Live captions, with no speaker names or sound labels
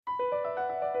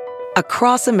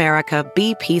Across America,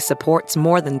 BP supports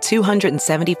more than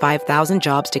 275,000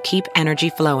 jobs to keep energy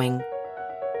flowing.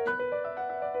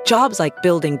 Jobs like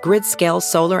building grid-scale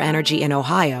solar energy in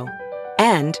Ohio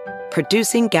and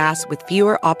producing gas with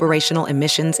fewer operational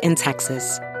emissions in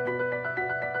Texas.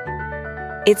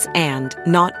 It's and,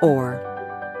 not or.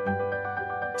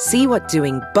 See what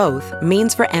doing both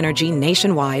means for energy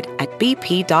nationwide at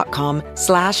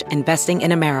bp.com/investing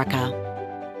in America.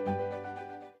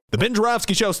 The Ben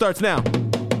Joravsky Show starts now.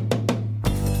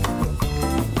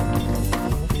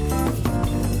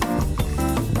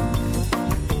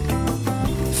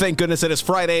 Thank goodness it is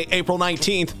Friday, April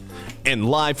 19th, and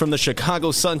live from the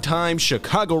Chicago Sun-Times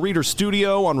Chicago Reader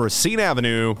Studio on Racine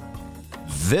Avenue,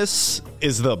 this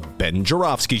is the Ben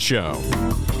Joravsky Show.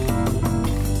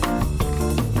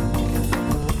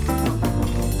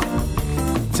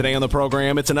 Today on the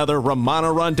program, it's another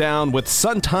Rummana Rundown with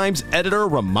Sun-Times editor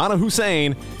Rummana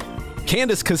Hussain.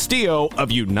 Candis Castillo of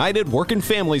United Working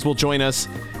Families will join us,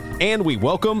 and we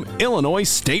welcome Illinois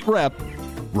State Rep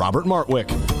Robert Martwick.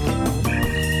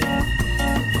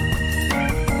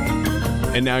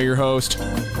 And now your host,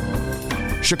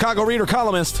 Chicago Reader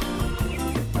columnist,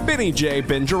 Benny J.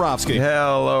 Ben Joravsky.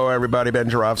 Hello, everybody. Ben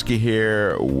Joravsky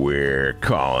here. We're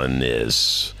calling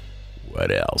this,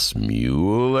 what else?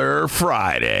 Mueller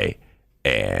Friday.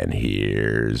 And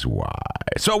here's why.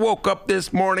 So I woke up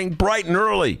this morning bright and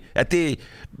early at the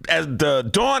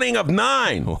dawning of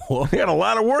 9. We had a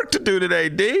lot of work to do today,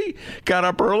 D. Got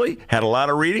up early, had a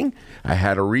lot of reading. I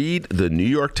had to read the New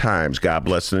York Times. God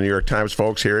bless the New York Times,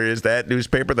 folks. Here is that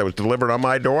newspaper that was delivered on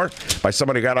my door by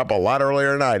somebody who got up a lot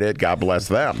earlier than I did. God bless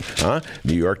them.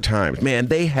 New York Times. Man,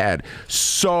 they had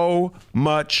so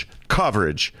much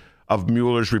coverage of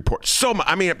Mueller's report. So much.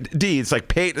 I mean, D, it's like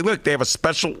paid. Look, they have a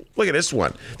special. Look at this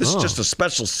one. This is just a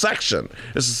special section.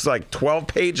 This is like 12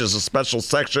 pages of special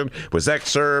section with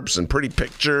excerpts and pretty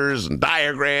pictures and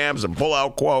diagrams and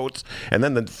pull-out quotes. And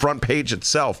then the front page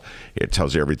itself, it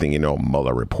tells you everything you know.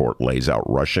 Mueller report lays out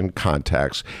Russian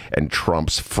contacts and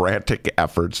Trump's frantic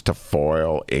efforts to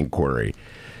foil inquiry.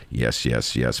 Yes,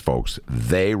 folks.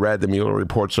 They read the Mueller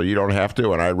report, so you don't have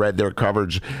to. And I read their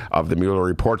coverage of the Mueller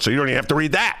report, so you don't even have to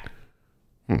read that.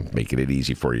 Making it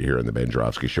easy for you here in the Ben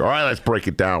Joravsky Show. All right, let's break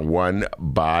it down one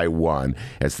by one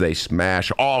as they smash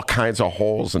all kinds of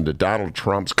holes into Donald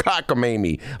Trump's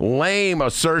cockamamie, lame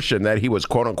assertion that he was,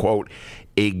 quote-unquote,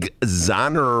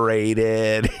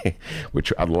 exonerated,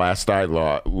 which last I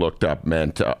looked up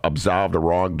meant absolved of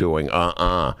wrongdoing.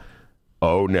 Oh,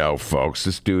 no, folks.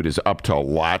 This dude is up to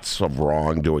lots of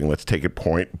wrongdoing. Let's take it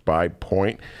point by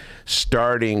point.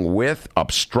 Starting with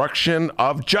obstruction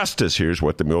of justice. Here's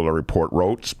what the Mueller report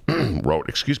wrote. I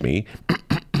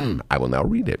will now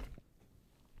read it.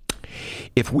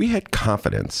 If we had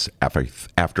confidence after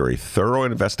a thorough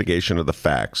investigation of the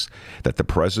facts that the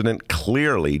president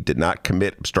clearly did not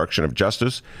commit obstruction of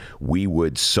justice, we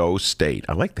would so state.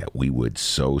 I like that. We would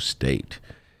so state.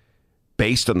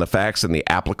 Based on the facts and the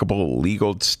applicable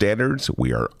legal standards,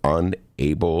 we are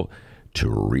unable to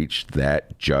reach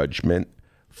that judgment.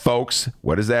 Folks,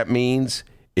 what does that mean?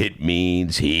 It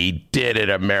means he did it,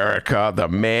 America. The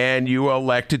man you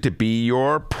elected to be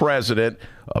your president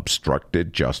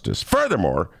obstructed justice.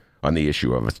 Furthermore, on the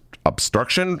issue of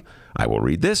obstruction, I will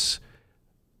read this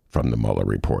from the Mueller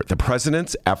report. The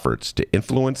president's efforts to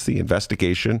influence the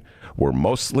investigation were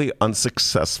mostly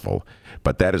unsuccessful,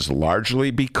 but that is largely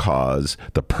because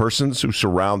the persons who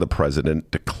surround the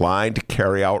president declined to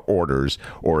carry out orders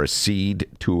or accede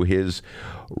to his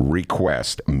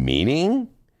request, meaning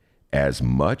as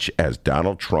much as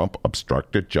Donald Trump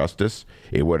obstructed justice,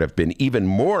 it would have been even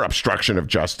more obstruction of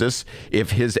justice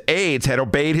if his aides had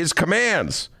obeyed his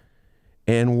commands.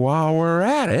 And while we're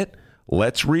at it,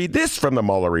 let's read this from the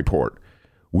Mueller report.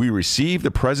 We received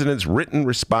the president's written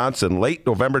response in late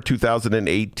November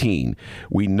 2018.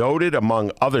 We noted,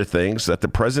 among other things, that the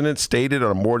president stated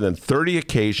on more than 30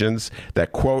 occasions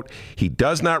that, quote, he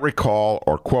does not recall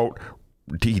or, quote,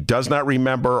 he does not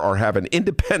remember or have an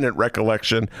independent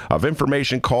recollection of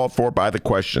information called for by the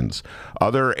questions.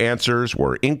 Other answers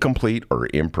were incomplete or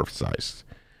imprecise.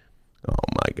 Oh,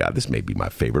 my God, this may be my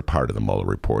favorite part of the Mueller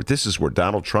report. This is where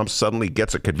Donald Trump suddenly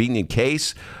gets a convenient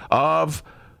case of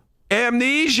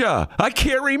amnesia. I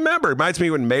can't remember. It reminds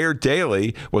me when Mayor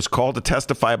Daley was called to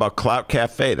testify about Clout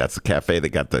Cafe. That's the cafe that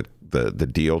got the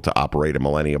deal to operate a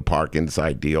Millennium Park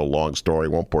inside deal. Long story.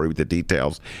 Won't bore you with the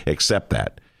details, except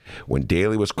that when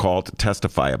Daley was called to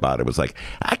testify about it, was like,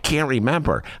 I can't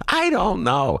remember. I don't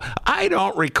know. I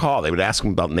don't recall. They would ask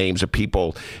him about names of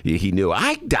people he knew.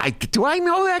 Do I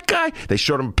know that guy? They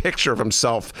showed him a picture of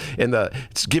himself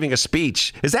giving a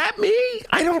speech. Is that me?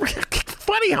 I don't.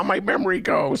 funny how my memory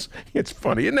goes. It's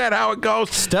funny. Isn't that how it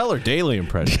goes? Stellar daily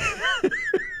impression.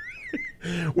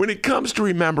 When it comes to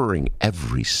remembering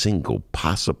every single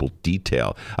possible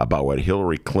detail about what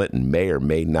Hillary Clinton may or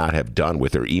may not have done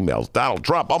with her emails, Donald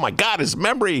Trump, oh my God, his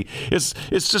memory is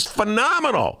just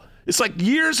phenomenal. It's like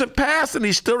years have passed and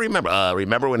he still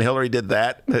remember when Hillary did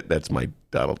that? That's my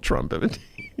Donald Trump imitation.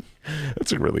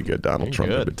 That's a really good Donald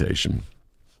Trump imitation.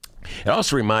 It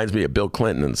also reminds me of Bill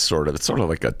Clinton, and it's sort of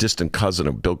like a distant cousin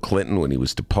of Bill Clinton when he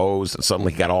was deposed and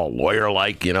suddenly he got all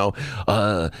lawyer-like, you know.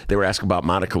 They were asking about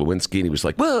Monica Lewinsky, and he was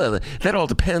like, well, that all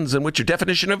depends on what your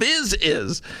definition of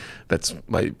is. That's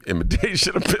my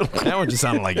imitation of Bill Clinton. That one just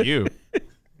sounded like you.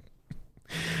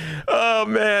 Oh,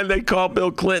 man, they call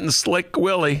Bill Clinton Slick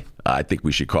Willie. I think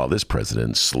we should call this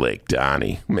president Slick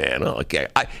Donnie. Man, okay.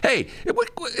 Hey,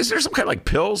 is there some kind of like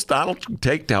pills Donald can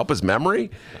take to help his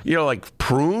memory? You know, like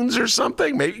prunes or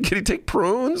something? Maybe can he take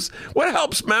prunes? What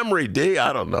helps memory, D?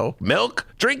 I don't know. Milk?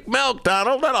 Drink milk,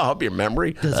 Donald. That'll help your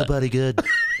memory. Does a buddy good?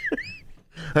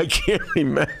 I can't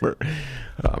remember.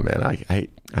 Oh, man, I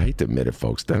hate to admit it,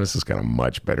 folks. Dennis has got a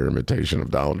much better imitation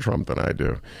of Donald Trump than I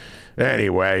do.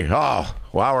 Anyway,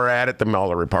 while we're at it, the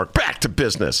Mueller report. Back to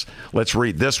business. Let's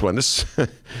read this one. This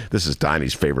is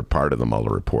Donnie's favorite part of the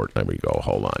Mueller report. There we go.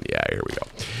 Hold on. Yeah, here we go.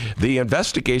 The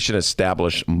investigation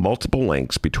established multiple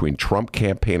links between Trump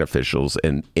campaign officials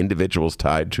and individuals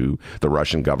tied to the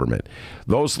Russian government.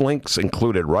 Those links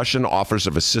included Russian offers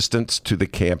of assistance to the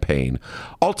campaign.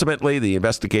 Ultimately, the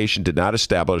investigation did not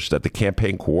establish that the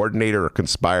campaign coordinated or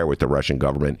conspired with the Russian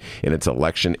government in its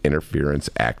election interference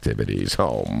activities.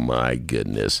 Oh, my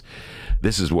goodness.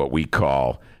 This is what we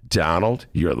call, Donald,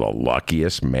 you're the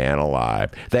luckiest man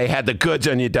alive. They had the goods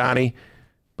on you, Donnie,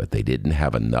 but they didn't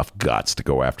have enough guts to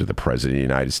go after the president of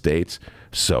the United States,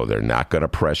 so they're not going to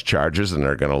press charges, and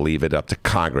they're going to leave it up to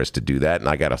Congress to do that, and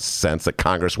I got a sense that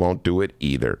Congress won't do it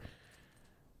either.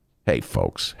 Hey,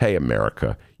 folks. Hey,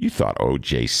 America. You thought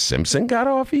O.J. Simpson got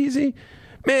off easy?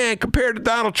 Man, compared to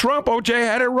Donald Trump, O.J.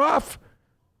 had it rough.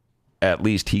 At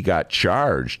least he got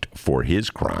charged for his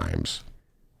crimes.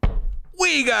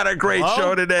 We got a great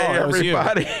show today,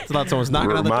 everybody. I thought someone was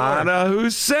knocking on the door. Rummana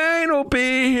Hussain will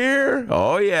be here.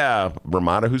 Oh, yeah.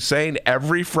 Rummana Hussain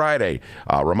every Friday.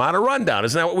 Rummana Rundown.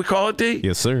 Isn't that what we call it, D?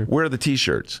 Yes, sir. Where are the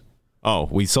T-shirts? Oh,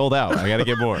 we sold out. I got to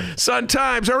get more. Sun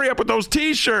Times, hurry up with those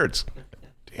T-shirts.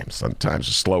 Damn, sometimes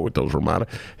it's slow with those Rummana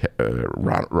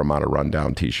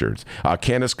Rundown T-shirts.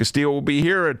 Candis Castillo will be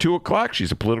here at 2 o'clock.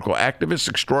 She's a political activist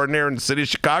extraordinaire in the city of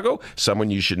Chicago. Someone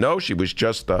you should know. She was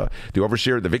just the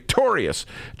overseer of the victorious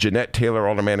Jeanette Taylor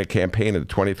Aldermanic campaign in the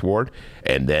 20th Ward.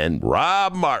 And then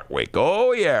Rob Martwick.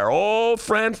 Oh, yeah, our old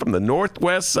friend from the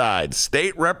Northwest Side.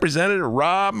 State Representative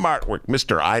Rob Martwick.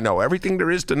 Mr. I know everything there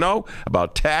is to know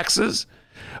about taxes,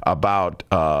 about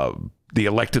the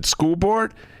elected school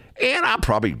board. And I'll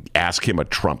probably ask him a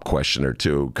Trump question or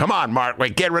two. Come on, Mark.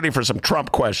 Wait, get ready for some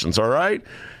Trump questions, all right?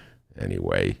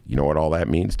 Anyway, you know what all that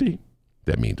means, D?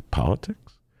 That means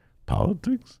politics,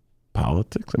 politics,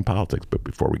 politics, and politics. But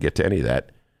before we get to any of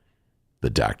that, the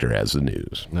doctor has the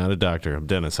news. Not a doctor. I'm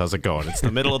Dennis. How's it going? It's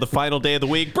the middle of the final day of the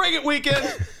week. Bring it,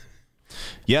 weekend!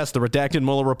 Yes, the redacted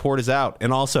Mueller report is out.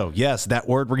 And also, yes, that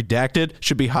word redacted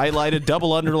should be highlighted,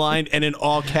 double underlined, and in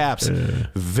all caps.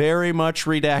 Very much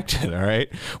redacted, all right?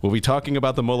 We'll be talking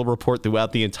about the Mueller report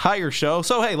throughout the entire show.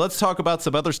 So, hey, let's talk about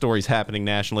some other stories happening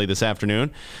nationally this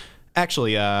afternoon.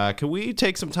 Actually, can we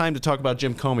take some time to talk about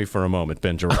Jim Comey for a moment,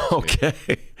 Ben Jerome? Okay.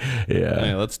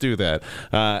 Yeah. Let's do that.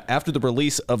 After the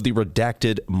release of the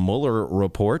redacted Mueller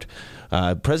report,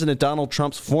 President Donald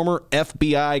Trump's former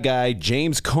FBI guy,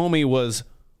 James Comey, was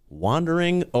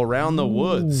wandering around the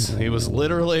woods. He was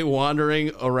literally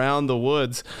wandering around the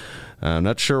woods. I'm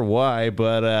not sure why,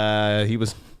 but he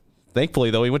was...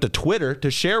 Thankfully, though, he went to Twitter to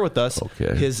share with us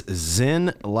his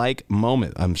Zen-like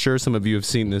moment. I'm sure some of you have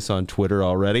seen this on Twitter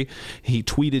already. He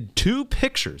tweeted 2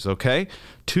 pictures, okay?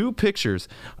 2 pictures,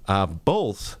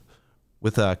 both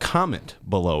with a comment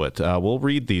below it. We'll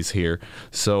read these here.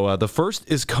 So the first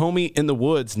is Comey in the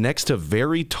woods next to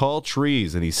very tall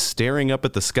trees, and he's staring up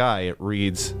at the sky. It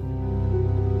reads,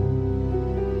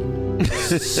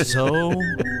 so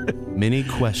many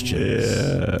questions.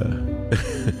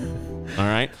 Yeah. All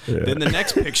right. Yeah. Then the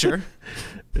next picture.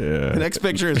 The next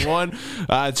picture is one.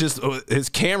 It's just his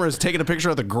camera's taking a picture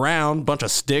of the ground, bunch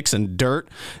of sticks and dirt.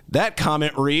 That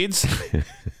comment reads.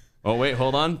 Oh, wait,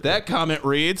 hold on. That comment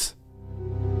reads.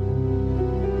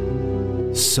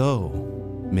 So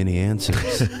many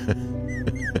answers.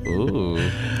 Ooh.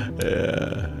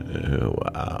 Yeah.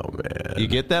 Wow, man. You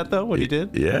get that, though, what he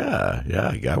did? Yeah,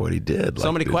 I got what he did.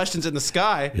 So many questions in the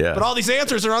sky, yeah. But all these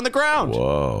answers are on the ground.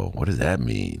 Whoa, what does that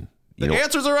mean? The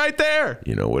answers are right there.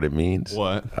 You know what it means?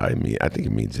 What? I think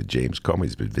it means that James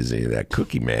Comey's been visiting that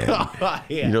Cookie Man. Yeah.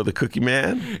 You know the Cookie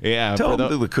Man? Yeah. Tell them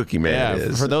who the Cookie Man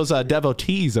is. For those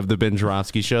devotees of the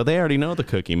Benjrowski Show, they already know the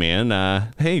Cookie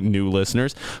Man. Hey, new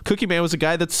listeners. Cookie Man was a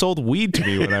guy that sold weed to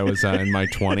me when I was in my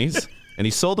 20s. And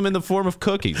he sold them in the form of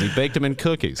cookies. He baked them in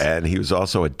cookies. And he was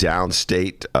also a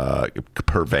downstate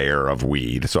purveyor of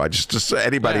weed. So I just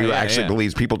anybody who actually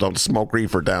believes people don't smoke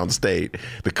weed for downstate,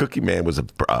 the Cookie Man was a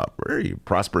very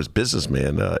prosperous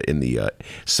businessman in the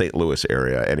St. Louis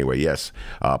area. Anyway, yes,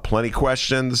 plenty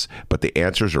questions, but the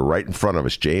answers are right in front of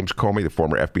us. James Comey, the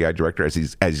former FBI director, as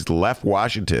he's left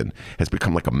Washington, has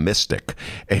become like a mystic.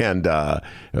 And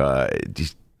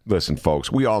listen,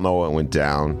 folks, we all know what went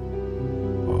down.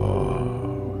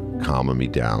 Calming me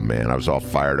down, man. I was all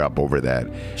fired up over that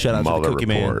Mueller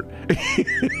report.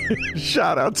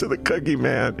 Shout out to the Cookie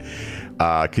Man.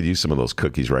 Could use some of those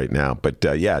cookies right now. But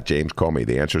James Comey,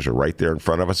 the answers are right there in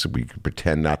front of us. We could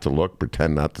pretend not to look,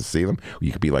 pretend not to see them.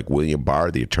 You could be like William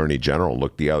Barr, the Attorney General,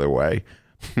 look the other way.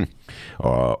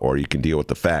 Or you can deal with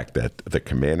the fact that the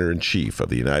Commander-in-Chief of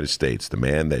the United States, the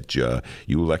man that you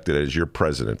elected as your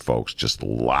president, folks, just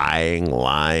lying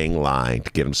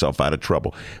to get himself out of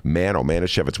trouble. Man, oh,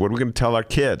 Manischewitz, what are we going to tell our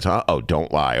kids, huh? Oh,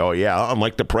 don't lie. Oh, yeah,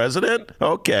 unlike the president?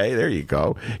 Okay, there you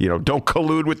go. Don't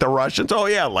collude with the Russians. Oh,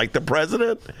 yeah, like the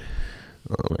president?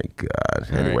 Oh, my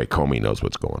God. Anyway, Comey knows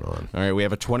what's going on. All right, we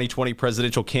have a 2020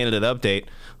 presidential candidate update.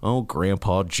 Oh,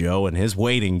 Grandpa Joe and his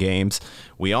waiting games.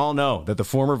 We all know that the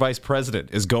former vice president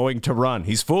is going to run.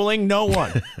 He's fooling no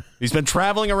one. He's been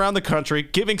traveling around the country,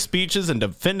 giving speeches and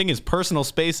defending his personal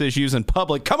space issues in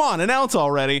public. Come on, announce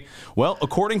already. Well,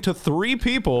 according to 3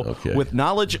 people with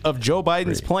knowledge of Joe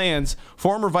Biden's plans,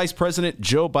 former Vice President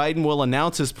Joe Biden will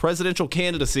announce his presidential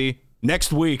candidacy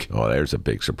next week. Oh, there's a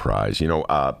big surprise.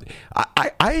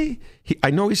 I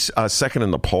know he's second in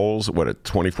the polls. What, at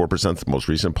 24%, the most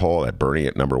recent poll, at Bernie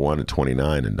at number 1 at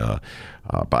 29 and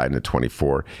Biden at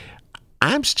 24.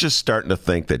 I'm just starting to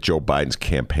think that Joe Biden's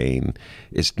campaign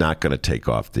is not going to take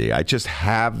off, D. I just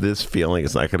have this feeling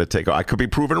it's not going to take off. I could be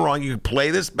proven wrong. You can play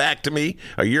this back to me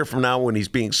a year from now when he's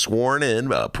being sworn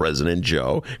in, President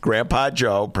Joe, Grandpa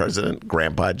Joe, President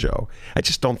Grandpa Joe. I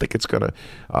just don't think it's going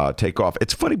to take off.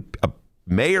 It's funny,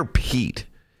 Mayor Pete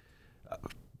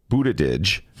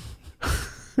Buttigieg,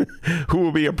 who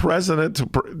will be a president.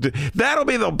 That'll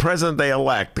be the president they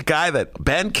elect. The guy that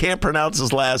Ben can't pronounce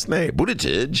his last name,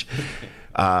 Buttigieg.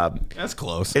 That's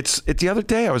close. It's the other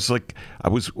day. I was with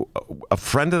a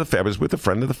friend of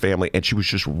the family, and she was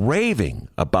just raving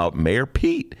about Mayor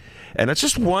Pete. And it's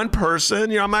just one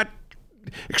person. I'm not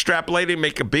extrapolating,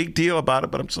 make a big deal about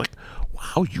it, but I'm just like,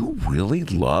 wow, you really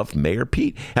love Mayor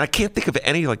Pete. And I can't think of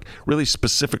any really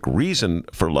specific reason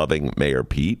for loving Mayor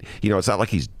Pete. It's not like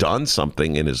he's done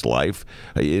something in his life.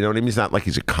 You know what I mean? It's not like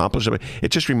he's accomplished something. It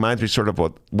just reminds me sort of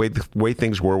what the way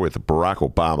things were with Barack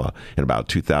Obama in about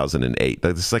 2008.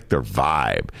 It's like their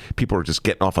vibe. People are just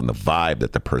getting off on the vibe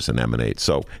that the person emanates.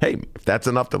 So, hey, if that's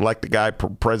enough to elect the guy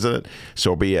president,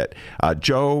 so be it.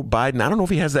 Joe Biden, I don't know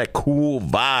if he has that cool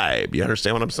vibe. You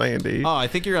understand what I'm saying, D? Oh, I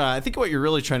think what you're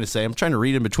really trying to say, I'm trying to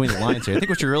read in between the lines here. I think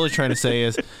what you're really trying to say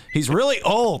is he's really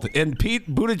old and Pete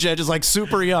Buttigieg is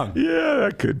super young. Yeah,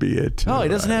 that could be it. Oh, he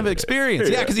doesn't have experience.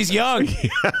 Yeah, because he's young.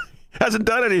 Yeah. Hasn't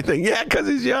done anything. Yeah, because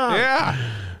he's young. Yeah.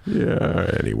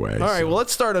 Yeah, anyway. All right, well,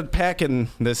 let's start unpacking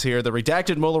this here. The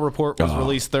redacted Mueller report was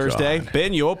released Thursday. God.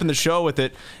 Ben, you opened the show with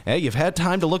it. Hey, you've had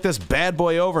time to look this bad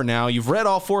boy over now. You've read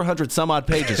all 400 some odd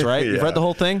pages, right? Yeah. You've read the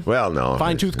whole thing? Well, no.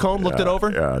 Fine-tooth comb, looked it over?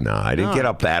 No, I didn't get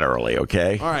up that early,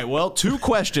 okay? All right, well, 2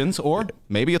 questions, or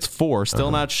maybe it's 4,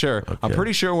 still not sure. Okay. I'm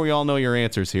pretty sure we all know your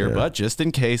answers here, but just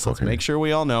in case, let's make sure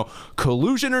we all know.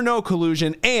 Collusion or no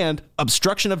collusion, and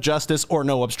obstruction of justice or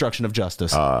no obstruction of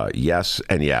justice? Yes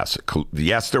and yes.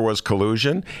 Yes, there was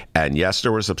collusion. And yes,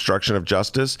 there was obstruction of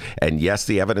justice. And yes,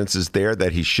 the evidence is there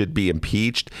that he should be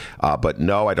impeached. But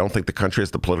no, I don't think the country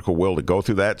has the political will to go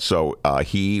through that. So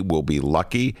he will be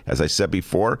lucky. As I said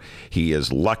before, he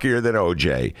is luckier than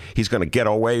OJ. He's going to get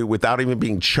away without even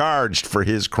being charged for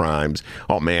his crimes.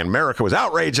 Oh, man, America was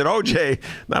outraged at OJ.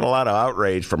 Not a lot of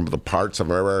outrage from the parts of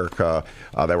America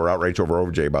that were outraged over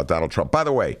OJ about Donald Trump. By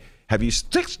the way, have you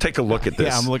take a look at this?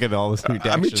 Yeah, I'm looking at all this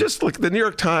redaction. I mean, just look. The New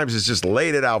York Times has just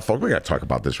laid it out, folks. We got to talk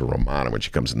about this with Rummana when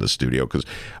she comes in the studio, because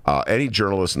any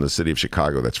journalist in the city of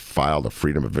Chicago that's filed a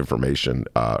Freedom of Information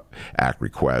Act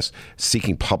request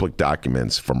seeking public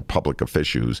documents from public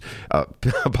officials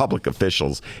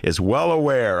is well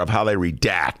aware of how they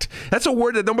redact. That's a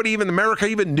word that nobody even in America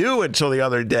even knew until the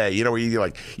other day.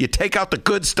 You take out the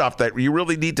good stuff that you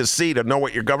really need to see to know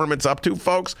what your government's up to,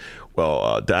 folks.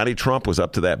 Well, Donnie Trump was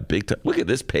up to that big time. Look at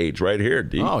this page right here,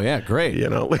 D. Oh, yeah, great. You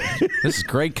know, this is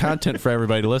great content for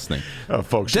everybody listening.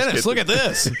 Folks, Dennis, look at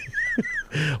this.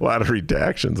 A lot of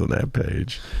redactions on that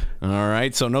page. All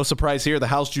right, so no surprise here. The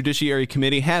House Judiciary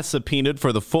Committee has subpoenaed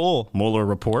for the full Mueller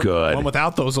report. Good. One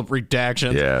without those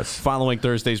redactions. Yes. Following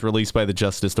Thursday's release by the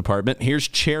Justice Department. Here's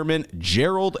Chairman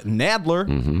Gerald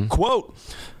Nadler. Quote,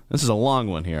 this is a long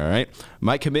one here, all right?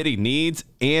 My committee needs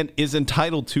and is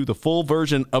entitled to the full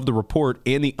version of the report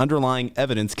and the underlying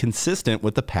evidence consistent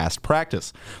with the past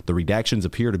practice. The redactions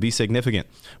appear to be significant.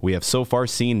 We have so far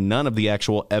seen none of the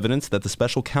actual evidence that the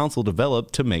special counsel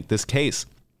developed to make this case.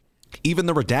 Even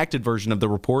the redacted version of the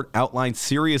report outlines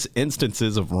serious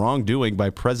instances of wrongdoing by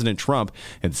President Trump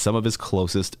and some of his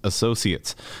closest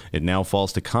associates. It now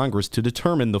falls to Congress to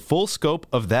determine the full scope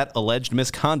of that alleged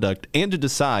misconduct and to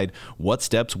decide what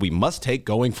steps we must take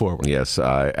going forward. Yes,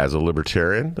 as a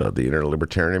libertarian, the inner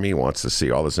libertarian in me wants to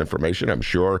see all this information. I'm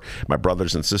sure my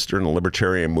brothers and sisters in the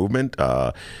libertarian movement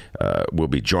will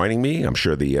be joining me. I'm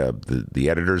sure the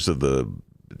editors of the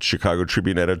Chicago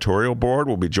Tribune editorial board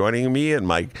will be joining me in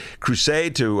my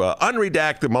crusade to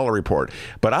unredact the Mueller report.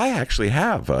 But I actually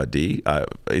have,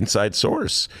 inside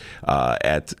source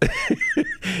at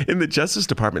in the Justice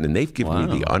Department, and they've given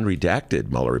me the unredacted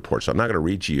Mueller report. So I'm not going to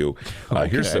read to you.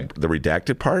 Here's the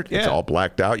redacted part. Yeah. It's all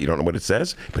blacked out. You don't know what it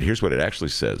says. But here's what it actually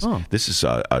says. This is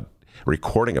a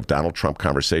recording of Donald Trump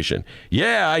conversation.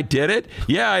 Yeah, I did it.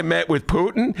 Yeah, I met with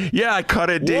Putin. Yeah, I cut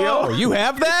a deal. Whoa, you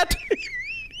have that?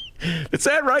 It's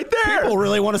that right there. People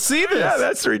really want to see this. Yeah,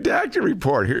 that's the redacted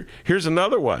report. Here's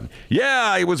another one.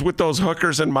 Yeah, I was with those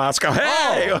hookers in Moscow.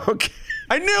 Hey, okay.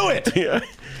 I knew it. Yeah.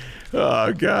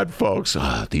 Oh, God, folks.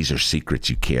 These are secrets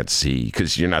you can't see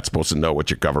because you're not supposed to know what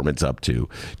your government's up to.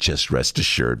 Just rest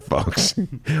assured, folks.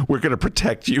 We're going to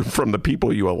protect you from the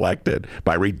people you elected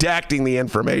by redacting the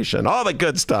information. All the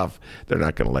good stuff, they're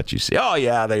not going to let you see. Oh,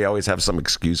 yeah, they always have some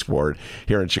excuse for it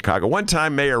here in Chicago. One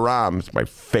time, Mayor Rahm, it's my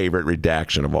favorite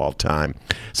redaction of all time.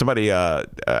 Somebody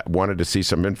wanted to see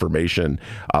some information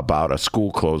about a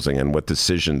school closing and what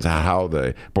decisions, how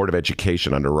the Board of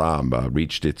Education under Rahm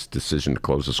reached its decision to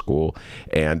close the school.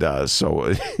 And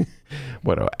so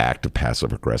what an act of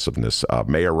passive aggressiveness.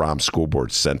 Mayor Rahm's school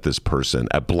board sent this person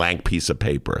a blank piece of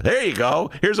paper. There you go.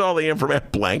 Here's all the information.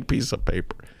 Blank piece of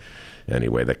paper.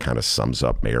 Anyway, that kind of sums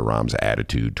up Mayor Rahm's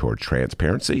attitude toward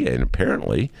transparency. And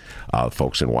apparently,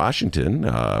 folks in Washington,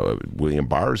 William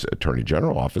Barr's Attorney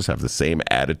General office, have the same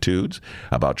attitudes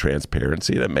about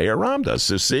transparency that Mayor Rahm does.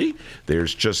 So see,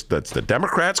 that's the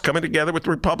Democrats coming together with the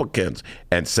Republicans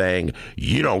and saying,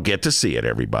 you don't get to see it,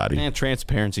 everybody.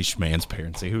 Transparency,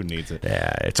 schmansparency. Who needs it?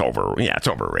 Yeah, it's overrated.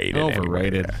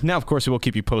 Overrated. Anyway. Now, of course, we will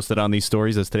keep you posted on these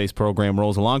stories as today's program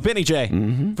rolls along. Benny J,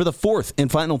 for the fourth and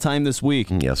final time this week.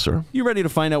 Yes, sir. You ready to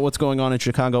find out what's going on in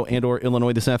Chicago and or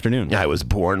Illinois this afternoon? I was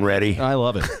born ready. I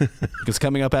love it. Because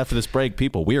coming up after this break,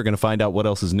 people, we are going to find out what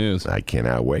else is news. I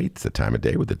cannot wait. It's the time of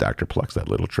day when the doctor plucks that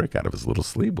little trick out of his little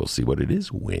sleeve. We'll see what it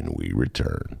is when we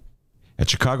return. At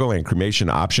Chicagoland Cremation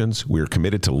Options, we are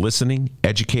committed to listening,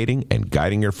 educating, and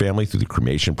guiding your family through the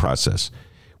cremation process.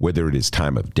 Whether it is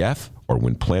time of death or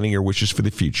when planning your wishes for the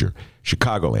future,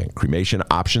 Chicagoland Cremation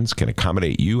Options can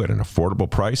accommodate you at an affordable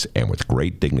price and with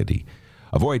great dignity.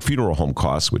 Avoid funeral home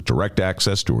costs with direct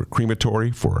access to a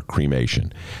crematory for a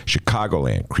cremation.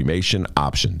 Chicagoland Cremation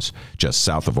Options, just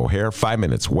south of O'Hare, 5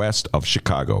 minutes west of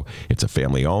Chicago. It's a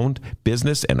family-owned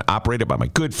business and operated by my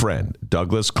good friend,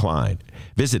 Douglas Klein.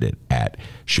 Visit it at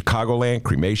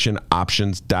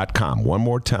ChicagolandCremationOptions.com. One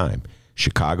more time,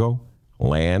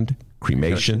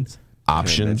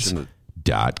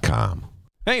 ChicagolandCremationOptions.com.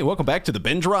 Hey, welcome back to the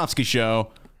Ben Joravsky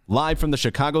Show. Live from the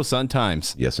Chicago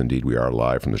Sun-Times. Yes, indeed. We are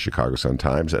live from the Chicago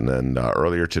Sun-Times. And then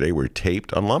earlier today, we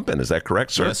taped on Lumpen. Is that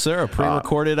correct, sir? Yes, sir. A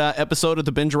pre-recorded episode of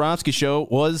the Ben Joravsky Show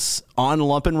was on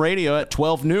Lumpen Radio at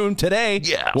 12 noon today.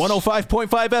 Yes. 105.5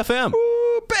 FM.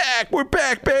 We're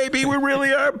back, baby. We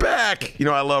really are back. You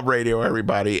know, I love radio,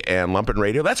 everybody, and Lumpen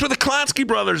Radio. That's where the Klonsky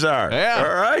brothers are. Yeah.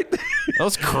 All right?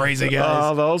 Those crazy guys.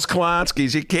 Oh, those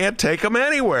Klonskys. You can't take them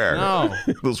anywhere. No.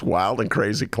 Those wild and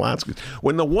crazy Klonskys.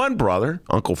 When the one brother,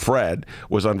 Uncle Fred,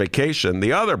 was on vacation,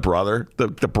 the other brother, the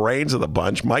brains of the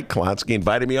bunch, Mike Klonsky,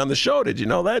 invited me on the show. Did you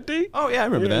know that, D? Oh, yeah, I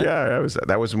remember that. Yeah,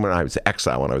 that was when I was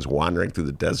exiled, when I was wandering through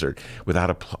the desert without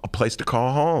a place to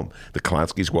call home. The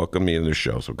Klonskys welcomed me in their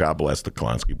show, so God bless the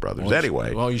Klonskys. Klonsky brothers.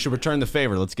 Anyway. Well, you should return the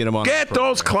favor. Let's get them on. Get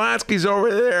those Klonskys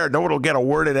over there. No one will get a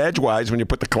word in edgewise when you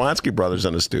put the Klonsky brothers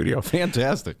in the studio.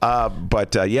 Fantastic.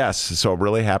 But yes, so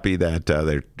really happy that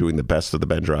they're doing the best of the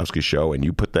Ben Joravsky Show, and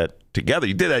you put that together.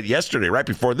 You did that yesterday, right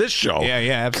before this show. Yeah,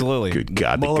 absolutely. Good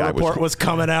God, the Mueller report was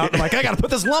coming out. I'm like, I got to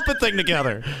put this lumping thing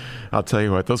together. I'll tell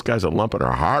you what, those guys at Lumpin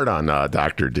are hard on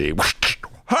Dr. D.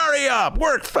 Hurry up,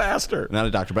 work faster. Not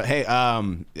a doctor, but hey,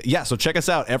 so check us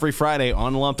out every Friday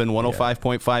on Lumpin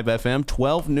 105.5 FM,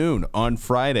 12 noon on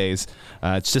Fridays.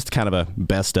 It's just kind of a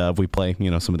best of. We play,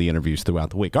 some of the interviews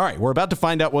throughout the week. All right, we're about to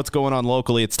find out what's going on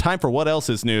locally. It's time for What Else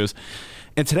Is News.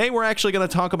 And today we're actually going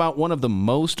to talk about one of the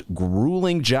most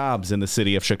grueling jobs in the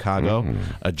city of Chicago,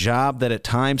 a job that at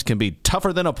times can be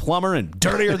tougher than a plumber and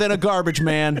dirtier than a garbage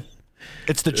man.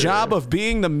 It's the job of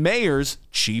being the mayor's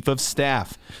chief of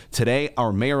staff. Today,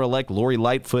 our mayor-elect Lori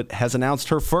Lightfoot has announced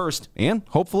her first and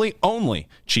hopefully only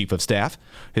chief of staff.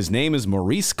 His name is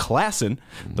Maurice Klassen,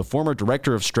 the former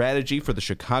director of strategy for the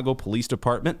Chicago Police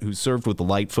Department, who served with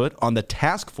Lightfoot on the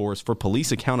task force for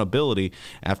police accountability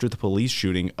after the police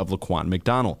shooting of Laquan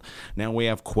McDonald. Now we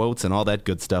have quotes and all that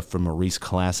good stuff from Maurice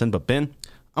Klassen, but Ben,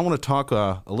 I want to talk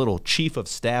a little chief of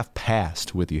staff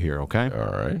past with you here, okay?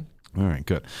 All right,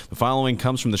 good. The following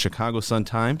comes from the Chicago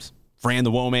Sun-Times. Fran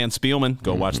the Woman Spielman.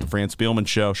 Go watch the Fran Spielman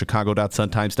Show,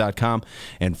 chicago.suntimes.com.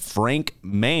 And Frank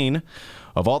Main.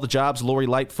 Of all the jobs Lori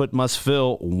Lightfoot must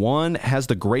fill, one has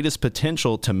the greatest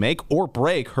potential to make or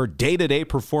break her day-to-day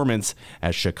performance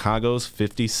as Chicago's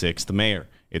 56th mayor.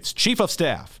 It's chief of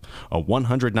staff, a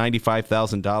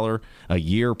 $195,000 a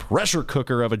year pressure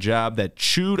cooker of a job that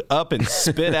chewed up and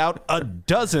spit out a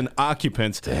dozen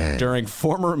occupants during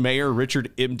former Mayor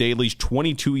Richard M. Daley's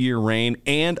 22-year reign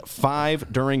and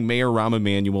 5 during Mayor Rahm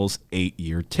Emanuel's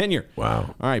 8-year tenure.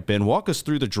 Wow. All right, Ben, walk us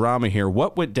through the drama here.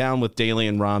 What went down with Daley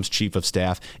and Rahm's chief of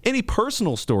staff? Any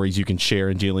personal stories you can share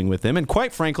in dealing with them? And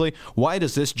quite frankly, why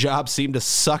does this job seem to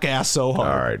suck ass so hard?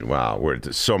 All right, wow.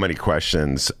 So many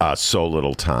questions, so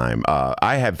little time.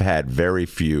 I have had very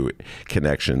few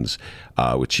connections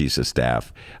with chiefs of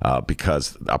staff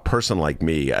because a person like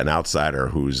me, an outsider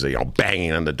who's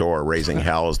banging on the door, raising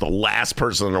hell, is the last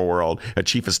person in the world a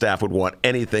chief of staff would want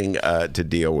anything to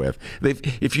deal with.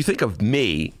 If you think of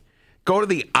me, go to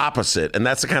the opposite, and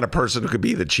that's the kind of person who could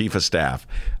be the chief of staff.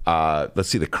 Let's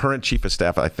see, the current chief of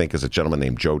staff, I think, is a gentleman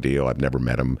named Joe Deal. I've never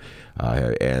met him,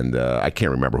 and I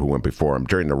can't remember who went before him.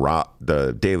 During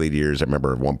the Daley years, I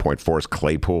remember at one point Forrest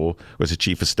Claypool was a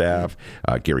chief of staff.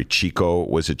 Gary Chico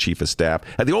was a chief of staff.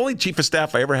 And the only chief of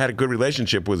staff I ever had a good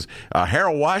relationship was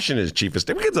Harold Washington's chief of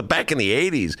staff. Because back in the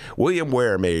 80s, William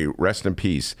Ware, may rest in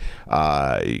peace.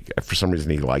 For some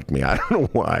reason, he liked me. I don't know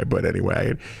why, but anyway, I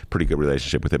had a pretty good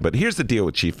relationship with him. But here's the deal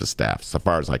with chief of staff, so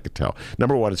far as I could tell.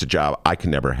 Number one, it's a job I can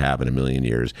never have in a million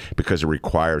years because it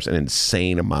requires an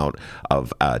insane amount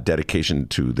of dedication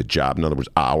to the job. In other words,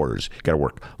 hours. You got to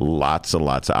work lots and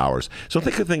lots of hours. So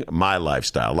think of my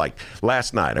lifestyle. Like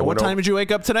last night. What time did you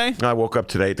wake up today? I woke up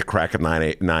today at the crack of 9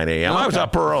 a.m. I was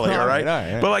up early, all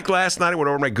right? But like last night, I went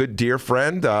over to my good dear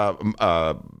friend,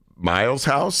 Miles'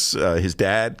 house. His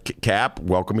dad, Cap,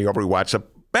 welcomed me over. We watched a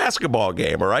basketball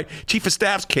game, all right? Chief of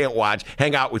staffs can't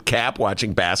hang out with Cap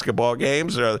watching basketball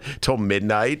games till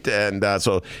midnight. And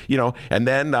and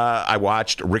then I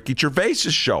watched Ricky Gervais'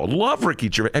 show. Love Ricky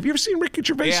Gervais. Have you ever seen Ricky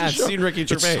Gervais' show? Yeah, I've seen Ricky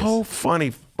Gervais. It's so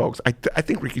funny, folks. I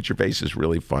think Ricky Gervais is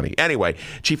really funny. Anyway,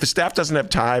 chief of staff doesn't have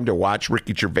time to watch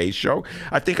Ricky Gervais' show.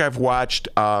 I think I've watched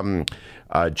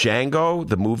Django,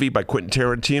 the movie by Quentin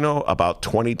Tarantino, about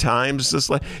 20 times.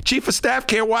 Chief of staff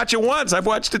can't watch it once. I've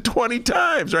watched it 20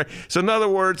 times, right? So in other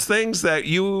words, things that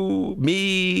you,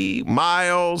 me,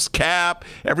 Miles, Cap,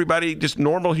 everybody, just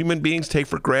normal human beings take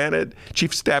for granted,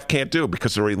 chief of staff can't do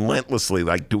because they're relentlessly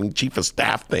doing chief of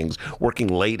staff things, working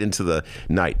late into the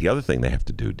night. The other thing they have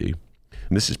to do, D,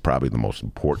 and this is probably the most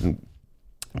important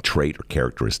trait or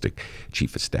characteristic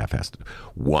chief of staff has to do.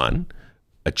 One,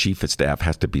 a chief of staff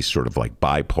has to be sort of like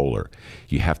bipolar.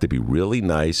 You have to be really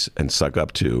nice and suck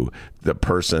up to the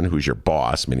person who's your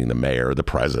boss, meaning the mayor, the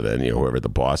president, whoever the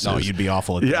boss is. No, you'd be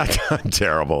awful at that. Yeah, I'm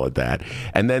terrible at that.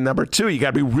 And then number two, you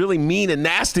got to be really mean and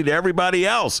nasty to everybody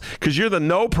else because you're the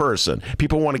no person.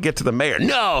 People want to get to the mayor.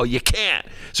 No, you can't.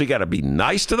 So you got to be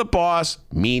nice to the boss,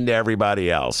 mean to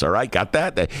everybody else. All right, got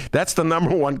that? That's the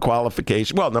number one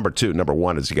qualification. Well, number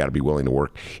one is you got to be willing to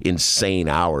work insane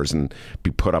hours and be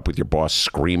put up with your boss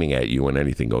screaming at you when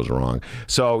anything goes wrong.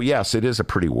 So yes, it is a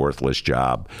pretty worthless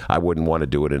job. I wouldn't want to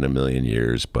do it in a million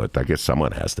years, but I guess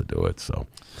someone has to do it. So,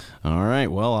 all right.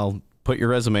 Well, I'll put your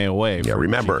resume away. Yeah,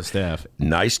 remember, staff.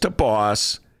 Nice to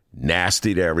boss,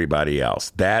 nasty to everybody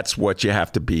else. That's what you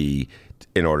have to be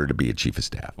in order to be a chief of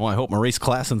staff. Well, I hope Maurice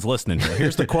Klassen's listening here.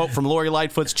 Here's the quote from Lori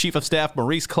Lightfoot's chief of staff,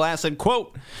 Maurice Klassen,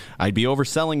 quote, "I'd be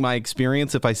overselling my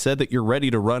experience if I said that you're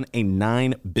ready to run a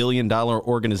 $9 billion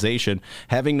organization,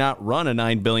 having not run a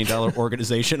 $9 billion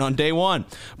organization on day one.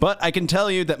 But I can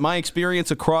tell you that my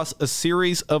experience across a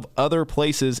series of other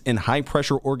places in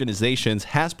high-pressure organizations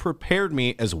has prepared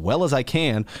me as well as I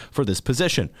can for this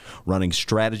position. Running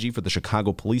strategy for the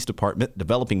Chicago Police Department,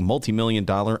 developing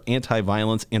multi-million-dollar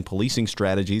anti-violence and policing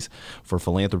strategies for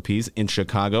philanthropies in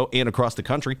Chicago and across the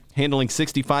country, handling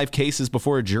 65 cases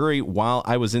before a jury while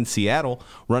I was in Seattle,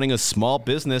 running a small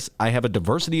business. I have a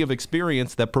diversity of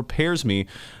experience that prepares me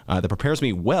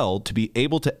well to be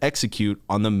able to execute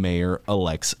on the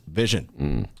mayor-elect's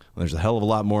vision." There's a hell of a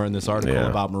lot more in this article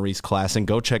about Maurice Klassen.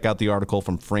 Go check out the article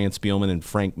from Fran Spielman and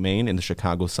Frank Main in the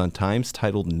Chicago Sun-Times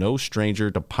titled "No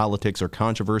Stranger to Politics or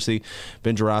Controversy."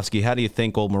 Ben Joravsky, how do you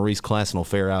think old Maurice Klassen will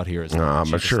fare out here?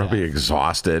 I'm sure he'll be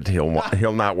exhausted.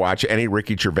 He'll not watch any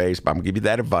Ricky Gervais, but I'm going to give you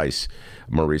that advice.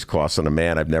 Maurice Klassen, a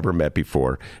man I've never met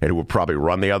before, and who would probably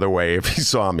run the other way if he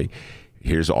saw me.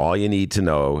 Here's all you need to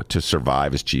know to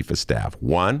survive as chief of staff.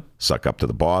 1, suck up to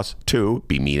the boss. 2,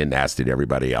 be mean and nasty to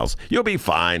everybody else. You'll be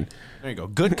fine. There you go.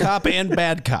 Good cop and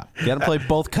bad cop. You got to play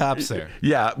both cops there.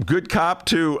 Yeah, good cop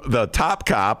to the top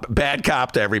cop, bad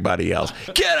cop to everybody else.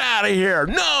 Get out of here.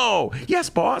 No. Yes,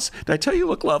 boss. Did I tell you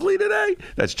look lovely today?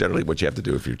 That's generally what you have to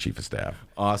do if you're chief of staff.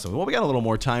 Awesome. Well, we got a little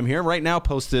more time here. Right now,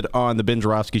 posted on the Ben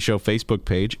Joravsky Show Facebook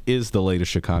page is the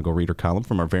latest Chicago Reader column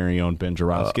from our very own Ben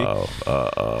Joravsky.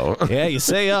 Yeah, you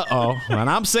say uh-oh, and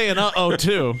I'm saying uh-oh,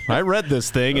 too. I read this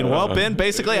thing, and well, Ben,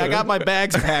 basically, I got my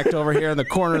bags packed over here in the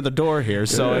corner of the door here,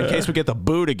 so in case we get the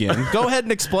boot again, go ahead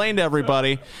and explain to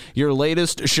everybody your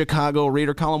latest Chicago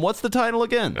Reader column. What's the title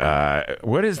again?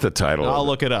 What is the title? I'll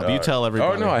look it up. You tell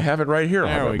everybody. Oh, no, I have it right here.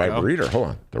 There we my go. Reader. Hold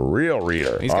on. The real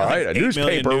Reader. He's got a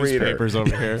newspaper reader. Newspapers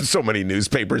over here. So many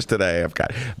newspapers today. I've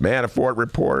got Manafort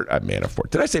Report.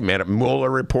 Did I say Mueller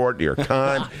Report? New York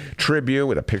Times. Tribune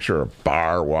with a picture of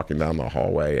Barr walking down the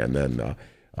hallway. And then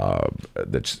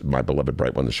that's my beloved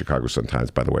bright one, the Chicago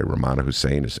Sun-Times. By the way, Rummana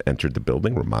Hussain has entered the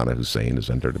building.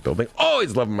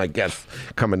 Always loving my guests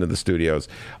coming to the studios.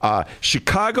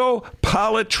 Chicago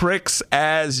Politricks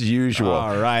as usual.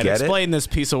 All right. Explain this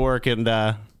piece of work and...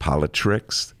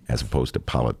 Politricks as opposed to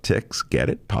politics.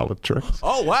 Get it? Politricks.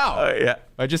 Oh, wow. Yeah.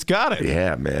 I just got it.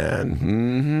 Yeah,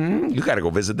 man. You got to go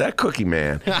visit that cookie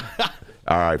man.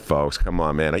 All right, folks. Come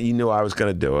on, man. You knew I was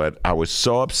going to do it. I was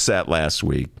so upset last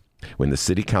week when the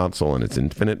city council, in its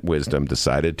infinite wisdom,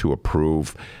 decided to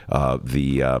approve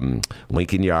the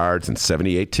Lincoln Yards and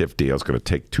 78 TIF deals. Going to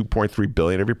take $2.3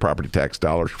 billion of your property tax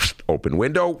dollars, open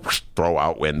window, throw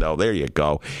out window. There you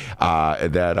go.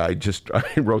 That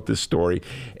I wrote this story,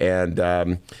 and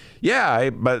but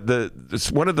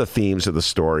one of the themes of the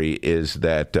story is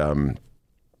that.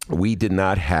 We did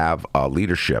not have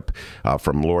leadership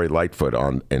from Lori Lightfoot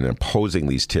in opposing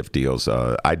these TIF deals.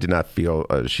 I did not feel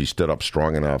she stood up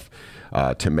strong enough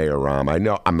to Mayor Rahm. I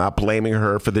know I'm not blaming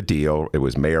her for the deal. It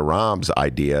was Mayor Rahm's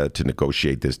idea to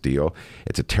negotiate this deal.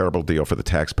 It's a terrible deal for the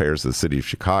taxpayers of the city of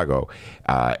Chicago,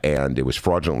 and it was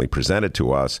fraudulently presented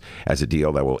to us as a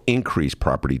deal that will increase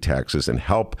property taxes and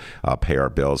help pay our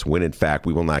bills, when in fact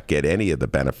we will not get any of the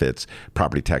benefits,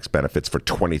 property tax benefits, for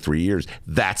 23 years.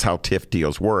 That's how TIF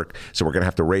deals work. So we're going to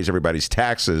have to raise everybody's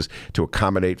taxes to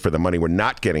accommodate for the money we're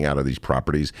not getting out of these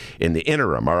properties in the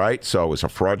interim, all right? So it was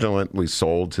fraudulently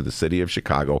sold to the city of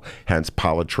Chicago, hence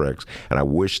Politricks. And I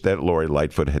wish that Lori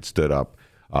Lightfoot had stood up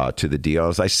to the deal.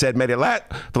 As I said, for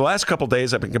the last couple of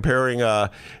days, I've been comparing,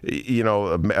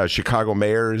 Chicago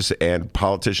mayors and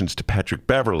politicians to Patrick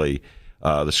Beverley,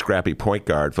 the scrappy point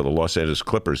guard for the Los Angeles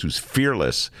Clippers, who's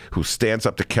fearless, who stands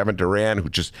up to Kevin Durant, who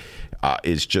just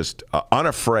is just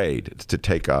unafraid to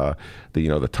take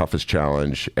the toughest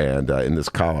challenge. And in this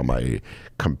column, I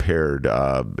compared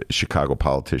Chicago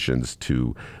politicians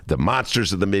to the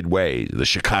monsters of the Midway, the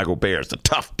Chicago Bears, the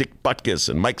tough Dick Butkus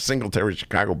and Mike Singletary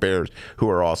Chicago Bears, who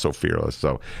are also fearless.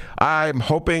 So I'm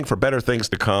hoping for better things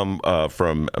to come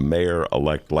from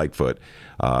Mayor-elect Lightfoot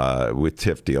with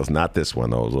TIF deals. Not this one,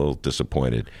 though. I was a little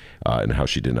disappointed in how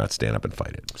she did not stand up and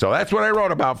fight it. So that's what I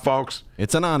wrote about, folks.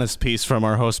 It's an honest piece from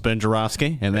our host, Ben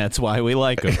Joravsky, and that's why we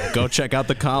like him. Go check out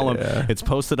the column. Yeah. It's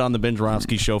posted on the Ben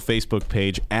Joravsky Show Facebook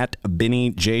page at Benny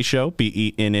J Show,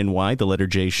 BENNY, the letter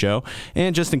J Show.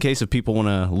 And just in case if people want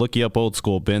to look you up old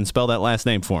school, Ben, spell that last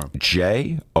name for him.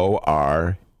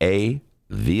 JORAVSKY.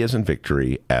 V as in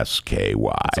victory, SKY.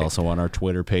 It's also on our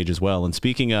Twitter page as well. And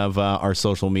speaking of our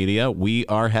social media, we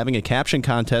are having a caption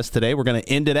contest today. We're going to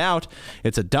end it out.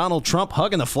 It's a Donald Trump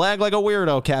hugging the flag like a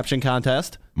weirdo caption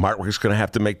contest. Martwick's going to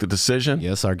have to make the decision.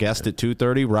 Yes, our guest at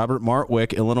 2:30, Robert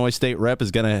Martwick, Illinois State Rep,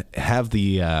 is going to have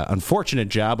the unfortunate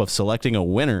job of selecting a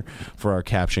winner for our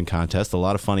caption contest. A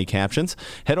lot of funny captions.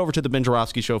 Head over to the Ben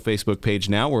Joravsky Show Facebook page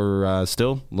now. We're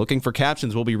still looking for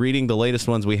captions. We'll be reading the latest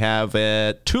ones we have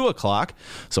at 2 o'clock.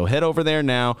 So head over there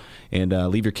now and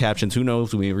leave your captions. Who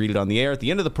knows? We may read it on the air. At the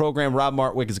end of the program, Rob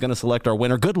Martwick is going to select our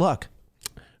winner. Good luck.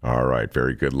 All right.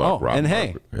 Very good luck, Rob. And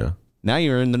hey. Yeah. Now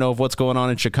you're in the know of what's going on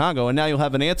in Chicago, and now you'll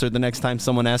have an answer the next time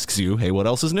someone asks you, hey, what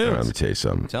else is news? Let me tell you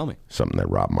something. Tell me. Something that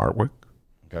Rob Martwick,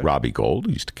 Robbie Gold,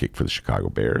 who used to kick for the Chicago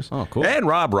Bears. Oh, cool. And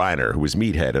Rob Reiner, who was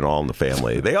Meathead and All in the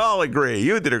Family. They all agree.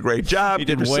 You did a great job. You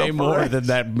did way more than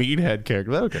that Meathead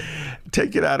character. Okay.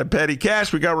 Take it out of petty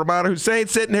cash. We got Rummana Hussain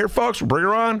sitting here, folks. We'll bring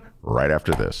her on right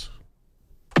after this.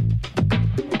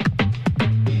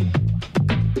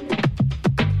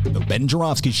 The Ben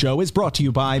Joravsky Show is brought to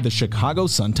you by the Chicago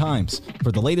Sun-Times.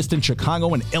 For the latest in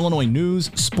Chicago and Illinois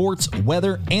news, sports,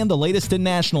 weather, and the latest in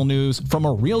national news from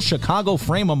a real Chicago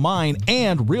frame of mind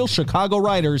and real Chicago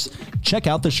writers, check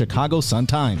out the Chicago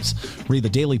Sun-Times. Read the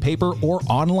daily paper or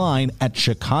online at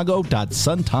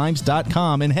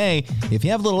chicago.suntimes.com. And hey, if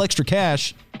you have a little extra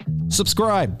cash,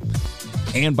 subscribe.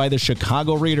 And by the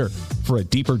Chicago Reader. For a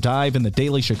deeper dive in the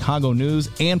daily Chicago news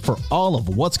and for all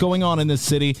of what's going on in this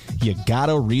city, you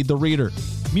gotta read the Reader.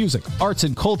 Music, arts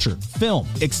and culture, film,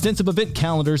 extensive event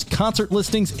calendars, concert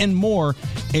listings, and more,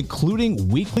 including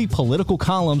weekly political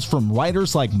columns from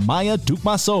writers like Maya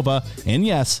Dukmasova and,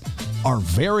 yes, our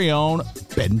very own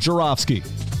Ben Joravsky.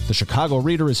 The Chicago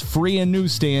Reader is free in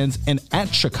newsstands and at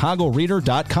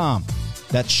chicagoreader.com.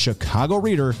 That's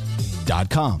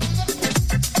chicagoreader.com.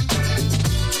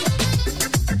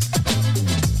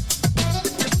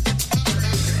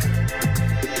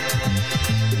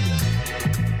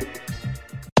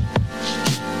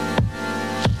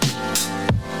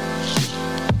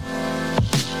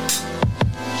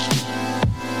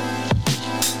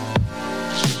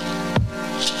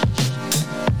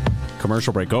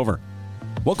 Commercial break over.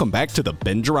 Welcome back to the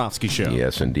Ben Joravsky Show.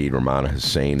 Yes, indeed. Rummana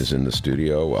Hussain is in the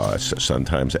studio.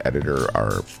 Sun-Times editor,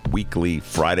 our weekly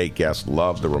Friday guest.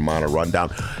 Love the Rummana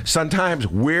Rundown. Sun-Times,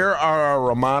 where are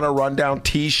our Rummana Rundown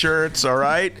T-shirts, all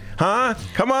right? Huh?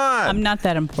 Come on. I'm not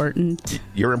that important.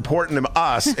 You're important to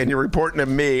us, and you're important to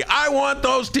me. I want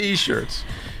those T-shirts.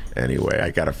 Anyway,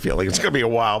 I got a feeling it's going to be a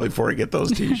while before I get those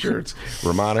T-shirts.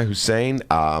 Rummana Hussain,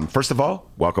 first of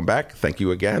all, welcome back. Thank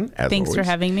you again, as Thanks always. for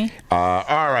having me. All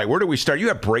right, where do we start? You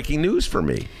have breaking news for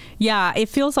me. Yeah, it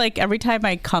feels like every time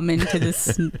I come into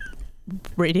this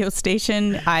radio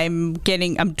station, I'm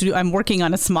working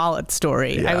on a Smollett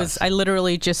story. Yes. I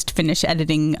literally just finished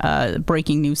editing a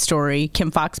breaking news story. Kim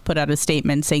Foxx put out a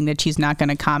statement saying that she's not going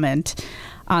to comment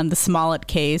on the Smollett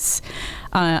case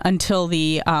until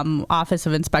the Office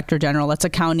of Inspector General, that's a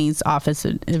county's Office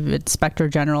of Inspector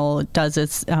General, does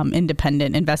its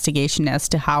independent investigation as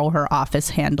to how her office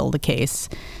handled the case.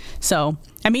 So,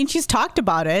 I mean, she's talked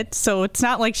about it, so it's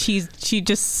not like she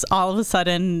just all of a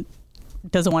sudden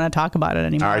doesn't want to talk about it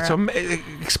anymore. All right, so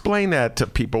explain that to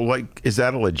people. Like, is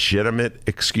that a legitimate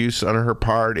excuse on her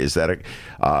part? Is that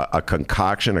a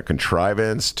concoction, a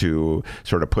contrivance to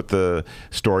sort of put the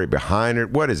story behind it?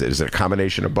 What is it? Is it a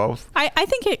combination of both? I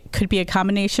think it could be a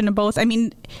combination of both. I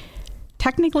mean,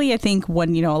 technically, I think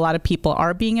when, a lot of people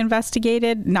are being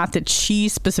investigated, not that she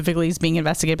specifically is being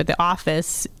investigated, but the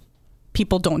office,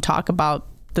 people don't talk about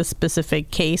the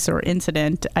specific case or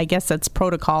incident. I guess that's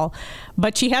protocol,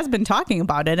 but she has been talking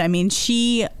about it. I mean,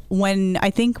 when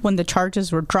the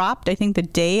charges were dropped, I think the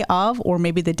day of, or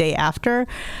maybe the day after,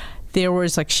 there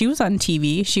was she was on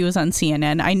TV, she was on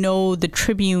CNN. I know the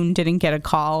Tribune didn't get a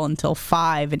call until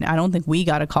 5, and I don't think we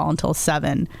got a call until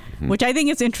 7, which I think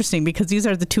is interesting because these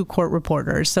are the two court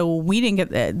reporters. So we didn't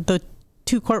get the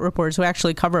two court reporters who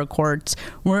actually cover courts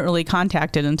weren't really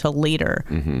contacted until later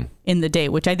in the day,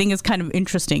 which I think is kind of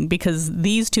interesting because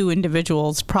these two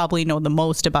individuals probably know the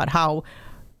most about how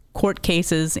court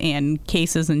cases and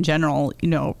cases in general,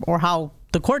 or how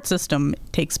the court system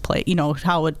takes place,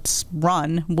 how it's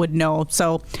run, would know.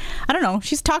 So I don't know.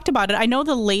 She's talked about it. I know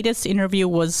the latest interview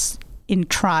was in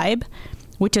Tribe,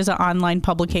 which is an online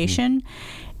publication.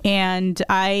 And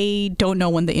I don't know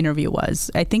when the interview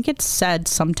was. I think it said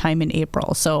sometime in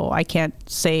April, so I can't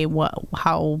say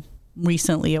how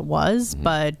recently it was.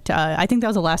 But I think that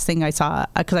was the last thing I saw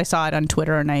because I saw it on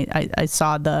Twitter and I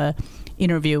saw the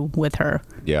interview with her.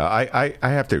 Yeah, I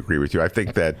have to agree with you. I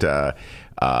think that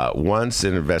once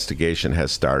an investigation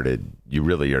has started,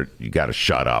 you got to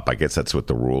shut up. I guess that's what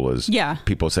the rule is. Yeah.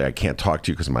 People say, I can't talk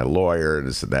to you because of my lawyer, and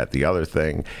this and that, the other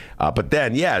thing. But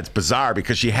then, it's bizarre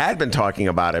because she had been talking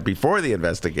about it before the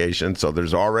investigation. So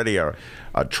there's already a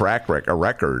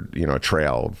record, a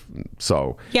trail.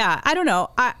 So. Yeah, I don't know.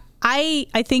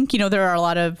 I think, there are a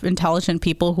lot of intelligent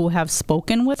people who have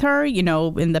spoken with her,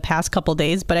 in the past couple of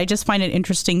days. But I just find it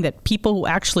interesting that people who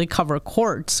actually cover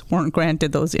courts weren't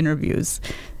granted those interviews.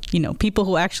 People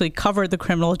who actually cover the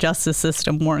criminal justice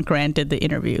system weren't granted the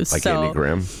interviews. Like Andy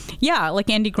Grimm? Yeah, like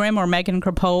Andy Grimm or Megan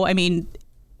Crapo. I mean,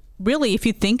 really, if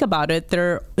you think about it,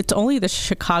 it's only the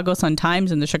Chicago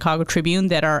Sun-Times and the Chicago Tribune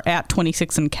that are at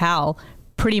 26 and Cal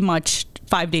pretty much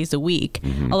 5 days a week.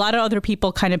 A lot of other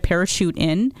people kind of parachute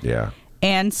in. Yeah.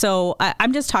 And so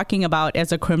I'm just talking about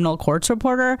as a criminal courts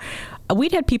reporter,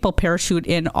 we'd had people parachute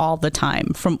in all the time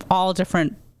from all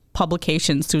different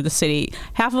publications through the city.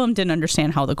 Half of them didn't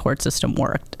understand how the court system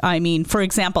worked. I mean, for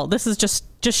example, this is just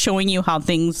showing you how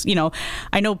things,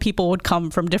 I know people would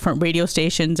come from different radio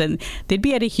stations and they'd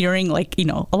be at a hearing like,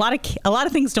 a lot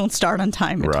of things don't start on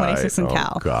time at 26 and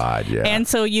Cal. Oh, God, yeah. And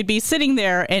so you'd be sitting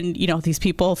there and, these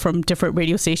people from different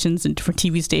radio stations and different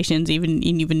TV stations, even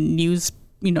news,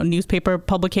 newspaper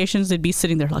publications, they'd be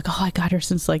sitting there like, oh, I got here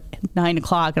since like 9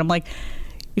 o'clock. And I'm like,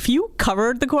 if you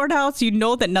covered the courthouse,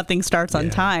 that nothing starts on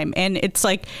time. And it's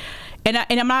like, and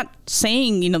I'm not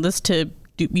saying, this to,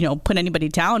 put anybody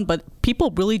down, but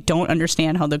people really don't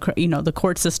understand how the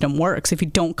court system works if you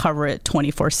don't cover it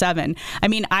 24/7. I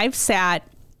mean, I've sat,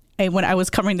 when I was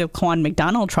covering the Quan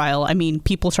McDonald trial, I mean,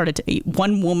 people started to,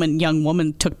 young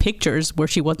woman took pictures where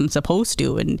she wasn't supposed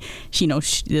to. And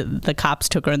the cops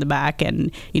took her in the back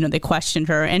and, they questioned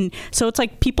her. And so it's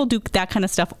like people do that kind of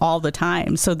stuff all the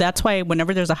time. So that's why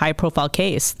whenever there's a high profile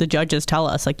case, the judges tell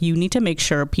us, like, you need to make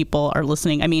sure people are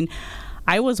listening. I mean,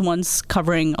 I was once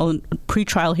covering a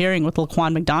pretrial hearing with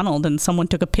Laquan McDonald and someone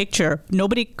took a picture.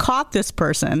 Nobody caught this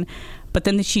person. But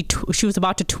then she was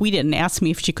about to tweet it and asked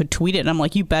me if she could tweet it. And I'm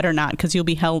like, you better not, because you'll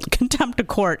be held contempt of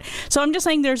court. So I'm just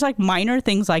saying there's like minor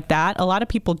things like that. A lot of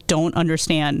people don't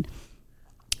understand,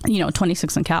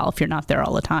 26 and Cal if you're not there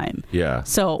all the time. Yeah.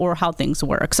 So, or how things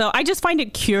work. So I just find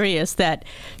it curious that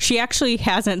she actually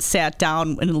hasn't sat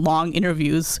down in long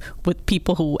interviews with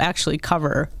people who actually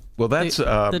cover. Well, that's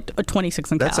the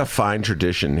 26 and that's Cal. a fine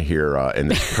tradition here in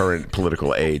the current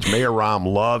political age. Mayor Rahm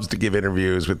loves to give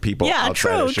interviews with people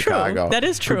outside of Chicago. That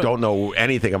is true. Who don't know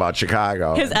anything about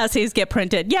Chicago. His essays get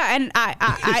printed. Yeah, and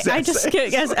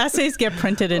his essays get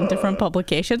printed in different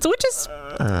publications, which is,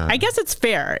 I guess it's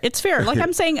fair. It's fair. Like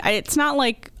I'm saying, it's not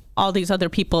like all these other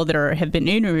people that have been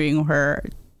interviewing her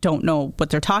don't know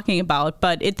what they're talking about,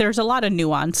 but there's a lot of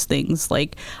nuanced things.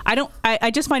 Like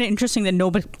I just find it interesting that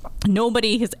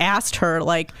nobody has asked her,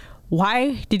 like,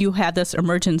 why did you have this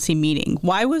emergency meeting?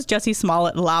 Why was Jussie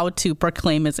Smollett allowed to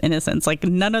proclaim his innocence? Like,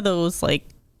 none of those, like,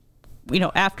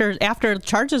 after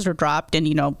charges are dropped and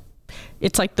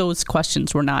it's like those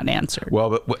questions were not answered. Well,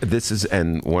 but this is,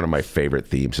 and one of my favorite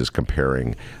themes is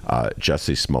comparing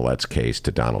Jussie Smollett's case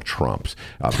to Donald Trump's,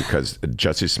 because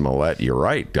Jussie Smollett, you're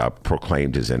right,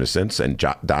 proclaimed his innocence, and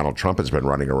Donald Trump has been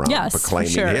running around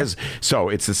proclaiming his. So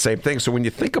it's the same thing. So when you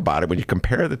think about it, when you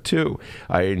compare the two,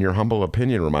 in your humble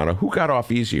opinion, Rummana, who got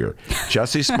off easier,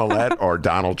 Jussie Smollett or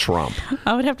Donald Trump?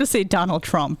 I would have to say Donald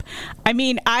Trump. I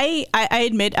mean, I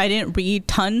admit I didn't read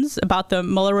tons about the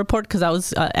Mueller report because I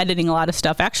was editing a lot of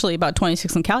stuff actually about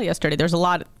 26 and Cal yesterday. There's a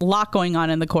lot going on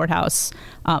in the courthouse,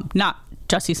 not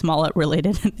Jussie Smollett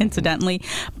related, incidentally.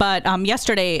 But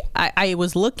yesterday I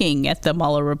was looking at the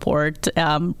Mueller report,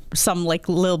 some like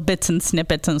little bits and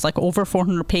snippets, and it's like over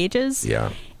 400 pages.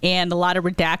 Yeah. And a lot of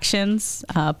redactions.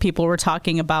 People were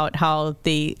talking about how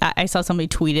I saw somebody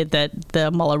tweeted that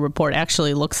the Mueller report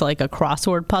actually looks like a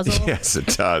crossword puzzle. Yes, it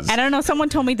does. And I don't know, someone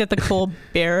told me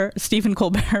that Stephen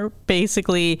Colbert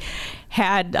basically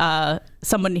had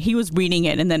someone, he was reading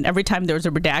it, and then every time there was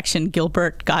a redaction,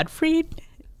 Gilbert Gottfried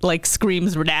like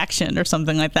screams redaction or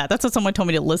something like that. That's what someone told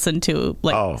me to listen to,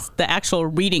 like the actual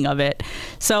reading of it.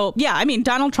 So yeah, I mean,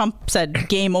 Donald Trump said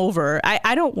game over.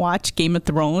 I don't watch Game of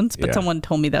Thrones, but someone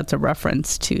told me that's a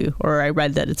reference to, or I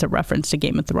read that it's a reference to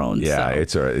Game of Thrones. Yeah,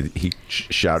 so. He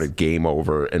shouted game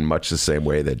over in much the same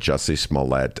way that Jussie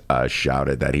Smollett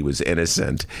shouted that he was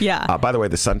innocent. Yeah. By the way,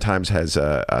 the Sun-Times has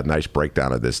a nice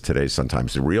breakdown of this today.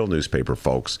 Sun-Times, the real newspaper,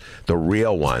 folks, the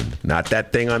real one, not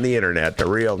that thing on the internet, the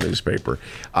real newspaper.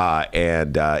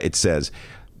 And it says,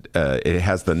 it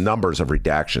has the numbers of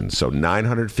redactions. So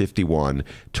 951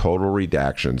 total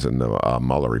redactions in the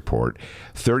Mueller report.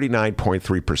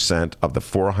 39.3% of the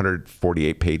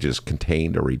 448 pages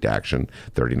contained a redaction.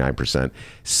 39%.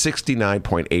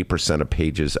 69.8% of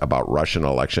pages about Russian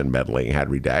election meddling had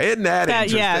redacted. Isn't that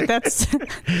interesting? Yeah, that's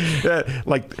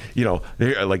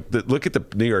look at the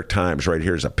New York Times right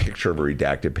here is a picture of a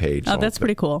redacted page. Oh, that's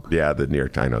pretty cool. Yeah, the New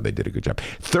York Times, I know they did a good job.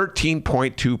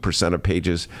 13.2% of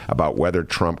pages about whether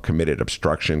Trump committed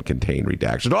obstruction contained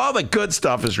redactions. All the good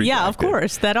stuff is redacted. Yeah, of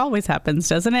course. That always happens,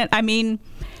 doesn't it? I mean...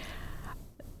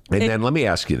 And then let me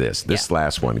ask you this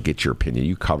last one, get your opinion.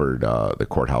 You covered the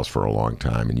courthouse for a long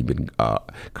time, and you've been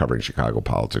covering Chicago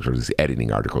politics, or just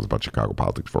editing articles about Chicago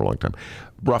politics for a long time.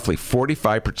 Roughly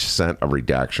 45% of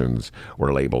redactions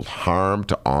were labeled harm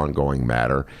to ongoing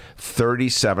matter,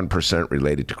 37%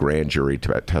 related to grand jury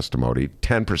testimony,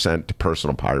 10% to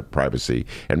personal privacy,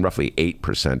 and roughly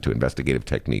 8% to investigative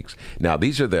techniques. Now,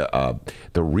 these are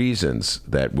the reasons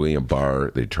that William Barr,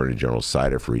 the Attorney General,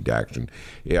 cited for redaction.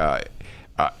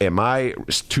 Am I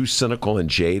too cynical and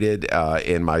jaded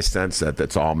in my sense that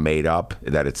that's all made up,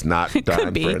 that it's not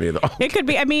done for any of the... It could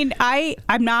be. I mean,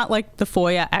 I'm not like the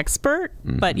FOIA expert,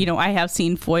 but, I have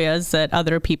seen FOIAs that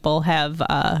other people have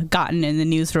gotten in the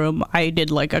newsroom. I did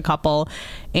like a couple,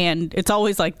 and it's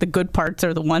always like the good parts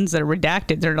are the ones that are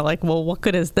redacted. They're like, well, what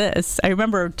good is this? I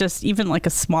remember just even like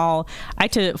I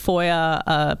had to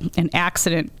FOIA an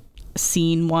accident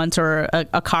scene once, or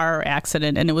a car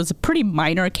accident, and it was a pretty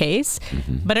minor case,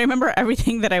 but I remember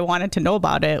everything that I wanted to know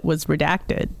about it was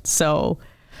redacted. So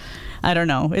I don't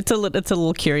know, it's a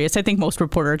little curious. I think most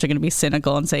reporters are going to be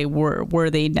cynical and say, were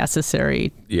they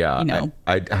necessary? Yeah.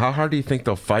 How hard do you think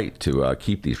they'll fight to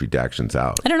keep these redactions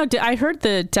out? I don't know. I heard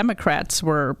the Democrats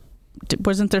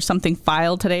wasn't there something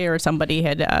filed today, or somebody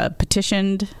had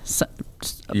petitioned? I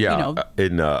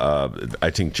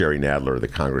think Jerry Nadler, the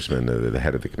congressman, the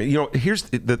head of the committee. Here's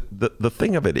the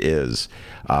thing of it is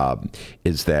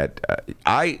that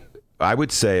I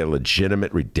would say a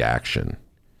legitimate redaction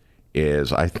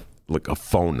is like a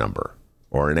phone number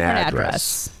or an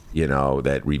address.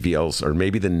 That reveals, or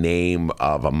maybe the name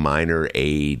of a minor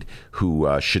aide who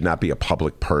should not be a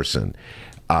public person.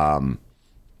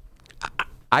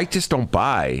 I just don't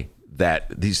buy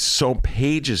that these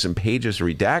pages and pages of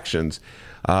redactions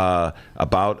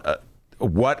about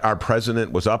what our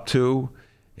president was up to,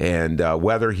 and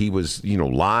whether he was,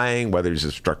 lying, whether he's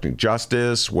obstructing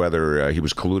justice, whether he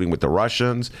was colluding with the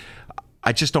Russians.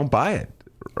 I just don't buy it,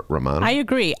 Rummana. I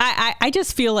agree. I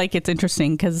just feel like it's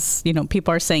interesting because,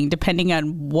 people are saying, depending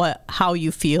on how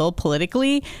you feel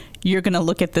politically, you're going to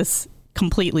look at this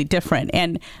completely different.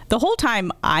 And the whole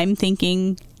time I'm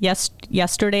thinking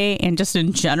yesterday, and just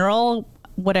in general,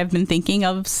 what I've been thinking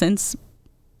of since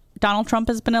Donald Trump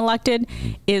has been elected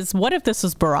is, what if this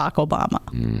was Barack Obama?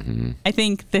 Mm-hmm.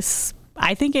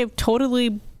 I think it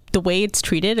totally, the way it's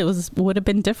treated, would have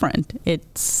been different.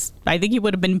 I think he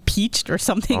would have been impeached or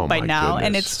something by now. Goodness.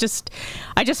 And it's just,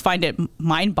 I just find it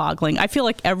mind-boggling. I feel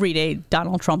like every day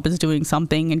Donald Trump is doing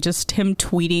something, and just him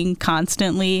tweeting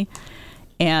constantly.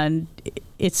 And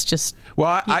it's just, he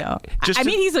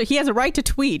has a right to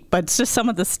tweet, but it's just some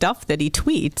of the stuff that he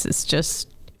tweets is just.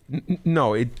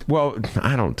 No, I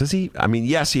don't. Does he? I mean,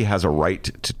 yes, he has a right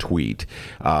to tweet.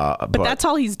 But that's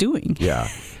all he's doing. Yeah.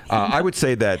 I would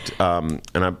say that, and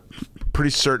I'm pretty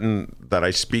certain that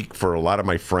I speak for a lot of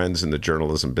my friends in the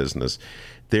journalism business,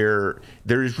 there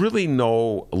is really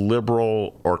no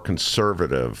liberal or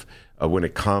conservative when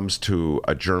it comes to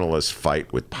a journalist's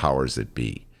fight with powers that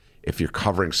be. If you're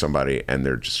covering somebody and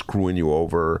they're just screwing you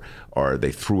over, or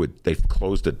they've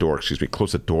closed the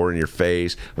door in your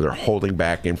face, or they're holding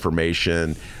back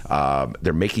information,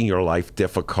 they're making your life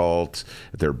difficult,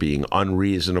 they're being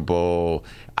unreasonable.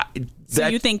 So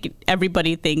you think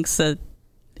everybody thinks that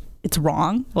it's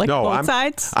wrong? Both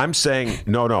sides? I'm saying,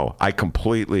 no. I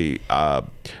completely, I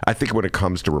think when it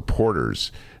comes to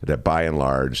reporters, that by and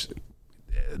large,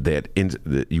 that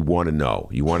you want to know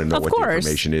what the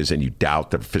information is, and you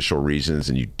doubt the official reasons,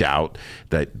 and you doubt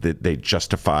that they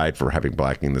justified for having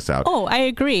blacking this out. Oh, I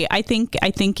agree. I think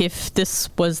if this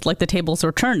was like the tables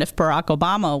were turned, if Barack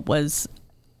Obama was,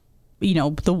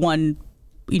 the one,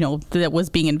 that was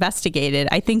being investigated,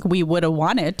 I think we would have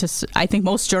wanted to. I think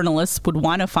most journalists would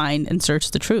want to find and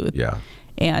search the truth. Yeah.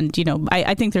 And,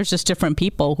 I think there's just different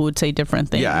people who would say different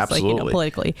things,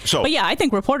 politically. But yeah, I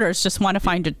think reporters just want to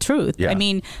find the truth. Yeah. I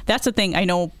mean, that's the thing. I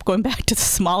know, going back to the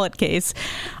Smollett case,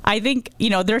 I think,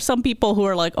 there's some people who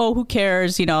are like, oh, who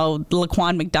cares?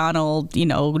 Laquan McDonald,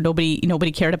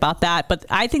 nobody cared about that. But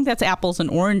I think that's apples and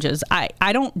oranges. I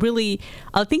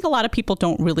think a lot of people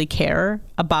don't really care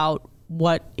about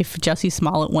what if Jussie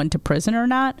Smollett went to prison or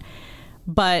not.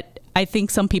 But I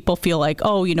think some people feel like,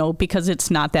 oh, because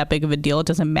it's not that big of a deal, it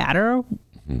doesn't matter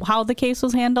how the case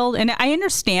was handled. And I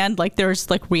understand like there's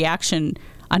like reaction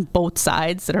on both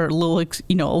sides that are a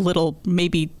little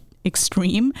maybe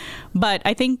extreme. But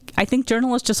I think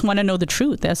journalists just want to know the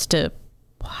truth as to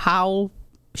how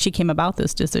she came about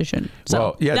this decision.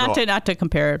 So not to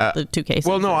compare the two cases.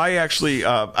 Well, no, I actually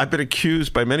I've been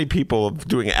accused by many people of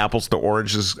doing apples to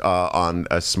oranges on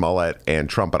Smollett and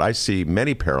Trump, but I see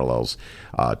many parallels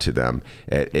to them.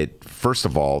 First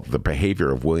of all, the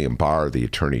behavior of William Barr, the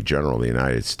Attorney General of the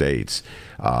United States,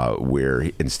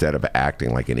 where instead of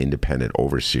acting like an independent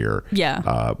overseer,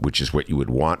 which is what you would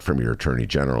want from your Attorney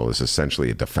General, is essentially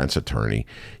a defense attorney,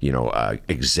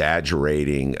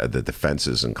 exaggerating the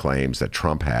defenses and claims that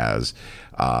Trump has,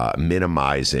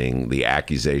 minimizing the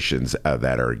accusations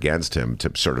that are against him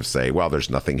to sort of say, well,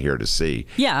 there's nothing here to see.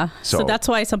 Yeah. So that's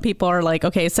why some people are like,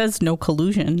 okay, it says no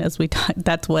collusion that's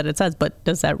what it says, but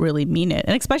does that really mean it?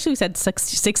 And especially we said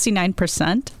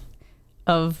 69%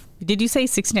 of, did you say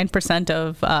 69%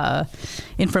 of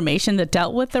information that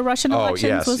dealt with the Russian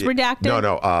elections was redacted? No.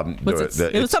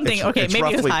 It was something, maybe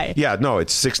roughly, it was high. Yeah, no,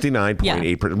 it's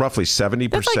 69.8%, roughly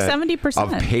 70%, that's like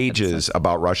 70% of pages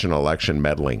about Russian election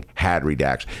meddling had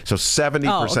redactions. So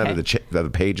 70% of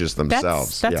the pages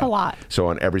themselves. That's a lot. So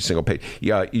on every single page.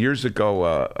 Yeah, years ago,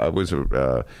 I was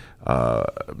Mick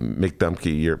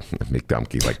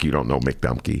Dumke, like you don't know Mick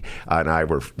Dumke, and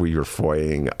we were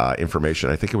FOIAing information.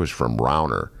 I think it was from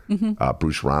Rauner,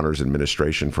 Bruce Rauner's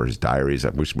administration, for his diaries. I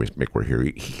wish Mick were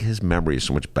here. His memory is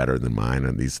so much better than mine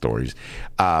on these stories.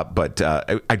 But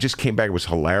I just came back. It was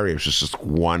hilarious. It was just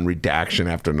one redaction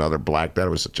after another. Blacked out.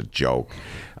 It was such a joke.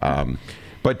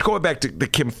 But going back to the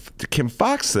Kim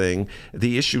Foxx thing,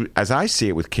 the issue, as I see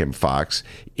it with Kim Foxx,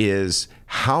 is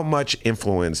how much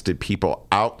influence did people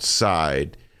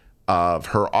outside of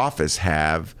her office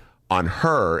have on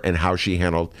her and how she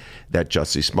handled that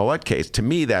Jussie Smollett case? To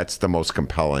me, that's the most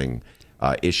compelling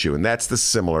issue. And that's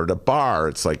similar to Barr.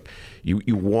 It's like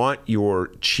you want your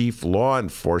chief law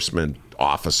enforcement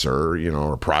officer,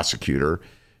 or prosecutor,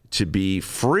 to be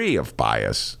free of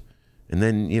bias. And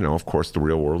then, of course, the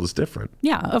real world is different.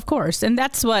 Yeah, of course. And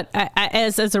that's what,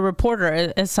 as a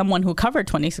reporter, as someone who covered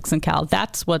 26 and Cal,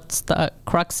 that's what's the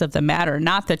crux of the matter.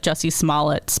 Not that Jussie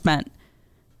Smollett spent,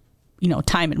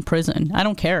 time in prison. I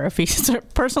don't care if he's,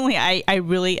 personally, I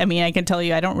can tell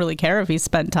you, I don't really care if he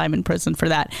spent time in prison for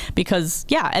that. Because,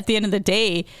 at the end of the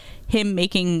day, him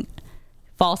making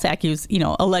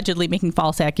allegedly making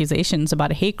false accusations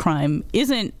about a hate crime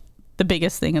isn't the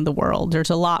biggest thing in the world. There's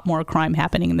a lot more crime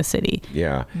happening in the city.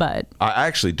 Yeah, but I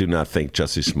actually do not think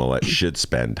Jussie Smollett should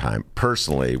spend time.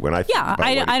 Personally, when I think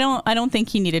I don't think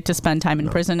he needed to spend time in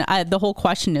prison. The whole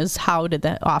question is, how did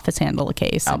the office handle the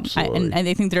case? Absolutely.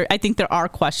 And I think there are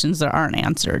questions that aren't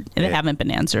answered and that haven't been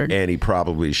answered. And he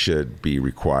probably should be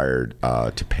required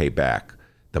to pay back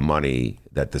the money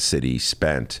that the city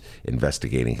spent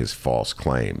investigating his false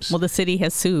claims. Well, the city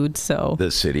has sued, so... The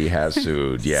city has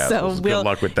sued, yeah. So good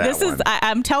luck with that one.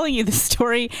 I'm telling you the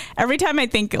story. Every time I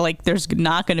think, there's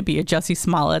not going to be a Jussie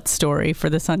Smollett story for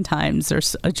the Sun-Times,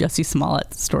 there's a Jussie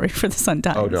Smollett story for the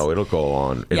Sun-Times. Oh, no, it'll go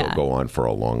on. It'll go on for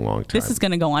a long, long time. This is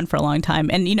going to go on for a long time.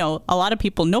 And, a lot of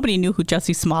people, nobody knew who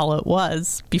Jussie Smollett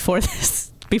was before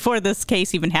this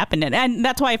case even happened. And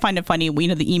that's why I find it funny,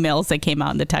 the emails that came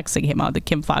out and the texts that came out that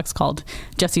Kim Foxx called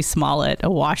Jussie Smollett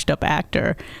a washed up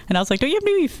actor. And I was like, don't you have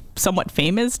to be somewhat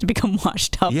famous to become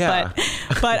washed up? Yeah.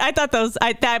 But I thought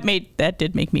that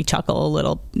did make me chuckle a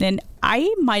little. And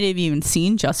I might have even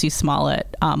seen Jussie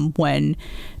Smollett when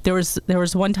there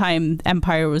was one time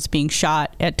Empire was being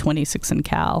shot at 26 and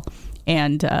Cal.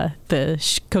 And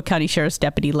the Cook County Sheriff's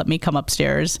deputy let me come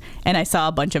upstairs, and I saw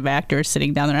a bunch of actors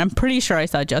sitting down there. I'm pretty sure I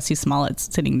saw Jussie Smollett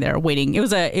sitting there waiting. It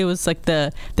was like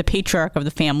the patriarch of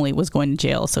the family was going to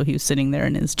jail, so he was sitting there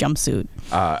in his jumpsuit.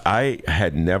 I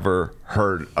had never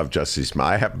heard of Jussie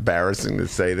Smollett. I have embarrassing to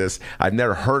say this. I'd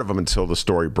never heard of him until the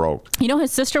story broke.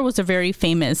 His sister was a very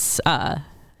famous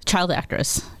child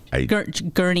actress.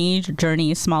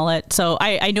 Journey Smollett. So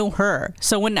I know her.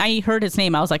 So when I heard his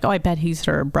name, I was like, oh, I bet he's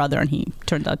her brother. And he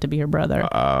turned out to be her brother.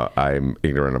 I'm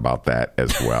ignorant about that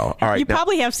as well. All right. You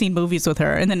probably have seen movies with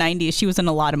her in the 90s. She was in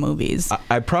a lot of movies.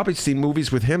 I've probably seen movies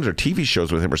with him or TV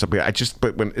shows with him or something.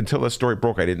 Until the story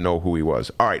broke, I didn't know who he was.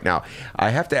 All right. Now, I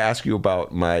have to ask you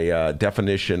about my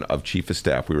definition of chief of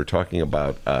staff. We were talking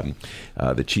about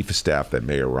the chief of staff that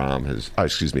Mayor Rahm has,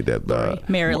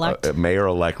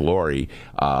 Mayor-elect Lori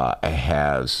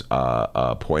has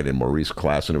appointed Maurice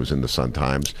Klassen, who was in the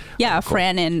Sun-Times. Yeah,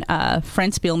 Fran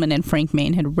Spielman and Frank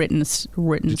Main had written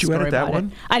Did you story edit that about one?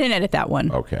 it. I didn't edit that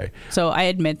one. Okay. So I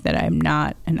admit that I'm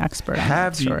not an expert on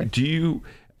that story.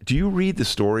 Do you read the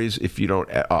stories if you don't?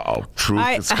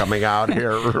 Truth is coming out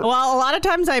here. Well, a lot of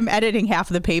times I'm editing half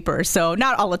of the paper, so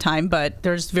not all the time, but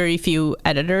there's very few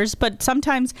editors. But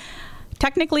sometimes,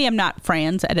 technically, I'm not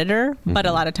Fran's editor, but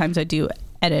a lot of times I do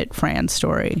edit Fran's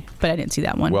story. But I didn't see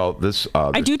that one. Well,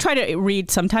 I do try to read.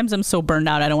 Sometimes I'm so burned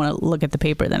out I don't want to look at the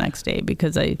paper the next day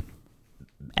because I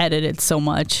edited so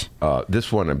much.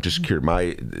 This one, I'm just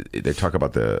curious. They talk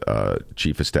about the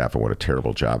chief of staff and what a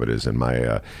terrible job it is. And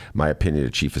my opinion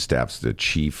of chief of staff's the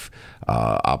chief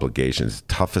obligations.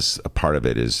 Toughest part of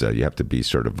it is you have to be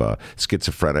sort of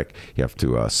schizophrenic. You have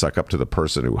to suck up to the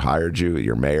person who hired you,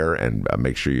 your mayor, and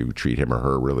make sure you treat him or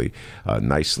her really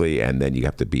nicely. And then you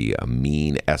have to be a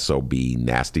mean SOB,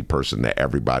 nasty person to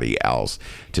everybody else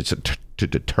to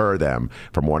deter them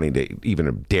from wanting to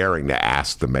even daring to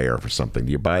ask the mayor for something.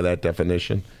 Do you buy that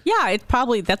definition? Yeah,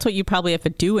 that's what you probably have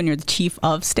to do when you're the chief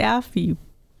of staff. You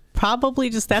probably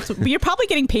you're probably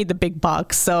getting paid the big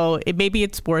bucks, so maybe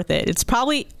it's worth it. It's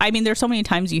probably, there's so many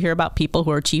times you hear about people who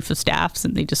are chief of staffs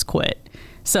and they just quit.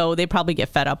 So they probably get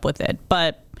fed up with it.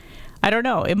 But I don't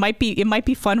know. It might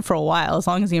be fun for a while as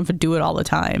long as you have to do it all the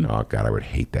time. Oh God, I would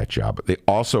hate that job. They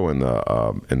also in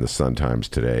the Sun-Times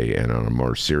today, and on a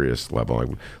more serious level, I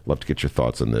would love to get your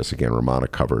thoughts on this. Again,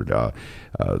 Rummana covered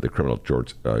the criminal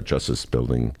justice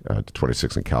building,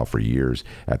 26 in Cal, for years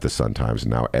at the Sun-Times,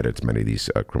 and now edits many of these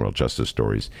criminal justice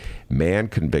stories. Man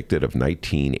convicted of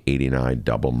 1989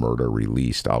 double murder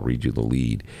released. I'll read you the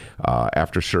lead.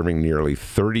 After serving nearly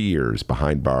 30 years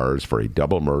behind bars for a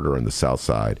double murder in the South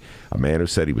Side, a man who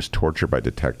said he was tortured by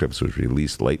detectives was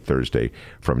released late Thursday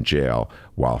from jail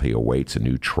while he awaits a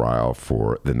new trial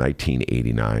for the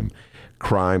 1989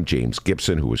 crime. James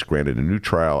Gibson, who was granted a new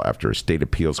trial after a state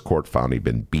appeals court found he'd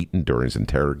been beaten during his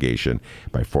interrogation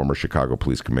by former Chicago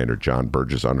Police Commander John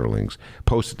Burge's underlings,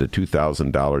 posted the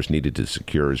 $2,000 needed to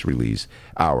secure his release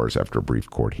hours after a brief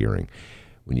court hearing.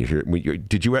 You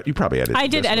probably edited. I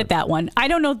did edit that one. I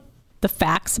don't know the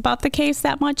facts about the case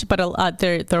that much, but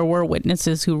there were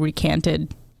witnesses who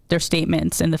recanted their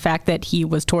statements, and the fact that he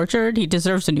was tortured, he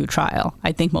deserves a new trial.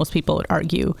 I think most people would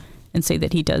argue and say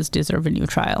that he does deserve a new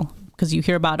trial, because you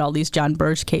hear about all these John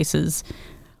Burge cases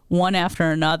one after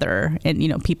another,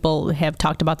 and people have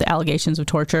talked about the allegations of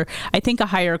torture. I think a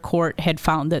higher court had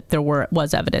found that there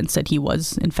was evidence that he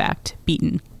was in fact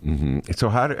beaten. Mm-hmm. So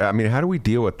how do we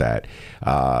deal with that?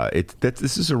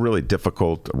 This is a really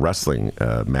difficult wrestling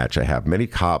match I have. Many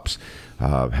cops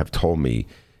have told me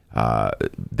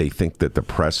they think that the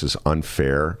press is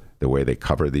unfair the way they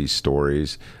cover these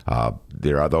stories.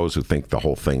 There are those who think the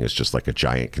whole thing is just like a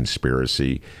giant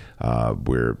conspiracy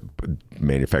where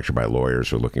manufactured by lawyers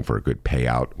who are looking for a good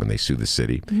payout when they sue the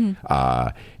city.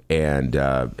 Mm-hmm.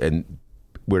 And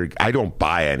where I don't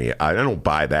buy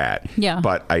that. Yeah.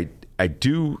 But I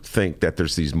do think that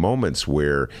there's these moments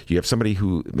where you have somebody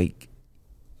who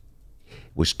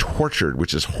was tortured,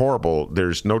 which is horrible.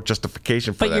 There's no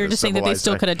justification for that. But you're just saying that they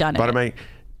still could have done it. But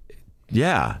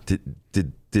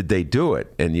did they do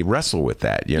it? And you wrestle with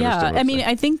that. You understand what I'm saying?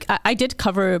 I think I did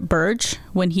cover Burge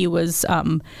when he was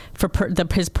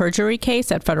his perjury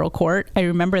case at federal court. I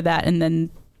remember that. And then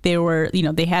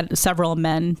they had several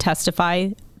men testify,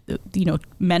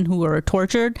 men who were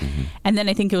tortured. Mm-hmm. And then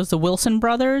I think it was the Wilson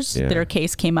brothers. Yeah. Their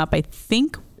case came up, I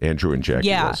think. Andrew and Jackie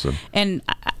Wilson. And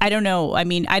I don't know.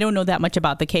 I don't know that much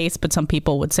about the case, but some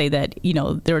people would say that,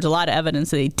 there was a lot of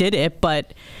evidence that they did it,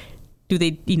 but did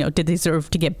they deserve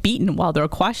to get beaten while they're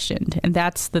questioned? And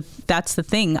that's the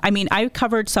thing. I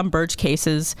covered some Burge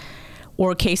cases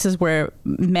or cases where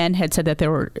men had said that they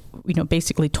were,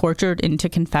 basically tortured into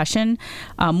confession.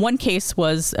 One case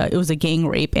was, it was a gang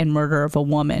rape and murder of a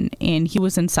woman, and he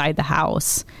was inside the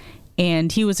house.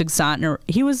 And he was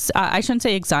I shouldn't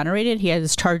say exonerated. He had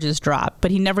his charges dropped,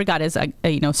 but he never got his,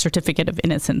 certificate of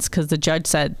innocence, because the judge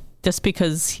said just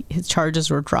because his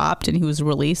charges were dropped and he was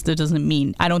released, that doesn't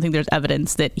mean, I don't think there's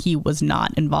evidence that he was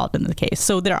not involved in the case.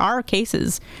 So there are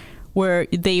cases where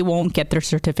they won't get their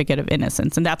certificate of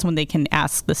innocence, and that's when they can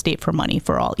ask the state for money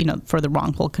for for the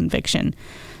wrongful conviction.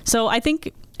 So I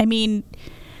think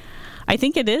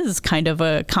it is kind of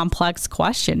a complex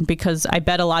question, because I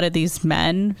bet a lot of these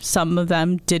men, some of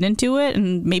them didn't do it,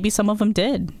 and maybe some of them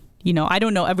did. I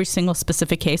don't know every single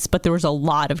specific case, but there was a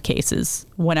lot of cases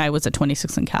when I was at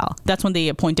 26 in Cal. That's when they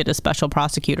appointed a special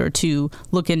prosecutor to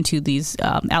look into these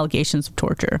allegations of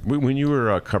torture. When you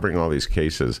were covering all these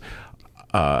cases,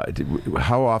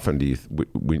 how often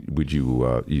would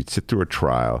you you'd sit through a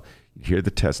trial, you'd hear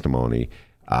the testimony,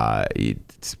 you'd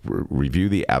review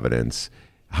the evidence.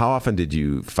 How often did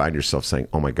you find yourself saying,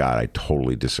 oh my God, I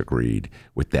totally disagreed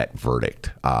with that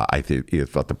verdict? I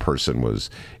thought the person was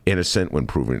innocent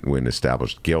when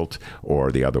established guilt,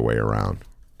 or the other way around?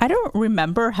 I don't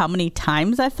remember how many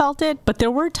times I felt it, but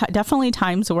there were definitely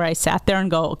times where I sat there and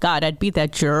go, God, I'd be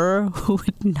that juror who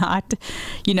would not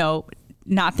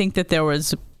think that there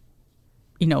was,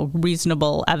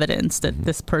 reasonable evidence that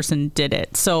this person did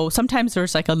it. So sometimes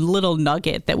there's like a little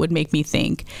nugget that would make me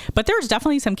think. But there's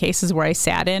definitely some cases where I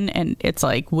sat in and it's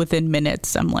like within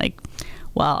minutes, I'm like,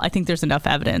 well, I think there's enough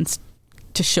evidence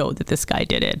to show that this guy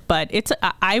did it. But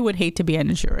I would hate to be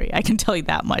in a jury. I can tell you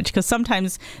that much, because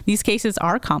sometimes these cases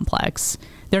are complex.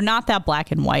 They're not that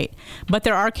black and white. But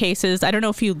there are cases. I don't know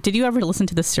if did you ever listen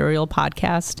to the Serial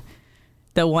podcast?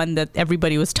 The one that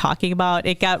everybody was talking about.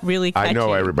 It got really catchy. I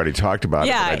know everybody talked about it.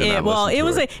 Yeah, it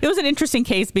was an interesting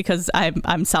case because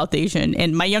I'm South Asian,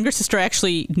 and my younger sister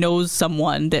actually knows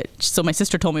someone so my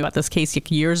sister told me about this case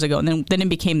years ago, and then it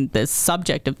became the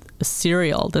subject of a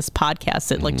Serial, this podcast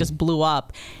that just blew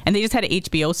up, and they just had an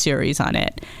HBO series on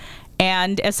it.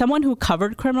 And as someone who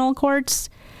covered criminal courts,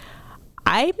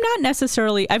 I'm not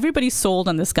necessarily, everybody's sold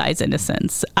on this guy's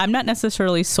innocence. I'm not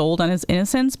necessarily sold on his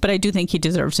innocence, but I do think he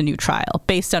deserves a new trial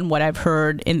based on what I've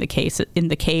heard in the case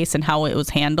and how it was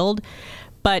handled.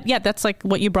 But yeah, that's like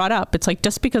what you brought up. It's like,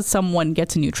 just because someone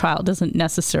gets a new trial doesn't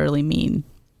necessarily mean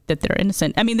that they're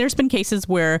innocent. I mean, there's been cases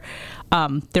where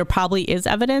there probably is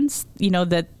evidence,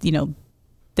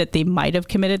 that they might have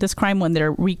committed this crime when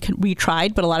they're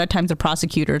retried, but a lot of times the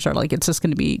prosecutors are like, it's just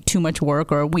going to be too much work,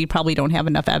 or we probably don't have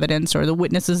enough evidence, or the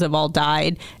witnesses have all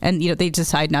died, and they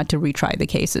decide not to retry the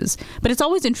cases. But it's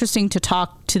always interesting to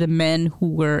talk to the men who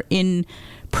were in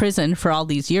prison for all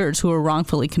these years who were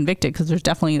wrongfully convicted, because there's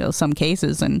definitely some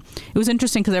cases, and it was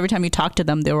interesting because every time you talk to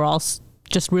them, they were all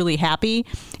just really happy,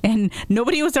 and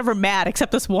nobody was ever mad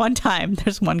except this one time.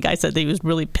 There's one guy said that he was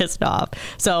really pissed off.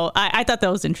 So I thought that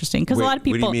was interesting, because a lot of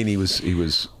people. What do you mean he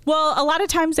was? Well, a lot of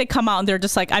times they come out and they're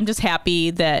just like, I'm just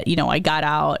happy that I got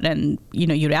out, and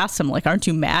you'd ask them like, aren't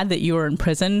you mad that you were in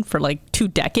prison for like 2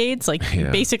 decades? Like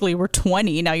basically we're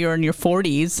 20 now, you're in your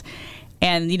 40s.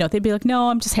 And they'd be like, no,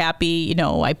 I'm just happy.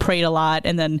 I prayed a lot,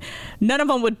 and then none of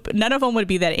them would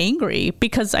be that angry,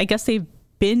 because I guess they've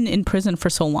been in prison for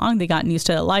so long, they gotten used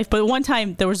to that life. But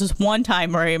there was this one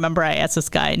time where I remember I asked this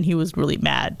guy, and he was really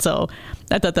mad. So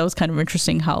I thought that was kind of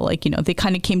interesting how they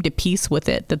kind of came to peace with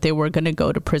it, that they were going to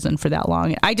go to prison for that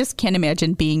long. I just can't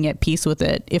imagine being at peace with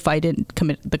it if I didn't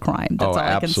commit the crime. That's all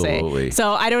I can say.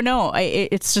 So I don't know.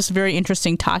 It's just very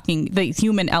interesting talking. The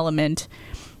human element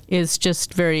is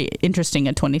just very interesting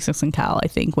at 26 and Cal, I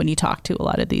think, when you talk to a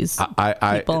lot of these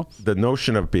people. The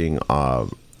notion of being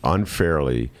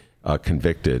unfairly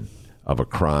convicted of a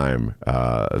crime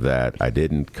that I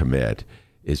didn't commit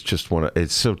is just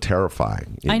it's so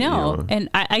terrifying. I know. And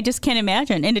I just can't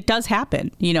imagine. And it does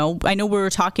happen. I know we were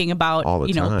talking about,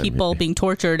 people being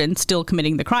tortured and still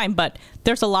committing the crime, but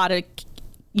there's a lot of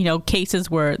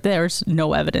cases where there's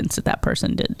no evidence that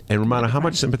person did. And Rummana, how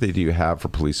much sympathy do you have for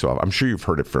police officers? I'm sure you've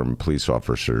heard it from police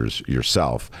officers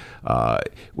yourself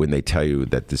when they tell you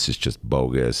that this is just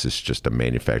bogus, it's just a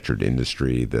manufactured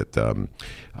industry, that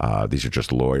these are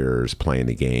just lawyers playing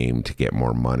the game to get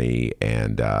more money.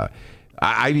 And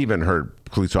I've even heard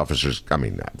police officers,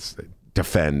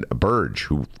 defend Burge,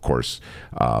 who, of course...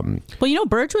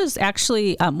 Burge was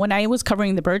actually, when I was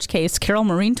covering the Burge case, Carol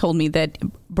Marine told me that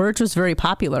Burge was very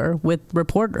popular with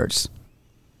reporters.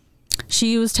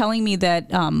 She was telling me that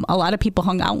a lot of people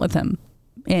hung out with him,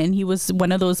 and he was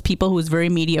one of those people who was very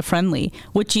media friendly,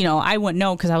 which, I wouldn't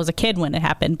know because I was a kid when it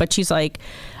happened. But she's like,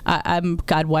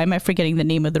 God, why am I forgetting the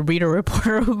name of the Reader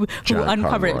reporter who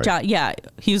uncovered it? John, yeah,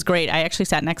 he was great. I actually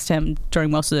sat next to him during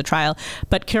most of the trial.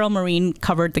 But Carol Marine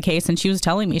covered the case, and she was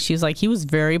telling me, she was like, he was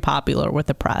very popular with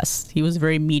the press. He was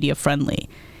very media friendly.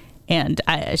 And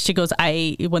she goes,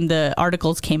 when the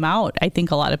articles came out, I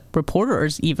think a lot of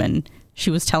reporters even, she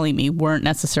was telling me, weren't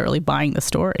necessarily buying the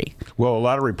story. Well, a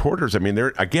lot of reporters, they're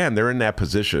in that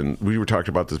position. We were talking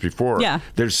about this before. Yeah.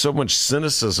 There's so much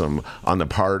cynicism on the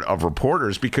part of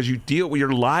reporters because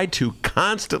you're lied to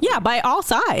constantly. Yeah, by all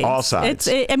sides. All sides.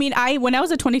 When I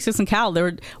was at 26 and Cal,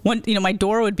 my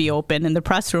door would be open in the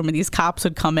press room, and these cops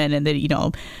would come in, and they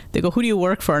go, who do you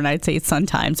work for? And I'd say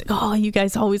Sun-Times. Like, oh, you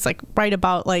guys always write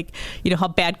about how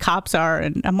bad cops are.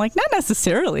 And I'm like, not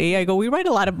necessarily. I go, we write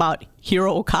a lot about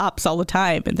hero cops all the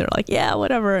time. And they're like, yeah,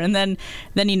 whatever. And then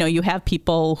you have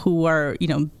people who are,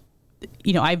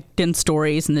 I've done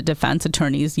stories, and the defense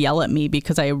attorneys yell at me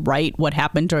because I write what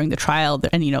happened during the trial.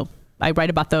 And, I write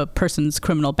about the person's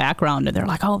criminal background, and they're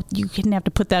like, oh, you didn't have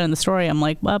to put that in the story. I'm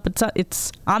like, well, but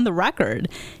it's on the record.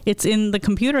 It's in the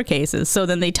computer cases. So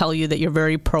then they tell you that you're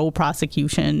very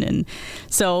pro-prosecution. And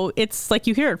so it's like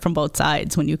you hear it from both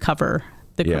sides when you cover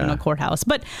the criminal courthouse.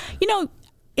 But,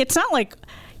 it's not like,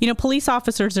 police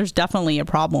officers, there's definitely a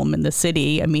problem in the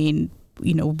city. I mean,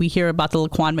 we hear about the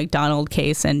Laquan McDonald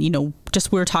case, and,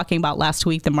 just we were talking about last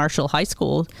week, the Marshall High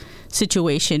School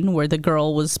situation where the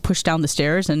girl was pushed down the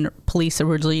stairs, and police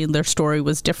originally, their story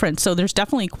was different. So there's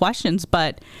definitely questions,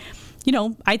 but,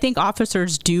 I think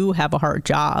officers do have a hard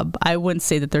job. I wouldn't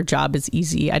say that their job is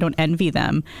easy. I don't envy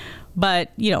them.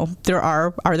 But,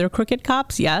 are there crooked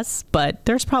cops? Yes. But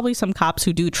there's probably some cops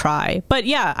who do try. But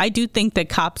yeah, I do think that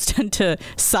cops tend to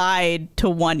side to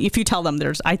one. If you tell them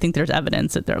I think there's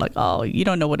evidence that they're like, oh, you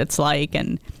don't know what it's like.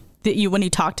 And that when you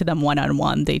talk to them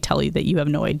one-on-one, they tell you that you have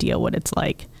no idea what it's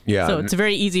like. Yeah. So it's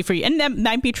very easy for you. And that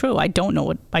might be true. I don't know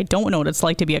what it's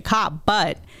like to be a cop.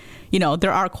 But,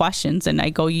 there are questions. And I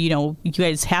go, you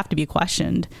guys have to be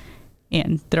questioned.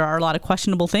 And there are a lot of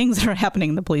questionable things that are happening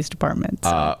in the police department.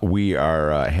 So. We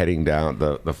are heading down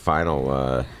the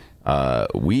final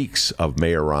weeks of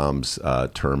Mayor Rahm's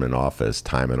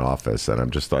time in office. And I'm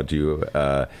just thought,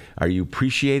 are you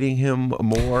appreciating him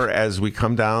more as we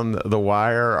come down the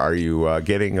wire? Are you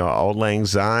getting auld lang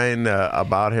syne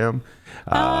about him?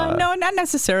 No, not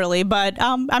necessarily, but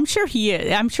I'm sure he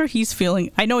is. I'm sure he's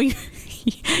feeling. I know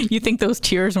you think those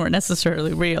tears weren't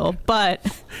necessarily real, but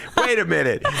wait a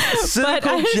minute.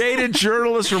 Cynical, jaded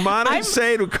journalist Rummana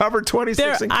Hussain, who covered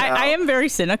 26 and I am very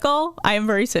cynical.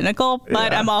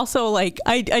 But I'm also like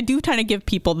I do kind of give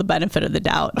people the benefit of the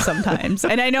doubt sometimes.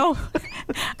 And I know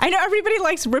everybody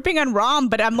likes ripping on Rahm,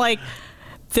 but I'm like.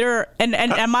 And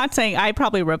I'm not saying I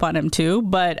probably rip on him too,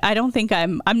 but I don't think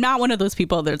I'm not one of those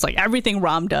people that's like everything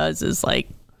Rahm does is like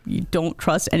you don't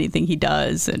trust anything he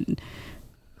does, and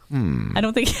I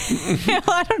don't think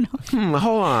I don't know.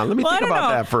 Hold on, let me think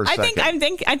about that for a second.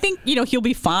 I think he'll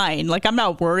be fine. Like I'm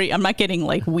not worried. I'm not getting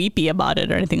like weepy about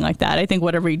it or anything like that. I think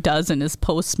whatever he does in his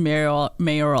post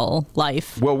mayoral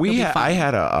life. Well, I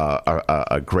had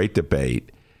a great debate.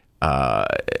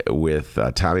 With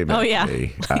Tommy McNamee. Oh, yeah.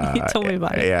 You told me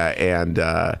about it. Yeah, and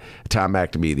Tom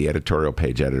McNamee, the editorial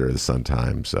page editor of the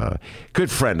Sun-Times. Good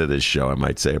friend of this show, I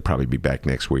might say. I'll probably be back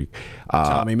next week.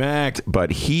 Tommy Mac.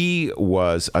 But he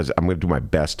was, I'm going to do my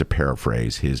best to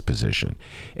paraphrase his position.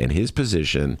 And his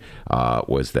position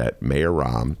was that Mayor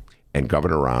Rahm and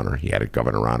Governor Rauner, he added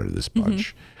Governor Rauner to this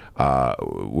bunch,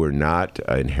 were not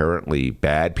inherently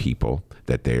bad people,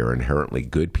 that they are inherently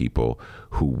good people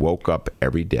who woke up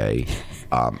every day.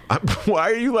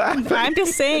 Why are you laughing? I'm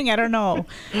just saying, I don't know.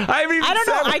 I don't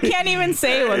know. I can't even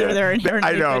say whether they're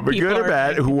inherently good or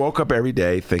bad, who woke up every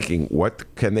day thinking,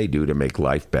 what can they do to make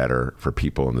life better for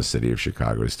people in the city of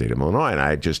Chicago, the state of Illinois? And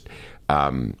I just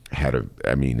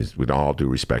with all due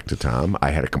respect to Tom,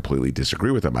 I had to completely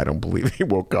disagree with him. I don't believe he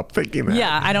woke up thinking that.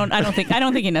 Yeah, I don't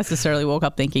think he necessarily woke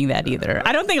up thinking that either.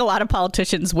 I don't think a lot of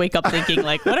politicians wake up thinking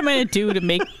like, what am I going to do to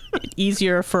make it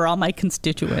easier for all my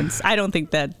constituents? I don't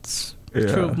think that's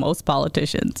true of most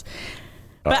politicians.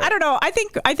 But I don't know. I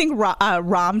think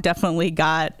Rahm definitely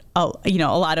got a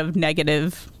lot of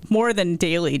negative, more than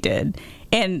Daley did.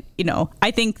 And,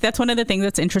 I think that's one of the things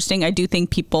that's interesting. I do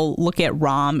think people look at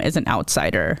Rahm as an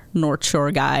outsider, North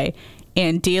Shore guy.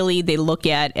 And Daley, they look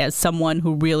at as someone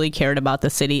who really cared about the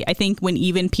city. I think when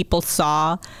even people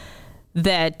saw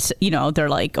that, they're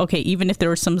like, okay, even if there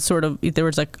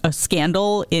was like a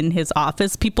scandal in his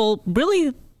office, people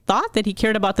really thought that he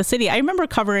cared about the city. I remember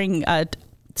covering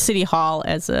City Hall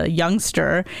as a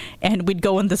youngster, and we'd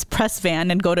go in this press van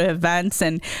and go to events,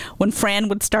 and when Fran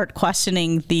would start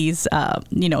questioning these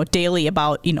Daley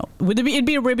about it'd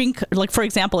be a ribbon, like for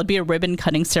example, it'd be a ribbon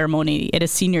cutting ceremony at a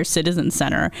senior citizen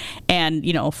center, and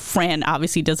Fran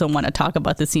obviously doesn't want to talk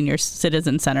about the senior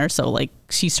citizen center, so like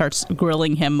she starts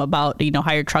grilling him about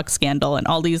hired truck scandal, and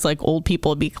all these like old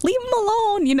people would be, leave him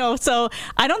alone, so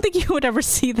I don't think you would ever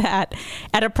see that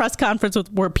at a press conference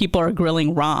where people are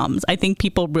grilling Rahms. I think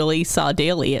people really saw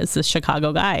Daley as the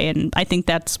Chicago guy, and I think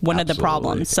that's one of the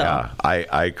problems. So yeah,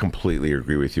 I completely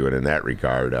agree with you, and in that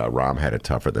regard, Rahm had it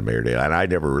tougher than Mayor Daley, and I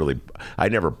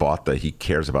never bought the he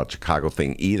cares about Chicago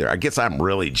thing either. I guess I'm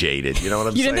really jaded. You know what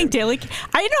I'm saying? You didn't think Daley?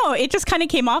 I know, it just kind of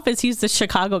came off as he's the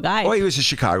Chicago guy. Well, he was a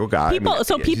Chicago guy.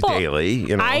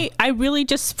 Daley, I really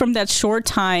just, from that short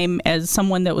time as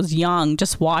someone that was young,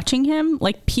 just watching him,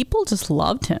 like people just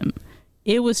loved him.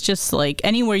 it was just like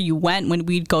anywhere you went when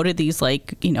we'd go to these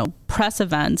press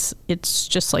events, it's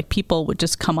just like people would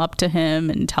just come up to him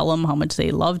and tell him how much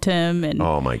they loved him. And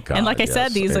oh my God. And like I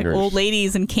said, these old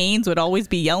ladies in canes would always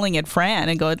be yelling at Fran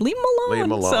and go, leave him alone. Leave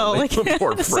him alone. So, leave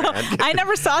poor Fran. So I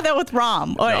never saw that with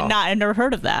Rom. Or no. I never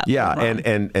heard of that. Yeah,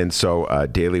 and so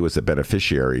Daley was the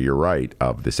beneficiary, you're right,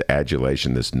 of this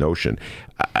adulation, this notion.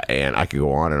 And I could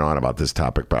go on and on about this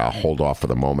topic, but I'll hold off for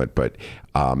the moment. But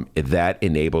that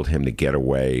enabled him to get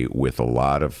away with a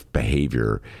lot of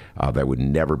behavior that would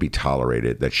never be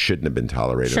tolerated, that shouldn't have been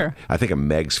tolerated. Sure. I think of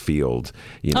Meg's Field,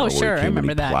 where he came I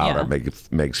remember that. plowed out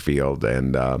Meg's Field,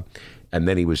 and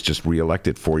then he was just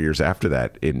reelected 4 years after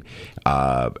that. And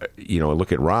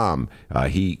look at Rom.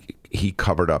 He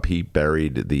covered up. He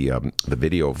buried the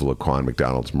video of Laquan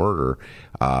McDonald's murder,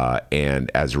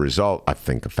 and as a result, I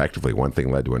think effectively one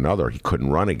thing led to another. He couldn't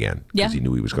run again because he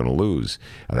knew he was going to lose.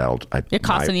 It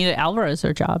cost Anita Alvarez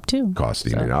her job too.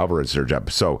 Anita Alvarez her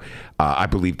job. So I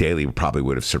believe Daley probably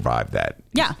would have survived that.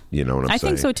 Yeah, you know what I'm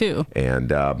saying? I think so too.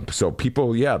 And so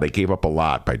people, they gave up a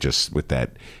lot by just with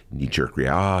that knee-jerk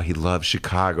reaction. He loves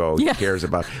Chicago. He cares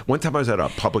about. One time I was at a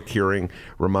public hearing,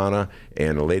 Rummana,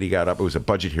 and a lady got up. It was a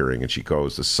budget hearing, and she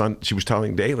goes, she was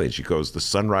telling Daley, and she goes, the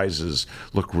sunrises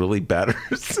look really better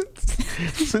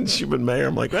since you've been mayor.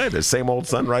 I'm like, the same old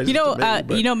sunrises.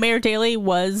 Mayor Daley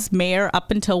was mayor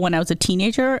up until when I was a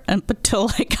teenager, and until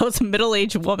I was a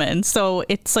middle-aged woman. So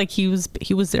it's like he was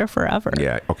there forever.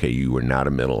 Yeah. Okay. You were not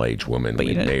a middle-aged woman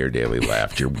when Mayor Daley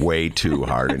left. You're way too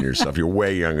hard on yourself. You're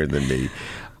way younger than me.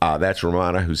 That's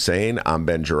Rummana Hussain. I'm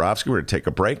Ben Joravsky. We're going to take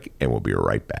a break, and we'll be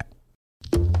right back.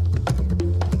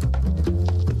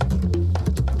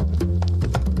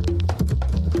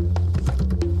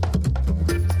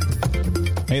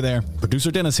 Hey there,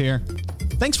 producer Dennis here.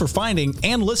 Thanks for finding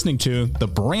and listening to the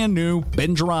brand new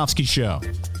Ben Joravsky Show.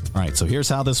 All right, so here's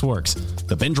how this works.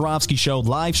 The Ben Joravsky Show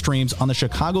live streams on the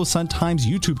Chicago Sun-Times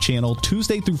YouTube channel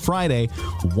Tuesday through Friday,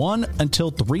 1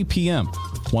 until 3 p.m.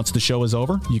 Once the show is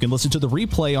over, you can listen to the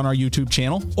replay on our YouTube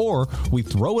channel, or we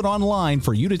throw it online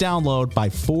for you to download by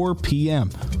 4 p.m.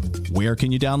 Where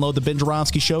can you download the Ben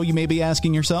Joravsky Show, you may be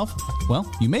asking yourself? Well,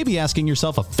 you may be asking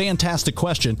yourself a fantastic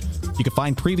question. You can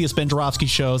find previous Ben Joravsky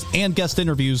shows and guest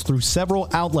interviews through several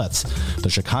outlets. The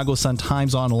Chicago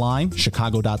Sun-Times online,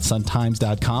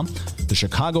 chicago.suntimes.com, the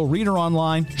Chicago Reader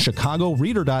online,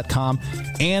 chicagoreader.com,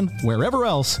 and wherever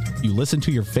else you listen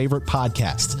to your favorite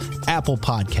podcasts. Apple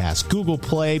Podcasts, Google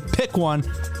Play, pick one.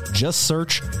 Just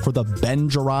search for the Ben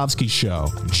Joravsky Show.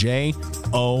 J-O-R-A.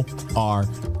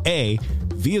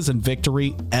 V as in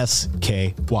victory,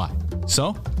 S-K-Y.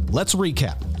 So, let's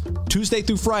recap. Tuesday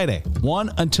through Friday,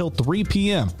 1 until 3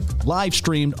 p.m. Live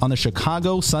streamed on the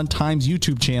Chicago Sun-Times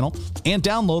YouTube channel and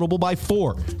downloadable by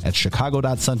 4 at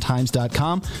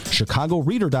chicago.suntimes.com,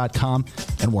 chicagoreader.com,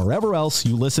 and wherever else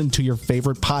you listen to your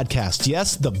favorite podcast.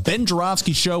 Yes, the Ben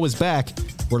Joravsky Show is back.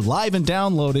 We're live and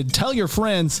downloaded. Tell your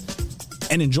friends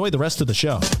and enjoy the rest of the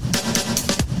show.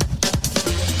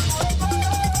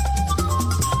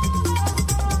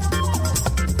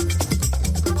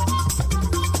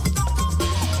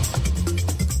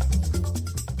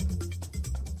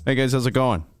 Hey guys, how's it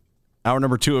going? Hour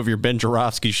number 2 of your Ben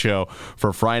Joravsky Show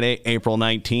for Friday, April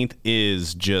 19th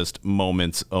is just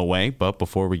moments away. But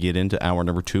before we get into hour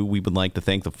number 2, we would like to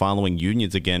thank the following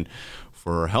unions again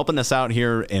for helping us out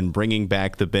here and bringing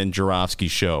back the Ben Joravsky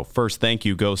Show. First, thank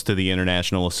you goes to the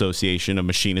International Association of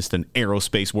Machinists and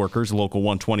Aerospace Workers, Local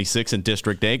 126 in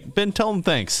District 8. Ben, tell them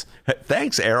thanks.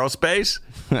 Thanks, Aerospace.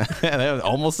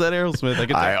 Almost said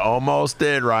Aerosmith. I almost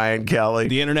did, Ryan Kelly.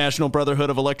 The International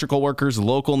Brotherhood of Electrical Workers,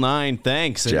 Local 9.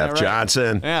 Thanks. Jeff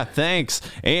Johnson. Yeah, thanks.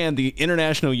 And the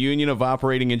International Union of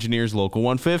Operating Engineers, Local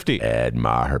 150. Ed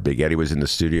Maher. Big Eddie was in the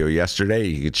studio yesterday.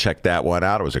 You could check that one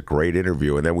out. It was a great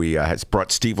interview. And then we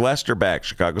brought Steve Lester back,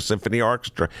 Chicago Symphony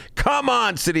Orchestra. Come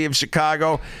on, City of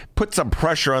Chicago. Put some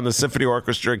pressure on the Symphony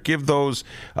Orchestra. Give those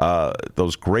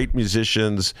great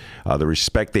musicians the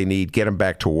respect they need. Get them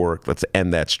back to work. Let's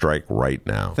end that strike right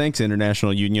now. Thanks,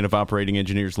 International Union of Operating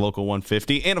Engineers, Local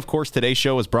 150. And, of course, today's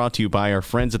show is brought to you by our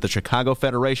friends at the Chicago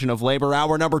Federation of Labor.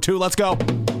 Hour number 2. Let's go.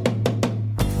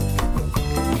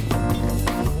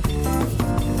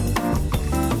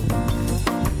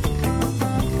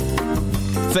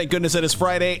 Thank goodness it is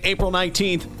Friday, April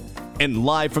 19th, and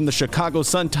live from the Chicago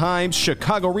Sun-Times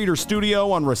Chicago Reader Studio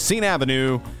on Racine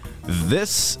Avenue,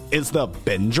 this is the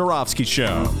Ben Joravsky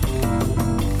Show.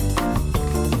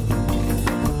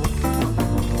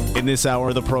 In this hour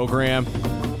of the program,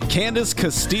 Candis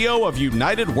Castillo of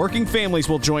United Working Families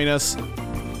will join us,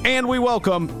 and we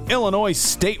welcome Illinois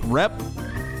State Rep,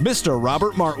 Mr.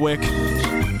 Robert Martwick.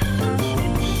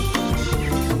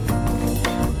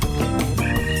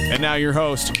 And now your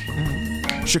host,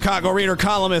 Chicago Reader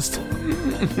columnist,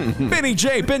 Benny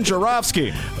J.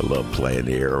 Benjarowski. I love playing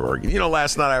the air organ. You know,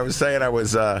 last night I was saying I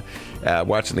was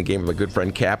watching the game with my good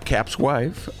friend Cap's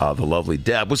wife, the lovely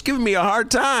Deb, was giving me a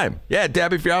hard time. Yeah,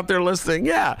 Deb, if you're out there listening,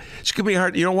 yeah. She gave me a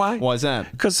hard. You know why? Why is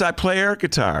that? Because I play air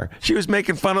guitar. She was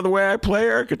making fun of the way I play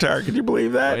air guitar. Can you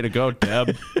believe that? Way to go,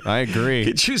 Deb. I agree.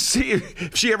 Did you see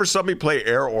if she ever saw me play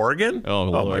air organ? Oh,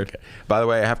 Lord. By the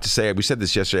way, I have to say, we said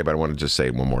this yesterday, but I want to just say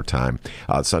it one more time.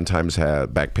 Sun-Times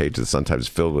back page of the Sun-Times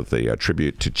filled with a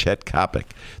tribute to Chet Kopic,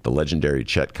 the legendary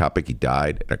Chet Kopic. He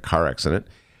died in a car accident.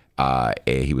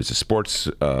 He was a sports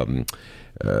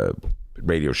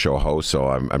radio show host, so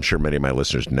I'm sure many of my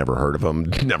listeners never heard of him,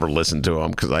 never listened to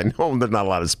him, because I know there's not a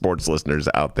lot of sports listeners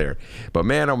out there. But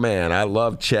man, oh man, I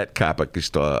love Chet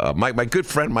Kopic. My good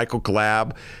friend Michael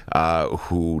Collab,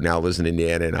 who now lives in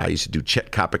Indiana, and I used to do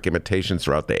Chet Kopic imitations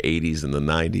throughout the 80s and the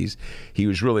 90s. He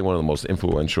was really one of the most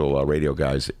influential radio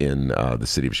guys in the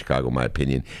city of Chicago, in my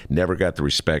opinion. Never got the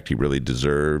respect he really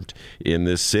deserved in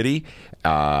this city.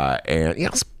 And you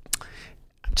know,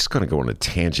 I'm just going to go on a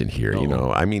tangent here, you know.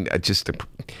 I mean,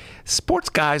 sports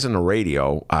guys on the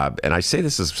radio, and I say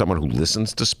this as someone who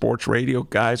listens to sports radio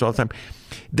guys all the time,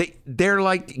 they're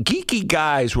like geeky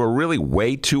guys who are really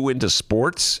way too into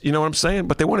sports, you know what I'm saying?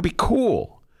 But they want to be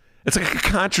cool. It's like a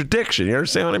contradiction. You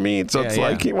understand what I mean? So it's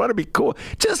like, you want to be cool.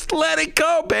 Just let it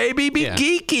go, baby. Be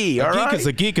geeky, all right?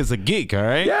 A geek is a geek, all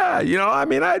right? Yeah, you know, I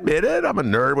mean, I admit it. I'm a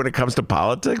nerd when it comes to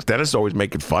politics. Dennis is always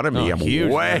making fun of me. I'm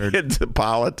way into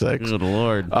politics. Good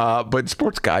Lord. But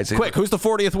sports guys... Quick, who's the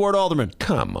 40th Ward Alderman?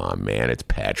 Come on, man. It's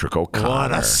Patrick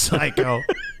O'Connor. What a psycho.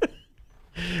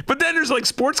 But then there's like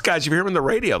sports guys, you hear them on the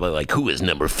radio, they're like, who is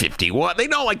number 51? They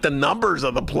know like the numbers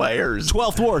of the players.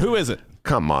 12th Ward, who is it?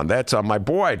 Come on, that's my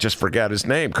boy. I just forgot his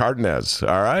name, Cardenas.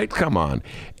 All right, come on.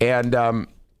 And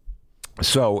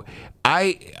so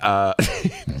I,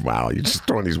 wow, you're just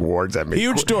throwing these wards at me.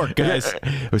 Huge dork, guys.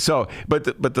 So,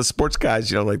 but the sports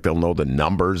guys, you know, like they'll know the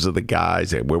numbers of the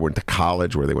guys, where they went to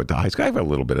college, where they went to high school. I have a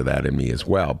little bit of that in me as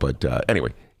well. But anyway.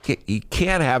 You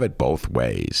can't have it both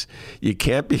ways. You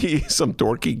can't be some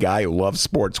dorky guy who loves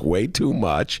sports way too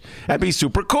much and be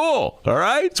super cool. All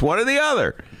right? It's one or the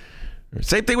other.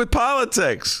 Same thing with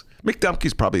politics. Mick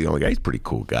Dumke's probably the only guy. He's a pretty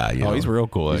cool guy. You know? He's real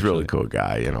cool, He's a really cool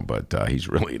guy, you know, but he's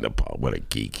really into what a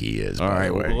geek he is. All right,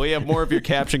 well, we have more of your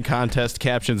caption contest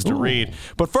captions to read.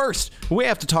 But first, we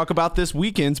have to talk about this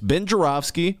weekend's Ben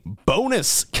Jarofsky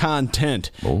bonus content.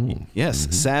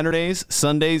 Yes, Saturdays,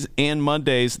 Sundays, and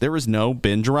Mondays, there is no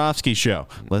Ben Jarofsky show.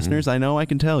 Listeners, I know I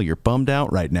can tell you're bummed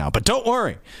out right now, but don't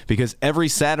worry, because every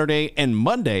Saturday and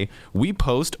Monday, we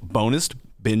post bonus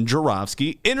Ben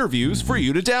Jarofsky interviews for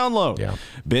you to download. Yeah.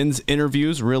 Ben's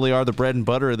interviews really are the bread and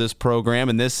butter of this program,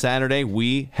 and this Saturday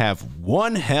we have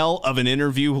one hell of an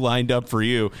interview lined up for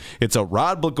you. It's a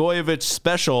Rod Blagojevich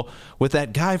special with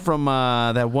that guy from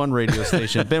that one radio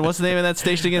station. Ben, what's the name of that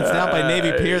station again? It's now by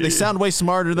Navy Pier. They sound way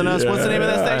smarter than us. What's the name of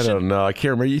that station? I don't know. I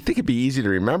can't remember. You think it'd be easy to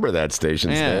remember that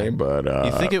station's name, but...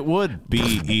 you think it would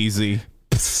be easy.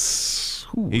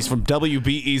 He's from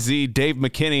WBEZ, Dave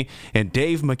McKinney, and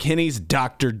Dave McKinney's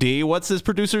Dr. D. What's his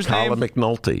producer's name? Colin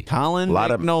McNulty. Colin McNulty. A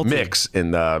lot of mix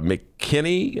in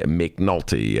McKinney and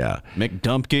McNulty, yeah.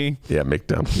 McDumpke. Yeah,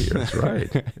 McDumpke, that's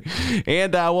right.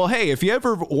 And, well, hey, if you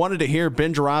ever wanted to hear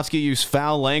Ben Jarofsky use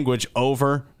foul language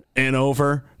over and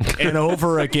over and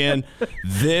over again,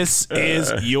 this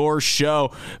is your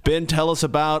show. Ben, tell us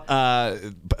about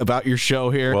your show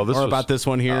here, about this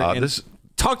one here.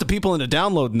 Talk to people into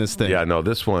downloading this thing. Yeah, no,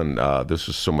 this one, this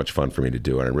was so much fun for me to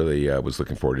do, and I really was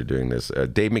looking forward to doing this.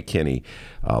 Dave McKinney,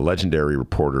 legendary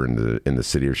reporter in the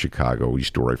city of Chicago,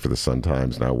 used to write for the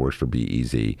Sun-Times, now works for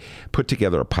BEZ, put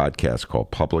together a podcast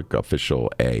called Public Official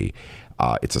A.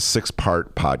 It's a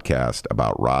 6-part podcast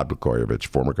about Rod Blagojevich,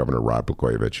 former Governor Rod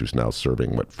Blagojevich, who's now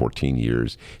serving, 14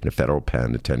 years in a federal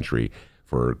penitentiary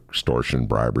for extortion,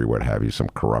 bribery, what have you, some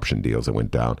corruption deals that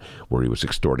went down where he was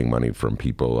extorting money from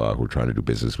people who were trying to do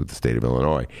business with the state of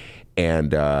Illinois.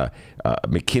 And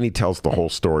McKinney tells the whole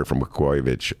story from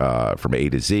Blagojevich from A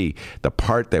to Z. The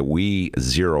part that we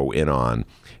zero in on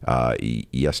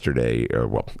yesterday,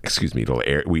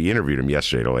 we interviewed him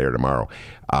yesterday, it'll air tomorrow,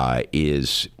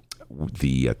 is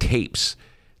the tapes.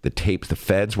 The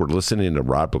feds were listening to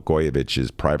Rod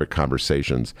Blagojevich's private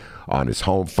conversations on his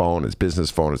home phone, his business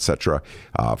phone, etc.,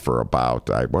 for about,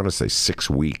 I want to say, 6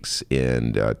 weeks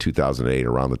in 2008,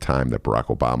 around the time that Barack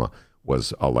Obama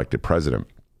was elected president.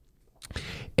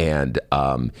 And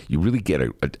you really get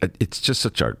it's just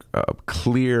such a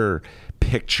clear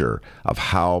picture of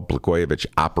how Blagojevich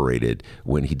operated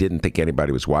when he didn't think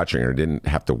anybody was watching or didn't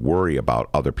have to worry about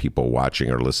other people watching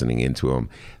or listening into him.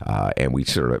 And we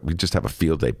just have a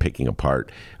field day picking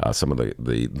apart some of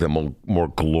the more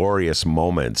glorious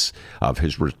moments of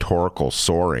his rhetorical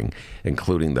soaring,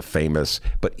 including the famous,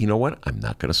 but you know what? I'm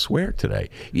not going to swear today.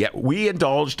 Yeah, we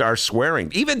indulged our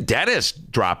swearing. Even Dennis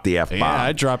dropped the F-bomb. Yeah,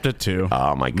 I dropped it too.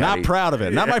 Oh, my God. Not proud of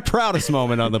it. Not my proudest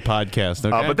moment on the podcast.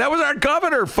 Okay? But that was our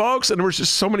governor, folks. And there was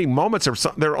just so many moments.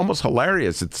 They're almost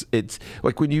hilarious. It's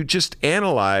like when you just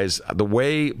analyze the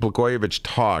way Blagojevich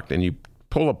talked and you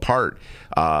pull apart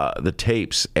the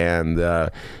tapes, and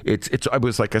it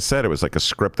was like I said, it was like a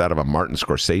script out of a Martin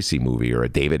Scorsese movie or a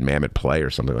David Mamet play or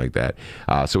something like that.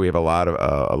 So we have a lot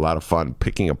of fun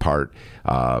picking apart.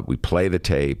 We play the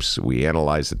tapes, we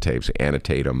analyze the tapes,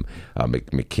 annotate them.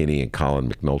 McKinney and Colin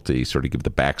McNulty sort of give the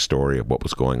backstory of what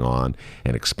was going on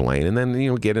and explain, and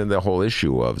then get into the whole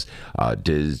issue of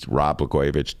does Rod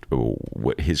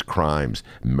Blagojevich, his crimes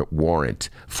warrant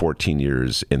 14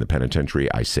 years in the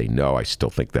penitentiary? I say no. I still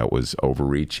think that was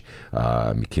overreach.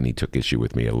 McKinney took issue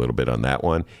with me a little bit on that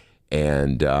one.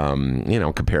 And,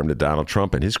 compare him to Donald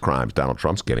Trump and his crimes. Donald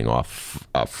Trump's getting off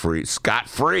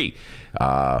scot-free.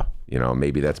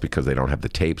 Maybe that's because they don't have the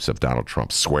tapes of Donald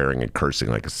Trump swearing and cursing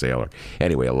like a sailor.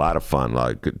 Anyway, a lot of fun.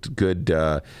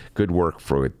 Good work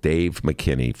for Dave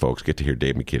McKinney. Folks, get to hear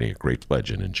Dave McKinney, a great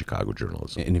legend in Chicago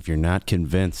journalism. And if you're not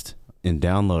convinced in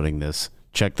downloading this,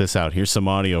 check this out. Here's some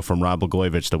audio from Rod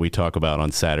Blagojevich that we talk about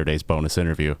on Saturday's bonus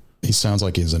interview. He sounds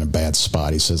like he's in a bad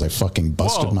spot. He says, I fucking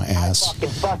busted my ass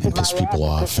and pissed people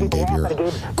off and gave your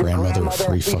grandmother a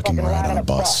free fucking ride on a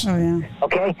bus. Oh, yeah.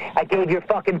 Okay? I gave your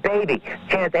fucking baby a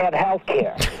chance to have health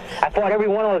care. I fought every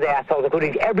one of those assholes,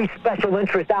 including every special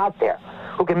interest out there,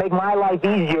 who can make my life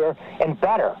easier and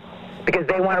better because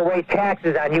they want to raise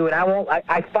taxes on you, and I won't.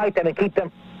 I fight them and keep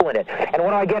them in it. And what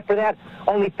do I get for that?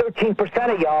 Only 13%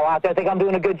 of y'all out there think I'm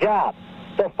doing a good job.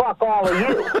 So fuck all of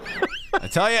you. I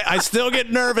tell you, I still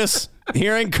get nervous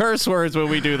hearing curse words when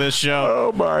we do this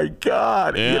show. Oh my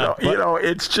God! Yeah,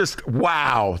 it's just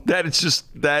wow. That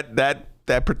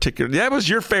particular. That was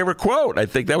your favorite quote. I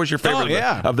think that was your favorite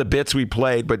of the bits we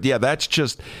played. But yeah, that's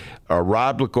just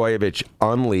Rod Blagojevich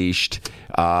unleashed.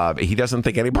 He doesn't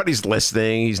think anybody's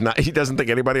listening. He doesn't think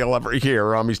anybody will ever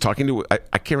hear him. He's talking to.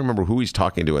 I can't remember who he's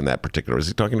talking to in that particular. Is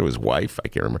he talking to his wife? I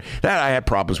can't remember. That I had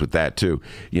problems with that too.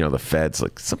 The feds,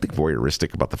 like something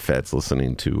voyeuristic about the feds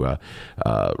listening to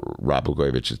Rod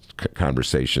Blagojevich's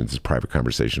conversations, his private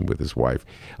conversation with his wife.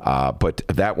 But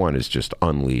that one is just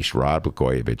unleashed. Rod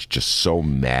Blagojevich just so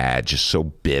mad, just so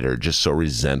bitter, just so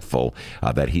resentful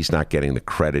that he's not getting the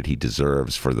credit he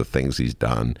deserves for the things he's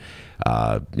done.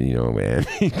 Man,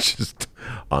 he just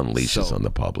unleashes on the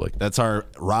public. That's our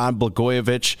Rod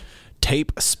Blagojevich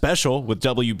tape special with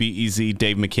WBEZ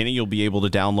Dave McKinney. You'll be able to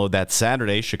download that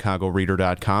Saturday,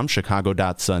 chicagoreader.com,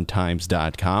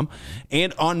 chicago.suntimes.com.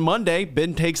 And on Monday,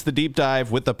 Ben takes the deep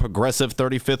dive with the progressive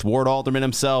 35th Ward Alderman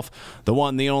himself, the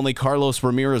one, the only Carlos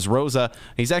Ramirez Rosa.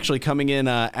 He's actually coming in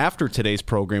after today's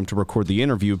program to record the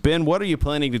interview. Ben, what are you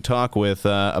planning to talk with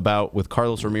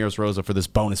Carlos Ramirez Rosa for this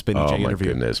bonus Benny J interview? Oh, my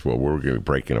goodness. Well, we're going to be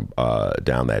breaking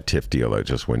down that TIF deal that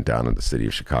just went down in the city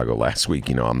of Chicago last week.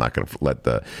 I'm not going to let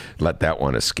that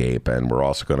one escape, and we're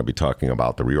also going to be talking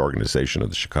about the reorganization of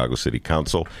the Chicago City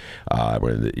Council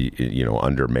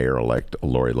under Mayor-elect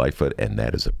Lori Lightfoot, and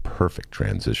that is a perfect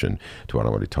transition to what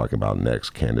I'm going to be talking about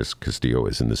next. Candis Castillo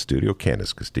is in the studio.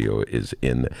 Candis Castillo is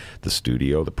in the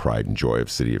studio, the pride and joy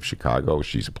of City of Chicago.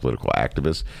 She's a political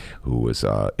activist who was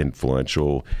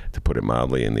influential, to put it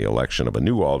mildly, in the election of a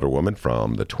new alderwoman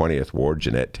from the 20th Ward,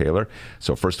 Jeanette Taylor.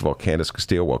 So first of all, Candis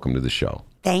Castillo, welcome to the show.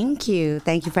 Thank you.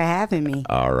 Thank you for having me.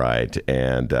 All right.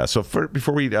 And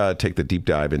before we take the deep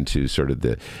dive into sort of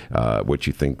the what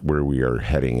you think where we are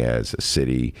heading as a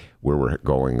city, where we're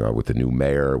going with the new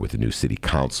mayor, with the new city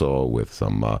council, with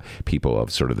some people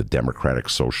of sort of the democratic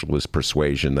socialist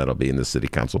persuasion that'll be in the city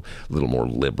council, a little more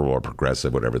liberal or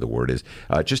progressive, whatever the word is.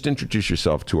 Just introduce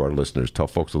yourself to our listeners. Tell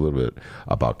folks a little bit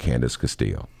about Candis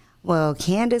Castillo. Well,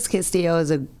 Candis Castillo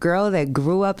is a girl that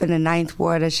grew up in the 9th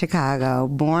Ward of Chicago,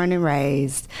 born and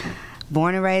raised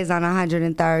on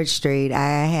 103rd Street.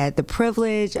 I had the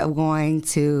privilege of going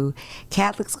to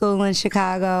Catholic school in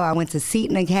Chicago. I went to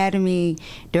Seton Academy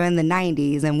during the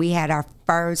 90s, and we had our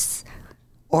first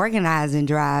organizing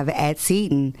drive at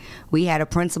Seton. We had a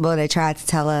principal that tried to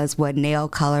tell us what nail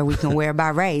color we can wear by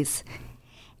race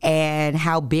and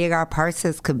how big our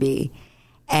purses could be.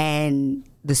 And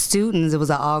the students, it was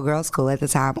an all-girls school at the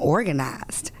time,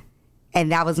 organized.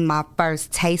 And that was my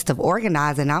first taste of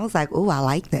organizing. I was like, ooh, I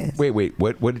like this. Wait.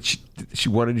 What did she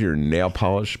wanted your nail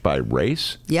polish by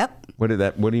race? Yep.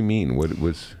 What do you mean? What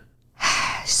was?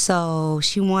 So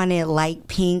she wanted light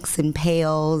pinks and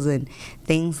pales and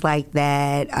things like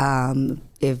that.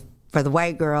 If for the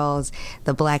white girls,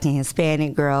 the black and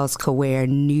Hispanic girls could wear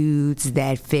nudes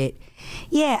that fit.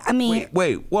 Yeah, I mean.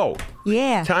 Wait, whoa.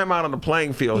 Yeah. Time out on the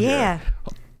playing field here.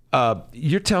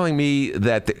 You're telling me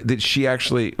that she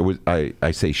actually was?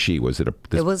 I say she. Was it a?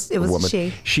 It was woman? a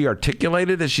she. She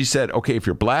articulated that. She said, "Okay, if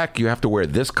you're black, you have to wear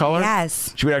this color."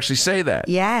 Yes. She would actually say that.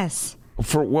 Yes.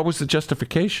 For what was the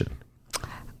justification?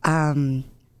 I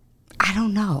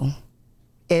don't know.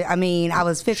 I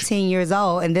was 15 years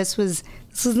old, and this was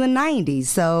the 90s,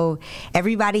 so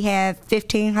everybody had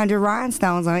 1,500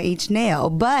 rhinestones on each nail.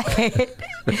 But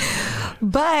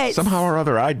somehow or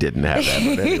other, I didn't have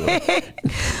that. But anyway.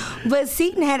 But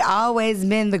Seton had always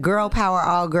been the girl power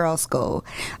all girl school.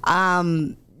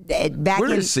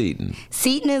 Where is Seton?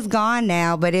 Seton is gone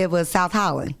now, but it was South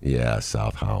Holland. Yeah,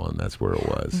 South Holland. That's where it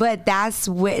was. But that's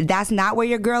not where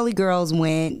your girly girls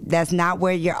went. That's not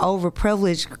where your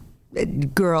overprivileged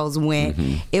girls went.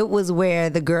 Mm-hmm. It was where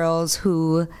the girls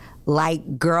who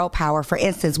like girl power. For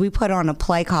instance, we put on a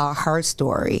play called Her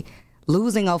Story.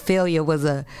 Losing Ophelia was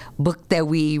a book that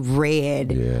we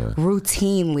read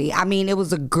routinely. I mean, it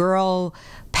was a girl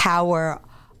power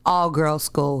all girl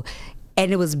school.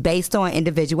 And it was based on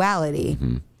individuality.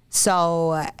 Mm-hmm.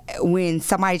 So when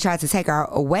somebody tried to take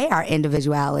away our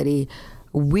individuality,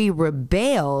 we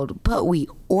rebelled, but we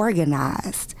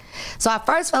organized. So I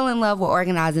first fell in love with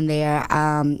organizing there.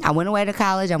 I went away to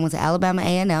college. I went to Alabama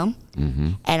A&M.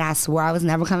 Mm-hmm. And I swore I was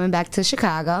never coming back to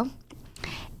Chicago.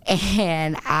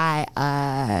 And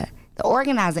the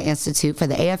Organizing Institute for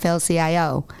the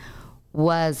AFL-CIO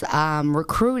was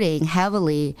recruiting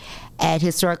heavily at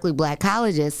historically black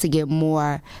colleges to get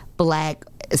more black,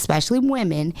 especially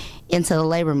women, into the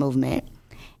labor movement.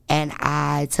 And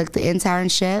I took the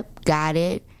internship, got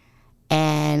it,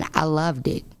 and I loved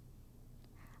it.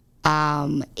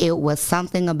 It was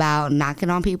something about knocking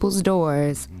on people's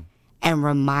doors and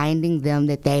reminding them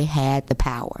that they had the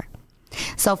power.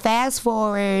 So fast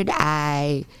forward,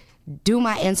 I do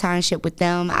my internship with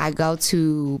them. I go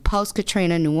to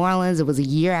post-Katrina New Orleans. It was a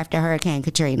year after Hurricane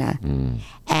Katrina.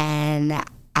 And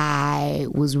I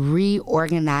was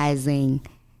reorganizing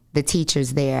the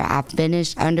teachers there. I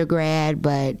finished undergrad,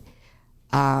 but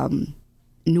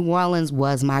New Orleans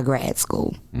was my grad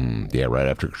school. Yeah, right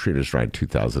after Katrina struck in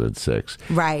 2006.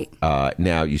 Right.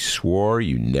 Now, you swore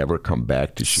you never come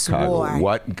back to Chicago.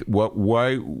 Swore.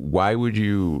 Why would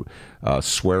you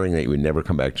swearing that you would never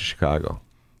come back to Chicago?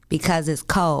 Because it's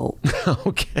cold.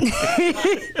 Okay.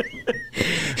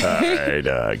 All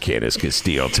right, Candis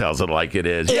Castillo tells it like it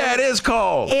is. Yeah, it is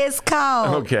cold. It's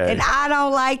cold. Okay. And I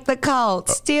don't like the cold.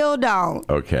 Still don't.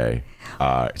 Okay.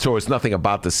 So it's nothing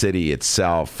about the city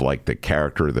itself, like the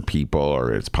character of the people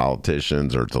or its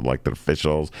politicians or its elected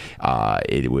officials.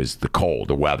 It was the cold,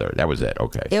 the weather. That was it.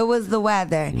 Okay. It was the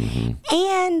weather. Mm-hmm.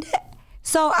 And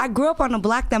so I grew up on a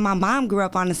block that my mom grew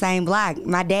up on the same block.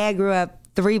 My dad grew up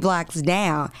 3 blocks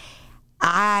down.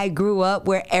 I grew up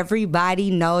where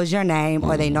everybody knows your name,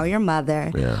 or they know your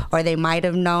mother, or they might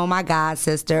have known my god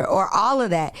sister, or all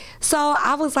of that. So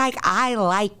I was like, I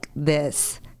like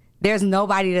this. There's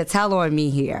nobody to tell on me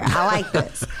here. I like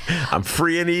this. I'm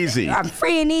free and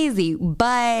easy.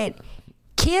 But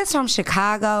kids from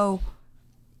Chicago,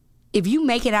 if you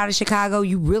make it out of Chicago,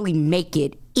 you really make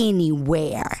it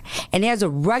anywhere. And there's a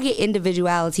rugged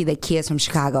individuality that kids from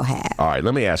Chicago have. All right,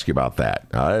 let me ask you about that.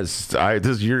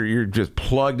 You're just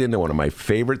plugged into one of my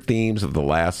favorite themes of the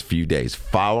last few days.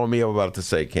 Follow me, I'm about to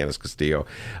say, Candis Castillo.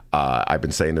 I've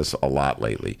been saying this a lot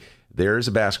lately. There's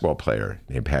a basketball player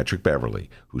named Patrick Beverly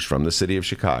who's from the city of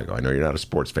Chicago. I know you're not a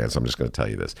sports fan, so I'm just going to tell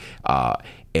you this.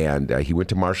 And he went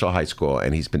to Marshall High School,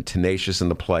 and he's been tenacious in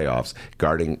the playoffs,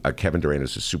 guarding Kevin Durant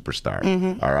as a superstar.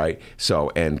 Mm-hmm. All right?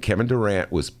 So, and Kevin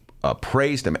Durant was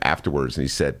praised him afterwards, and he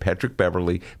said, Patrick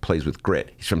Beverly plays with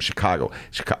grit. He's from Chicago.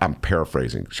 I'm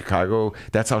paraphrasing. Chicago,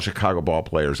 that's how Chicago ball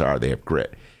players are. They have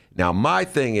grit. Now, my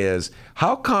thing is,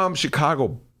 how come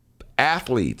Chicago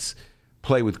athletes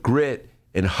play with grit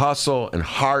and hustle and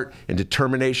heart and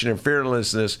determination and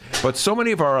fearlessness, but so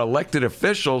many of our elected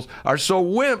officials are so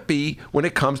wimpy when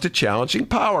it comes to challenging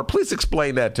power? Please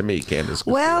explain that to me, Candis.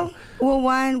 Well,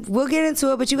 one, we'll get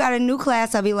into it, but you got a new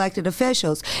class of elected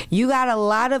officials. You got a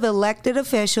lot of elected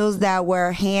officials that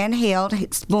were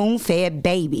handheld, spoon-fed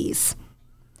babies.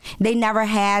 They never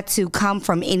had to come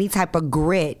from any type of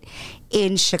grit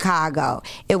in Chicago.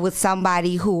 It was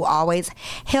somebody who always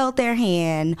held their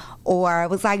hand, or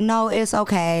was like, no, it's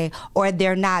okay, or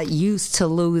they're not used to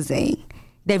losing.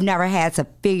 They've never had to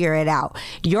figure it out.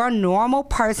 You're a normal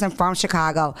person from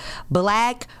Chicago,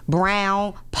 black,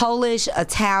 brown, Polish,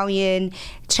 Italian,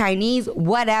 Chinese,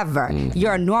 whatever. Mm-hmm.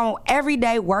 You're a normal,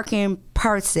 everyday working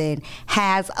person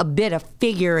has a bit of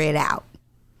figure it out.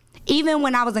 Even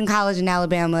when I was in college in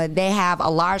Alabama, they have a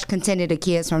large contingent of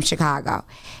kids from Chicago.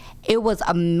 It was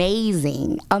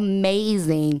amazing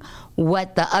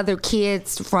what the other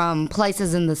kids from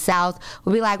places in the South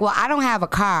would be like, well, I don't have a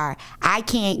car. I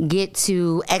can't get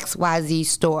to XYZ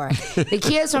store. The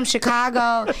kids from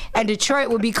Chicago and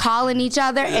Detroit would be calling each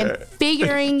other and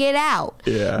figuring it out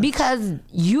because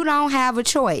you don't have a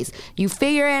choice. You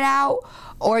figure it out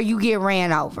or you get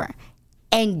ran over.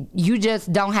 And you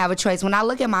just don't have a choice. When I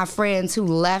look at my friends who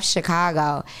left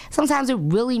Chicago, sometimes it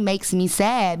really makes me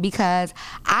sad because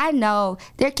I know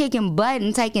they're kicking butt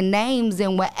and taking names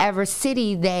in whatever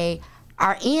city they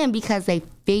are in because they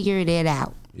figured it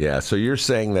out. Yeah, so you're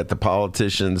saying that the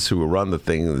politicians who run the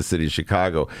thing in the city of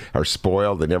Chicago are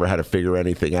spoiled. They never had to figure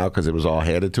anything out because it was all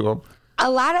handed to them?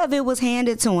 A lot of it was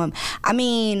handed to them. I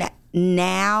mean,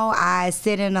 now I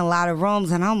sit in a lot of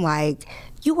rooms and I'm like,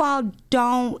 you all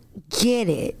don't get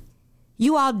it.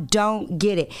 You all don't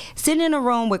get it. Sitting in a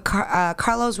room with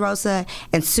Carlos Rosa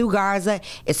and Sue Garza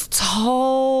is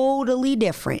totally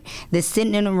different than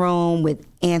sitting in a room with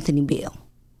Anthony Beale.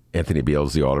 Anthony Beale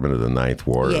is the alderman of the 9th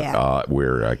Ward,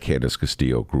 where Candis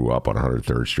Castillo grew up on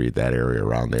 103rd Street, that area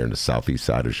around there in the southeast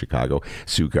side of Chicago.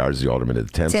 Sue Garza is the alderman of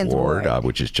the 10th Ward,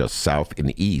 which is just south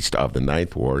and east of the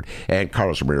 9th Ward. And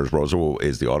Carlos Ramirez Rosa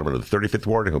is the alderman of the 35th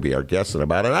Ward, and he'll be our guest in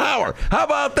about an hour. How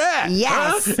about that?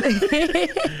 Yes.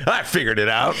 Huh? I figured it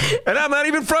out, and I'm not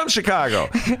even from Chicago.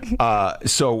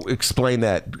 So explain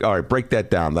that. All right, break that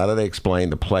down. Now that I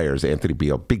explained the players, Anthony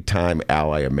Beale, big-time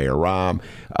ally of Mayor Rahm,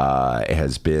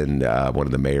 has been one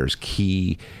of the mayor's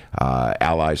key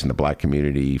allies in the black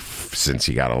community since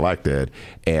he got elected,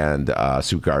 and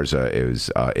Sue Garza is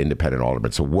independent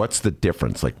alderman. So what's the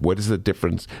difference? Like, what is the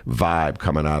difference vibe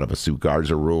coming out of a Sue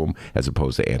Garza room as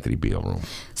opposed to Anthony Beale room?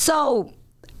 So,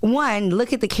 one,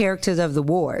 look at the characters of the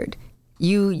ward.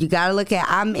 You got to look at,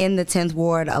 I'm in the 10th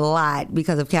Ward a lot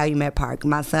because of Calumet Park.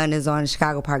 My son is on the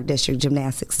Chicago Park District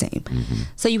gymnastics team. Mm-hmm.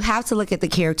 So you have to look at the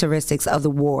characteristics of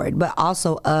the ward, but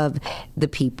also of the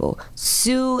people.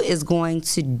 Sue is going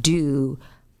to do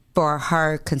for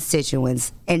her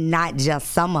constituents, and not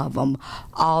just some of them,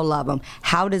 all of them.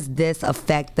 How does this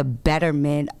affect the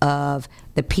betterment of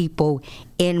the people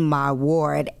in my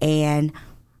ward? And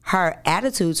her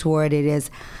attitude toward it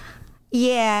is,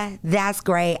 yeah, that's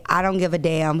great. I don't give a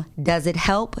damn. Does it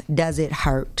help? Does it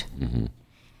hurt?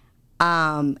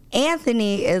 Mm-hmm.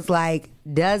 Anthony is like,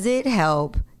 does it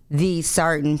help these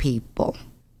certain people?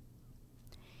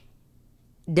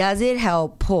 Does it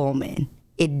help Pullman?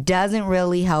 It doesn't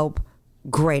really help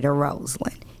Greater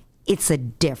Roseland. It's a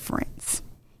difference.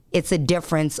 It's a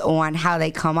difference on how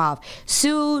they come off.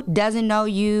 Sue doesn't know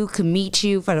you, could meet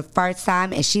you for the first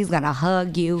time, and she's going to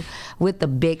hug you with a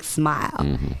big smile.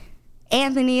 Mm-hmm.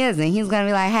 Anthony isn't. He's going to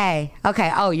be like, hey,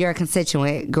 okay, oh, you're a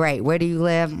constituent. Great. Where do you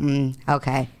live?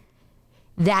 Okay.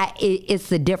 It's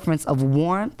the difference of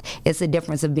warmth. It's the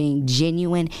difference of being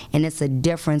genuine. And it's a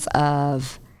difference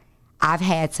of, I've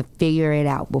had to figure it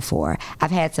out before.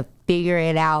 I've had to figure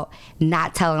it out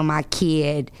not showing my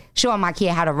kid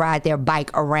how to ride their bike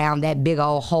around that big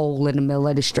old hole in the middle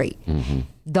of the street. Mm-hmm.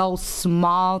 Those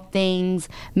small things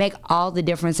make all the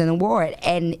difference in the ward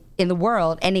and in the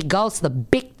world, and it goes to the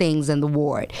big things in the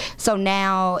ward. So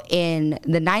now in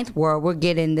the 9th Ward, we're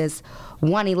getting this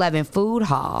 111 food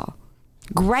hall.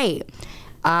 Great.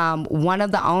 One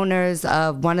of the owners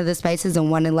of one of the spaces in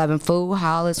 111 Food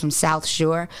Hall is from South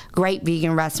Shore. Great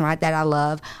vegan restaurant that I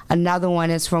love. Another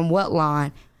one is from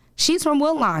Woodlawn. She's from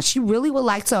Woodlawn. She really would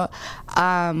like to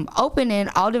open in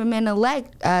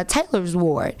Alderman-elect Taylor's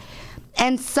ward.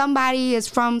 And somebody is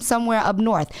from somewhere up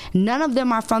north. None of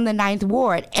them are from the 9th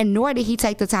Ward, and nor did he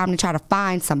take the time to try to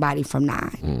find somebody from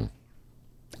 9.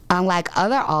 Unlike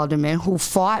other aldermen who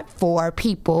fought for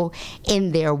people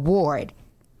in their ward.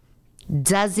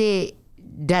 Does it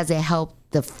help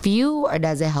the few or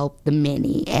does it help the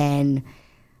many? And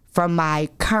from my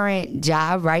current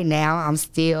job right now, I'm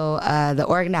still the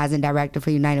organizing director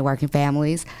for United Working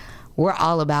Families. We're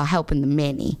all about helping the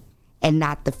many and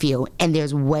not the few. And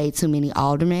there's way too many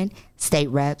aldermen, state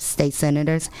reps, state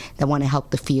senators that want to help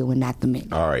the few and not the many.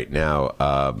 All right. Now,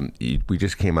 we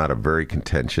just came out of a very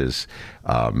contentious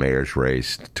mayor's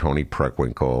race, Tony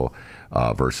Preckwinkle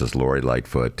versus Lori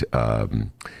Lightfoot.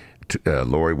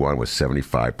 Lori won with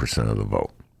 75% of the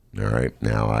vote. All right.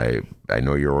 Now, I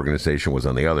know your organization was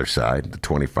on the other side, the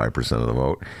 25% of the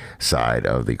vote side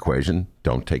of the equation.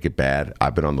 Don't take it bad.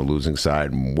 I've been on the losing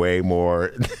side way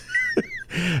more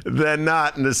than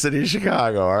not in the city of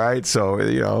Chicago. All right. So,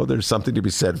 there's something to be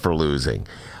said for losing.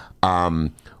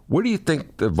 What do you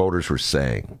think the voters were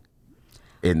saying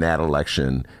in that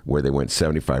election where they went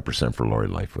 75% for Lori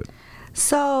Lightfoot?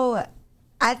 So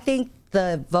I think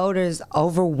the voters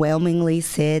overwhelmingly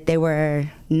said they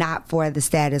were not for the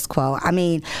status quo. I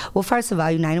mean, well, first of all,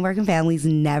 United Working Families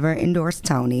never endorsed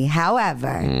Tony. However,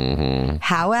 I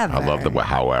love the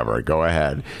however. Go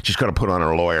ahead. She's going to put on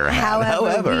her lawyer hat.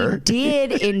 However, we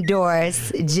did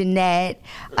endorse Jeanette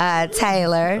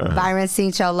Taylor, Byron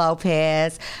Cincho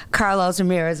Lopez, Carlos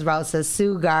Ramirez Rosa,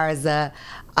 Sue Garza,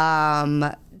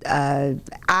 Andre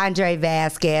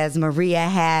Vasquez, Maria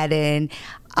Haddon.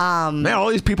 Man, all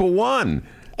these people won.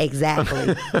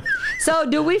 Exactly. So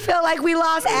do we feel like we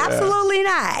lost? Absolutely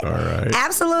not. All right.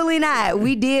 Absolutely not.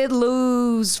 We did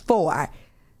lose 4.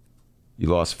 You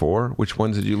lost 4? Which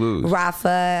ones did you lose?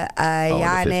 Rafa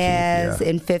Yanez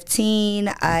in 15.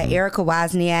 Erica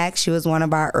Wozniak, she was one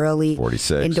of our early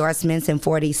 46. endorsements in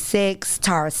 46.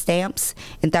 Tara Stamps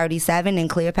in 37. And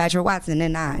Cleopatra Watson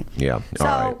in 9. Yeah. So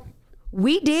all right.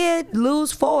 we did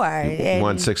lose 4. You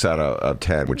won 6 out of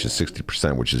 10, which is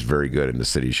 60%, which is very good in the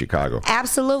city of Chicago.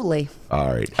 Absolutely.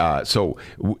 All right. So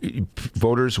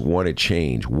voters wanted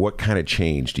change. What kind of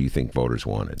change do you think voters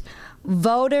wanted?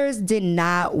 Voters did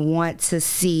not want to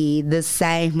see the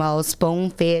same old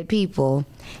spoon-fed people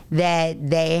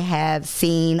that they have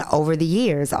seen over the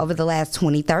years, over the last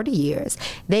 20, 30 years.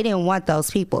 They didn't want those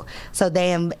people. So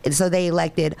they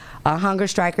elected a hunger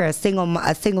striker, a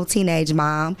single teenage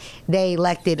mom. They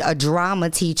elected a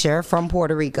drama teacher from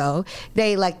Puerto Rico.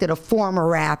 They elected a former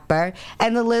rapper,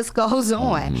 and the list goes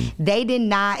on. They did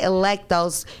not elect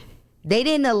those. They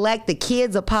didn't elect the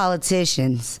kids of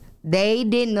politicians. They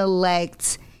didn't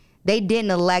elect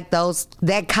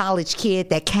that college kid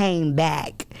that came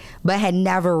back but had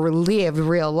never lived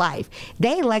real life.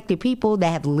 They elected people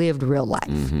that have lived real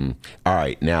life. All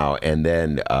right. Now, and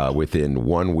then within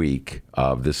 1 week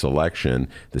of this election,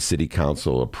 the city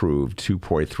council approved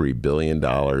 $2.3 billion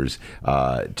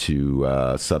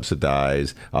to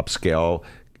subsidize upscale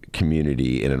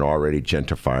community in an already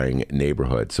gentrifying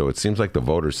neighborhood. So it seems like the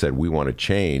voters said, we want to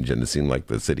change, and it seemed like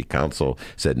the city council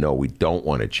said, no, we don't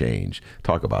want to change.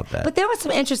 Talk about that. But there were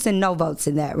some interesting no votes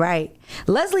in that, right?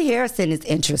 Leslie Harrison is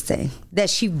interesting that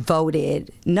she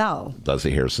voted no.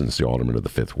 Leslie Harrison's the alderman of the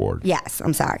 5th Ward. Yes,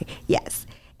 I'm sorry. Yes.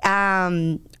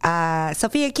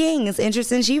 Sophia King is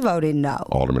interesting. She voted no.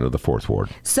 Alderman of the 4th Ward.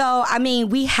 So, I mean,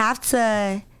 we have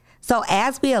to... So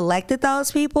as we elected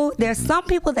those people, there's some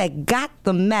people that got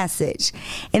the message.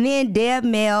 And then Deb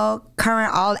Mill,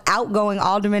 current outgoing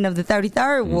alderman of the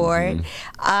 33rd Ward,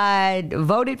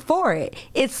 voted for it.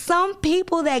 It's some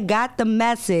people that got the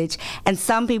message and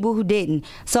some people who didn't.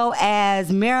 So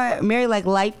as Mary Lake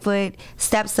Lightfoot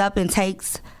steps up and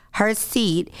takes her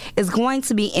seat, it's going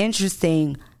to be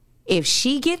interesting if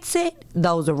she gets it,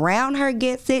 those around her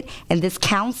gets it, and this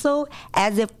council,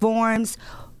 as it forms,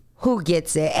 who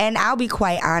gets it. And I'll be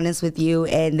quite honest with you,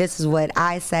 and this is what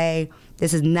I say.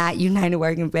 This is not United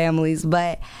Working Families,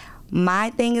 but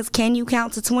my thing is, can you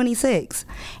count to 26?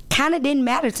 Kind of didn't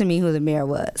matter to me who the mayor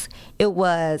was. It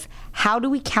was, how do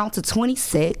we count to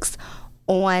 26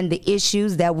 on the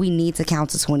issues that we need to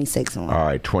count to 26 on? All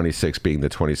right, 26 being the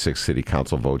 26 city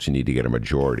council votes, you need to get a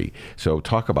majority. So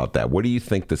talk about that. What do you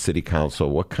think the city council,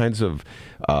 what kinds of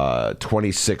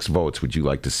 26 votes would you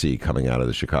like to see coming out of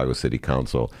the Chicago City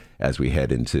Council as we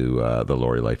head into the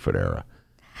Lori Lightfoot era?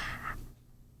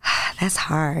 That's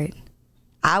hard.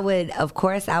 I would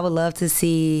love to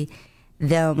see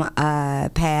them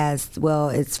pass, well,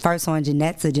 it's first on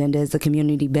Jeanette's agenda is the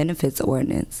community benefits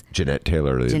ordinance. Jeanette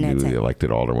Taylor, the newly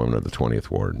elected alderwoman of the 20th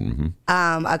Ward.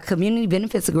 A community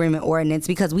benefits agreement ordinance,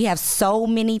 because we have so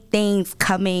many things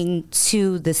coming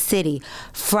to the city,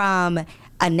 from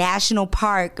a national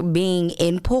park being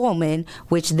in Pullman,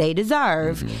 which they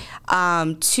deserve,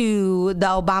 to the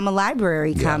Obama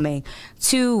Library coming,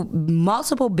 to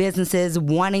multiple businesses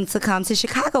wanting to come to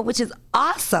Chicago, which is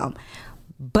awesome.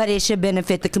 But it should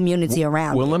benefit the community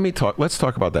around. Well, let's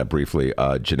talk about that briefly.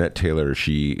 Jeanette Taylor,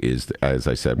 she is, as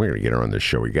I said, we're going to get her on the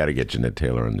show. We got to get Jeanette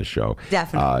Taylor on the show.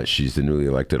 Definitely. She's the newly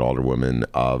elected alderwoman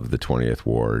of the 20th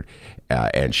Ward.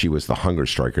 And she was the hunger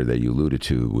striker that you alluded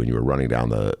to when you were running down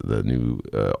the new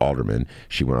alderman.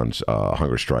 She went on a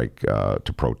hunger strike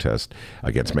to protest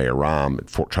against Mayor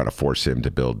Rahm, trying to force him to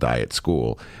build Diet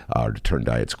School, or to turn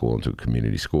Diet School into a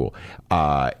community school.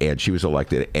 And she was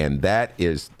elected. And that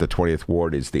is the 20th Ward.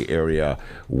 Ward is the area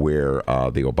where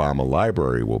the Obama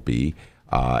Library will be.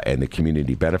 And the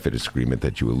community benefits agreement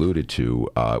that you alluded to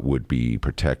would be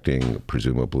protecting,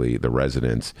 presumably, the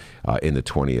residents in the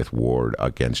 20th Ward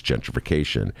against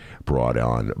gentrification brought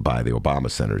on by the Obama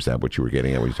Center. Is that what you were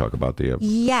getting at when you talk about the...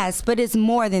 Yes, but it's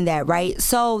more than that, right?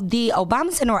 So the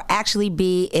Obama Center will actually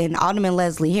be in Alderman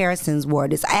Leslie Harrison's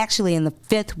ward. It's actually in the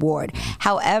 5th Ward.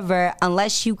 However,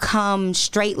 unless you come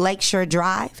straight Lakeshore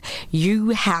Drive,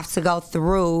 you have to go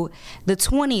through the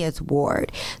 20th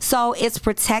Ward. So it's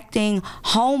protecting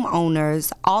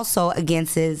homeowners also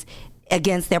against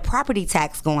their property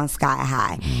tax going sky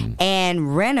high,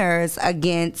 and renters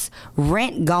against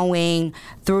rent going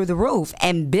through the roof,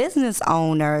 and business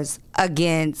owners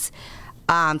against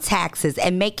taxes,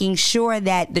 and making sure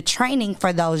that the training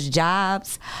for those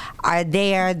jobs are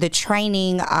there, the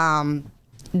training,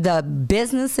 the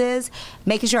businesses,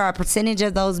 making sure a percentage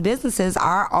of those businesses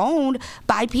are owned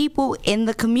by people in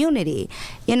the community.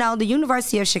 You know, the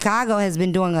University of Chicago has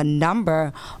been doing a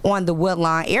number on the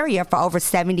Woodlawn area for over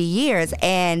 70 years.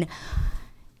 And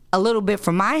a little bit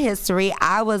from my history,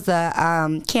 I was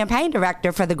a campaign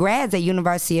director for the grads at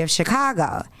University of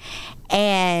Chicago.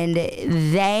 And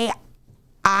they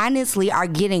honestly are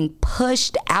getting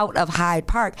pushed out of Hyde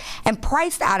Park and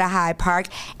priced out of Hyde Park,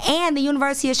 and the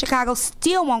University of Chicago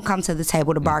still won't come to the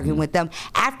table to bargain with them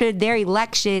after their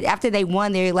election, after they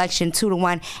won their election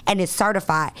 2-1 and it's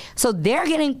certified. So they're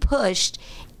getting pushed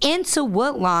into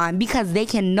Woodlawn because they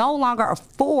can no longer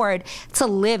afford to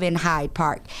live in Hyde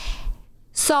Park.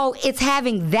 So it's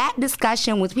having that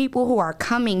discussion with people who are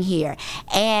coming here.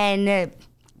 And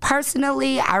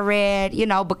personally, I read,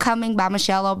 Becoming by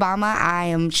Michelle Obama. I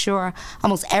am sure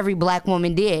almost every black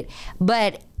woman did.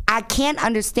 But I can't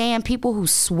understand people who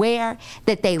swear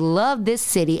that they love this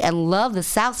city and love the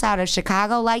South Side of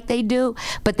Chicago like they do,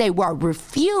 but they will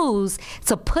refuse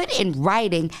to put in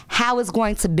writing how it's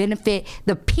going to benefit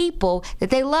the people that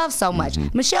they love so much.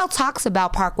 Michelle talks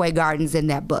about Parkway Gardens in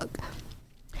that book.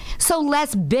 So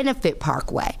let's benefit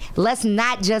Parkway. Let's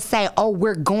not just say, oh,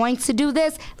 we're going to do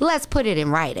this. Let's put it in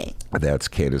writing. That's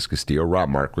Candis Castillo. Rob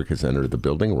Martwick has entered the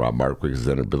building. We're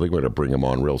going to bring him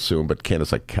on real soon. But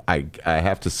Candis, I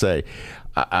have to say,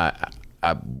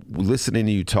 I'm listening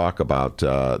to you talk about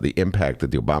the impact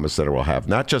that the Obama Center will have,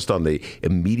 not just on the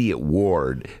immediate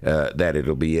ward that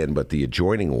it'll be in, but the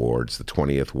adjoining wards, the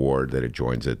 20th Ward that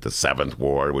adjoins it, the 7th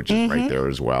Ward, which is right there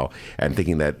as well, and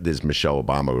thinking that this is Michelle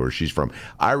Obama, where she's from.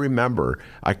 I remember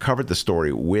I covered the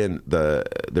story when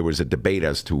there was a debate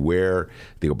as to where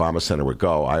the Obama Center would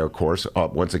go. I, of course,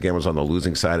 once again was on the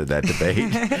losing side of that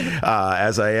debate,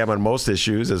 as I am on most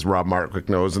issues, as Rob Martwick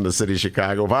knows, in the city of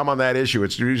Chicago. If I'm on that issue,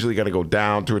 it's usually going to go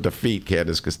down to a defeat,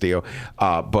 Candis Castillo.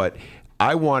 But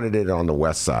I wanted it on the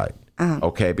west side.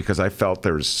 Okay, because I felt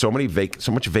there's so much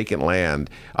vacant land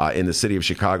in the city of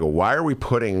Chicago. Why are we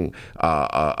putting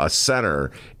a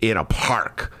center in a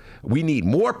park? We need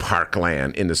more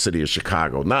parkland in the city of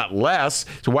Chicago, not less.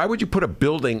 So why would you put a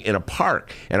building in a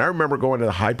park? And I remember going to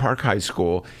the Hyde Park High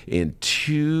School in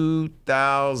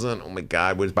 2000. Oh my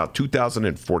God, it was about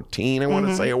 2014. I want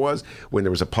to say it was, when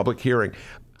there was a public hearing.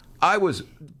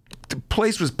 The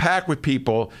place was packed with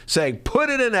people saying, put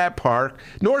it in that park.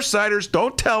 Northsiders,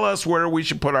 don't tell us where we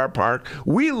should put our park.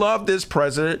 We love this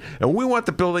president, and we want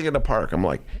the building in the park. I'm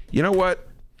like, you know what?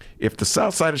 If the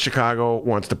South Side of Chicago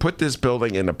wants to put this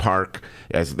building in the park,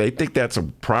 as they think that's a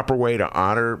proper way to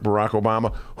honor Barack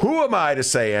Obama, who am I to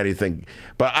say anything?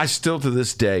 But I still, to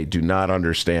this day, do not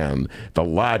understand the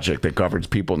logic that governs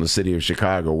people in the city of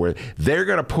Chicago, where they're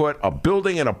going to put a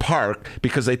building in a park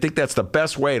because they think that's the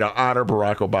best way to honor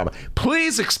Barack Obama.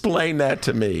 Please explain that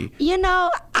to me.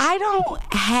 I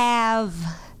don't have...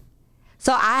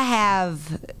 So I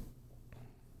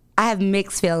have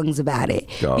mixed feelings about it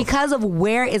because of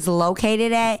where it's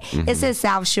located at. It's in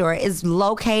South Shore. It's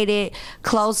located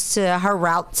close to her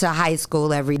route to high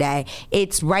school every day.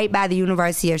 It's right by the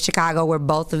University of Chicago, where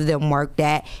both of them worked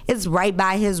at. It's right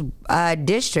by his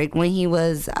district when he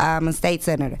was a state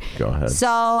senator. Go ahead.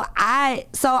 So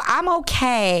I'm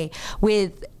okay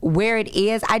with where it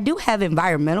is. I do have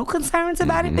environmental concerns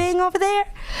about it being over there,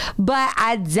 but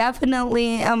I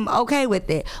definitely am okay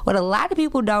with it. What a lot of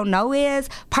people don't know is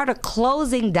part of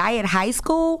closing Diet High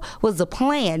School was the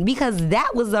plan, because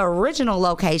that was the original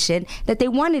location that they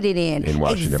wanted it in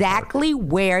exactly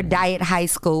Park, where Diet High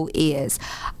School is.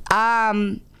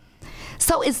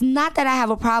 So it's not that I have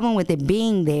a problem with it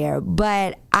being there,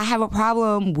 but I have a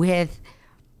problem with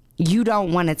you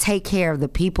don't want to take care of the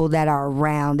people that are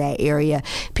around that area.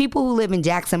 People who live in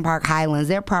Jackson Park Highlands,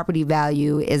 their property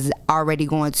value is already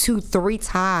going 2-3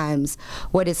 times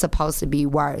what it's supposed to be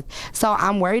worth. So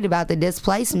I'm worried about the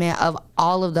displacement of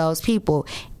all of those people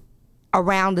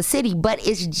around the city, but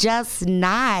it's just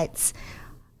not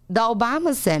the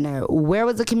Obama Center. Where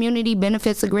was the community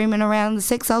benefits agreement around the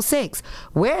 606?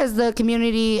 Where is the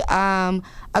community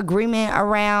agreement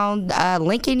around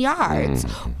Lincoln Yards?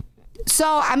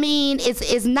 So, I mean,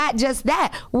 it's not just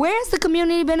that. Where's the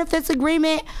community benefits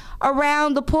agreement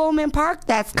around the Pullman Park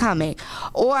that's coming?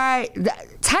 Or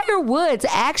Tiger Woods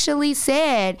actually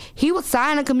said he would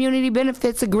sign a community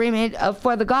benefits agreement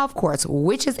for the golf course,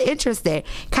 which is interesting.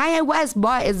 Kanye West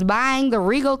is buying the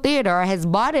Regal Theater, or has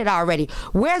bought it already.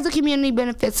 Where's the community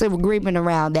benefits agreement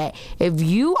around that? If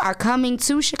you are coming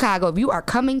to Chicago, if you are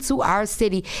coming to our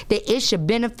city, that it should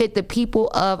benefit the people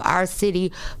of our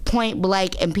city, point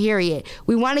blank and period.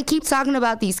 We want to keep talking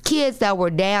about these kids that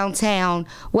were downtown,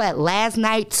 last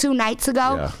night, 2 nights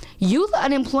ago? Yeah. Youth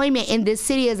unemployment in this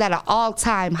city is at an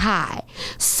all-time high.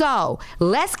 So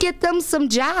let's get them some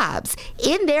jobs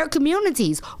in their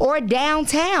communities or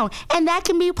downtown, and that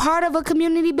can be part of a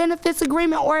community benefits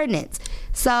agreement ordinance.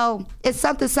 So it's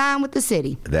something signed with the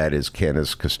city. That is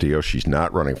Candis Castillo. She's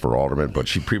not running for alderman, but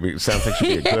sounds like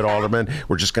she'd be a good alderman.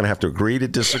 We're just going to have to agree to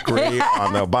disagree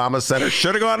on the Obama Center.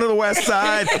 Should have gone to the west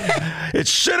side. It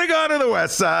should have gone to the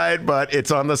west side, but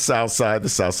it's on the south side. The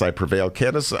south side prevailed.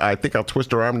 Candis, I think I'll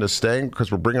twist her arm into staying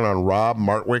because we're bringing on Rob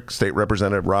Martwick, State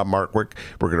Representative Rob Martwick.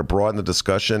 We're going to broaden the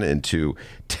discussion into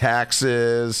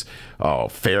taxes,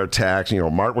 fair tax.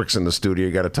 Martwick's in the studio.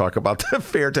 You got to talk about the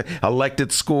fair tax.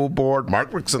 Elected school board.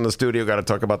 Martwick's in the studio. Got to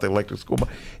talk about the elected school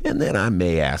board. And then I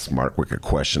may ask Martwick a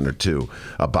question or two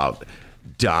about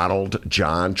Donald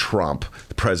John Trump,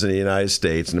 the President of the United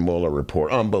States, and the Mueller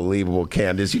report. Unbelievable,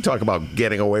 Candis. You talk about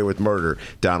getting away with murder,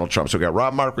 Donald Trump. So we got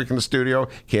Rob Martwick in the studio,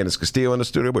 Candis Castillo in the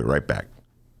studio. We'll be right back.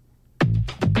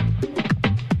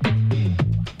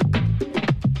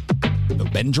 The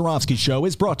Ben Joravsky Show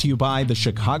is brought to you by the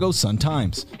Chicago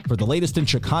Sun-Times. For the latest in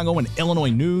Chicago and Illinois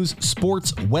news,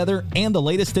 sports, weather, and the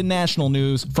latest in national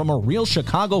news from a real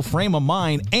Chicago frame of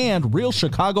mind and real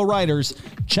Chicago writers,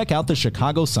 check out the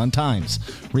Chicago Sun-Times.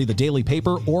 Read the daily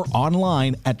paper or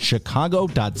online at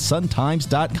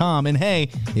chicago.suntimes.com. And hey,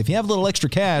 if you have a little extra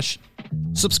cash,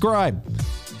 subscribe.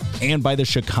 And by the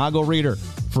Chicago Reader.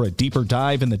 For a deeper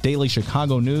dive in the daily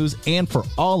Chicago news and for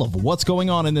all of what's going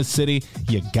on in this city,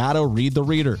 you gotta read the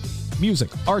Reader. Music,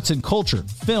 arts and culture,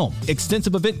 film,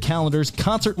 extensive event calendars,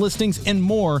 concert listings, and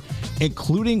more,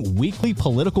 including weekly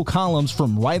political columns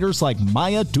from writers like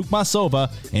Maya Dukmasova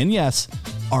and, yes,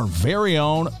 our very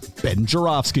own Ben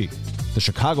Joravsky. The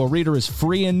Chicago Reader is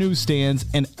free in newsstands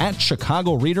and at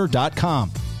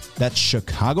chicagoreader.com. That's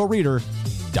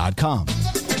chicagoreader.com.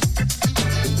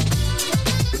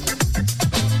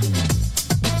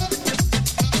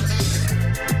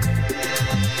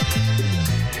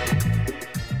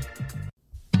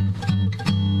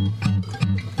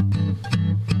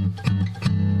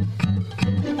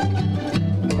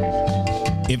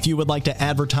 If you would like to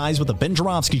advertise with the Ben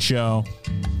Joravsky Show,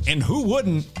 and who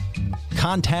wouldn't,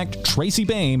 contact Tracy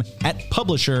Boehm at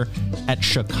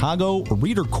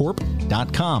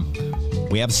publisher@chicagoreadercorp.com.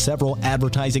 We have several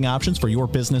advertising options for your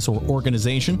business or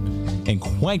organization, and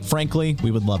quite frankly,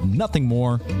 we would love nothing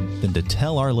more than to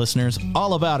tell our listeners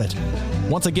all about it.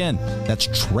 Once again, that's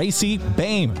Tracy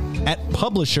Boehm at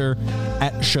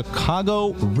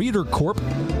publisher@chicagoreadercorp,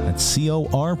 that's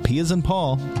CORP as in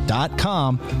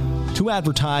Paul.com, to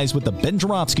advertise with the Ben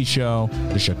Joravsky Show,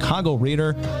 the Chicago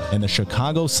Reader, and the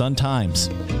Chicago Sun-Times.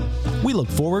 We look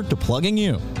forward to plugging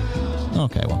you.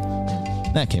 Okay, well,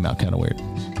 that came out kind of weird.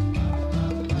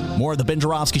 More of the Ben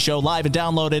Joravsky Show live and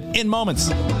downloaded in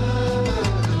moments.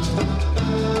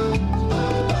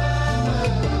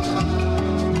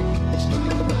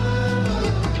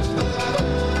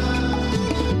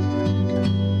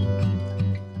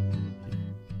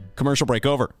 Commercial break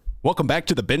over. Welcome back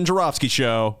to the Ben Joravsky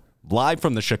Show, live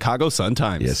from the Chicago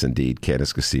Sun-Times. Yes, indeed.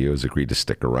 Candis Castillo has agreed to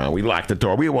stick around. We locked the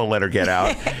door. We won't let her get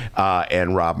out.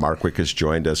 And Rob Martwick has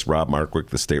joined us. Rob Martwick,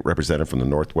 the state representative from the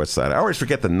Northwest side. I always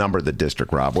forget the number of the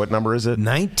district, Rob. What number is it?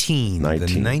 19. The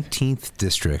 19th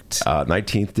district.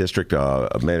 19th district.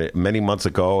 Many months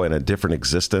ago, in a different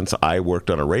existence, I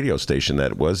worked on a radio station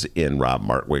that was in Rob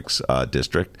Martwick's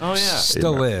district. Oh, yeah.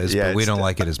 Still is, but we don't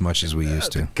like it as much as we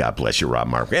used to. God bless you, Rob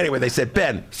Martwick. Anyway, they said,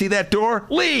 Ben, see that door?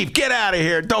 Leave. Get out of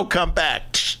here. Don't come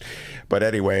back. But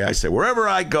anyway, I said, wherever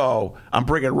I go, I'm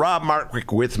bringing Rob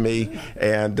Martwick with me.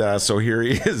 And so here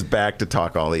he is back to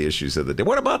talk all the issues of the day.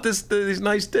 What about these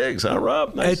nice digs, huh,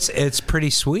 Rob? Nice. It's pretty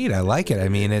sweet. I like it. I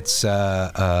mean, it's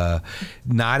not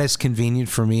as convenient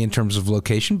for me in terms of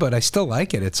location, but I still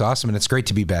like it. It's awesome, and it's great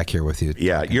to be back here with you.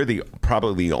 Yeah, you're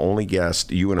probably the only guest,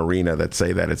 you and Arena, that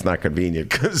say that it's not convenient,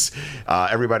 because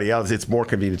everybody else, it's more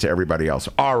convenient to everybody else.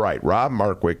 All right, Rob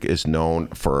Martwick is known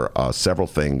for several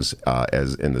things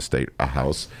as in the state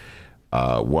house.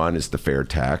 One is the fair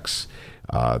tax,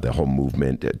 the whole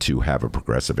movement to have a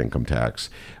progressive income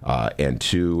tax, and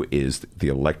two is the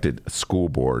elected school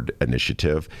board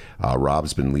initiative.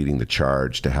 Rob's been leading the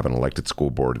charge to have an elected school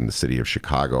board in the city of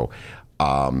Chicago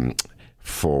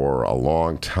for a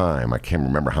long time. I can't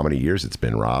remember how many years it's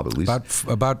been, Rob. At least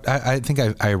about. I think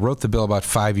I wrote the bill about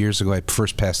 5 years ago. I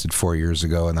first passed it 4 years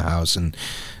ago in the House, and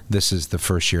this is the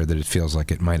first year that it feels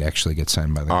like it might actually get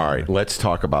signed by the governor. All right, let's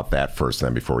talk about that first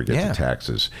then before we get to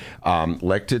taxes.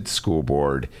 Elected school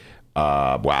board.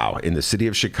 Wow. In the city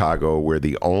of Chicago, we're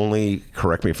the only,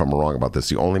 correct me if I'm wrong about this,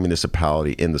 the only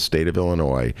municipality in the state of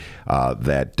Illinois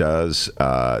that does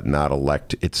not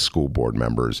elect its school board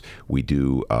members. We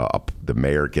do, the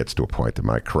mayor gets to appoint them.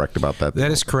 Am I correct about that?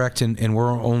 That is correct, and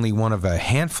we're only one of a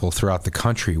handful throughout the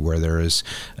country where there is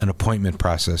an appointment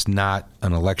process, not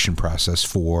an election process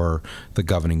for the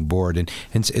governing board. And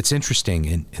it's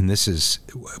interesting, and this is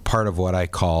part of what I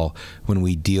call when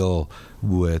we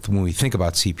think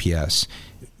about CPS,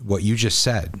 what you just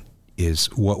said is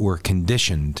what we're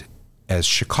conditioned as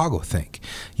Chicago think.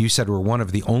 You said we're one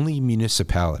of the only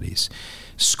municipalities.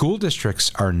 School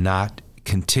districts are not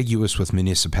contiguous with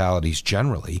municipalities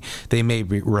generally. They may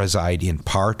reside in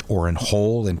part or in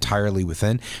whole entirely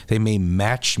within. They may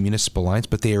match municipal lines,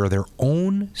 but they are their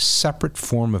own separate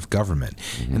form of government.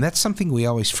 Mm-hmm. And that's something we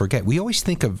always forget. We always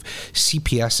think of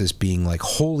CPS as being like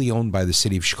wholly owned by the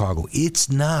city of Chicago. It's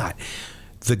not.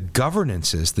 The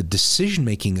governance is, the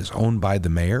decision-making is owned by the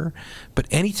mayor, but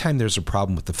anytime there's a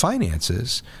problem with the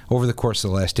finances, over the course of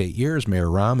the last 8 years, Mayor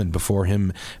Rahm and before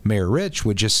him, Mayor Rich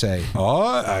would just say,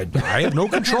 I have no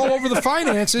control over the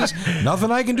finances,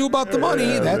 nothing I can do about the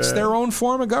money, that's their own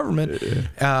form of government.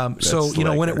 So,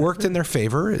 when it worked in their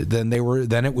favor, then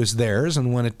it was theirs,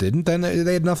 and when it didn't, then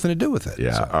they had nothing to do with it.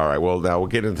 Yeah, so. All right, well, now we'll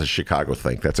get into Chicago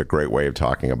Think. That's a great way of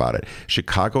talking about it.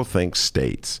 Chicago Think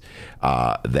states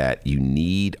that you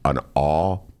need an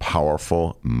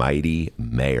all-powerful, mighty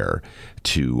mayor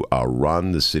to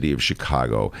run the city of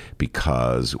Chicago,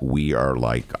 because we are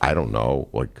like, I don't know,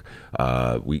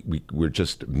 we're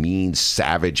just mean,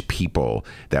 savage people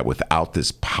that without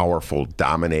this powerful,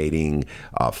 dominating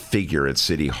figure at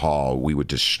City Hall, we would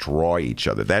destroy each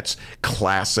other. That's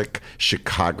classic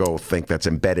Chicago Think. That's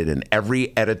embedded in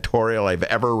every editorial I've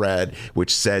ever read,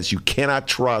 which says you cannot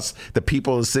trust the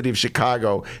people of the city of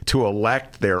Chicago to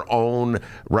elect their own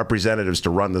representatives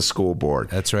to run the school board.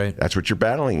 That's right. That's what you're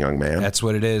battling, young man. That's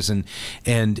what it is. And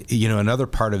another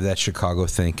part of that Chicago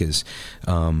Think is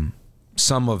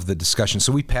some of the discussion.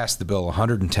 So we passed the bill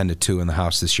 110-2 in the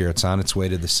House this year. It's on its way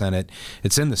to the Senate.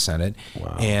 It's in the Senate.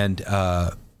 Wow. And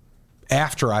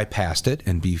after I passed it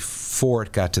and before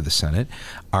it got to the Senate,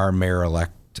 our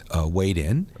mayor-elect weighed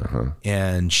in,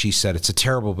 and she said it's a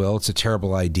terrible bill, it's a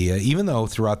terrible idea, even though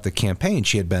throughout the campaign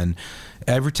she had been,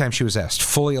 every time she was asked,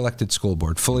 fully elected school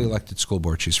board,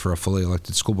 she's for a fully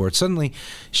elected school board. Suddenly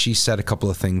she said a couple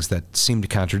of things that seemed to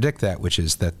contradict that, which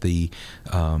is that the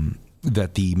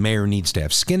mayor needs to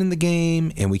have skin in the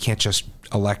game, and we can't just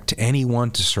elect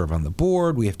anyone to serve on the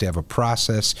board. We have to have a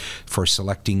process for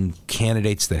selecting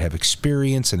candidates that have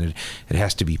experience, and it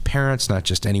has to be parents, not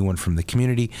just anyone from the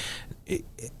community.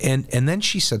 And then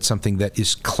she said something that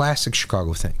is classic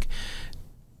Chicago Think.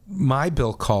 My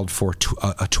bill called for a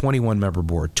 21-member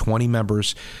board, 20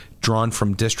 members drawn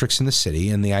from districts in the city,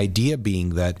 and the idea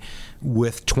being that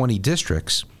with 20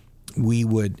 districts, we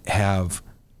would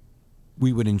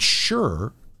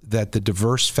ensure that the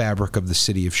diverse fabric of the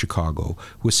city of Chicago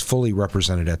was fully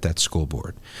represented at that school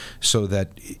board, so that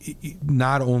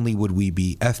not only would we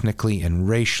be ethnically and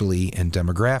racially and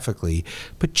demographically,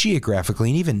 but geographically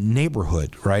and even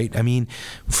neighborhood, right? I mean,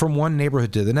 from one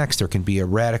neighborhood to the next, there can be a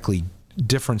radically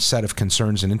different set of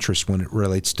concerns and interests when it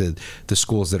relates to the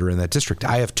schools that are in that district.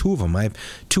 I have two of them. I have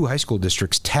two high school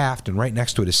districts, Taft, and right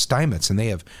next to it is Steinmetz, and they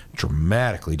have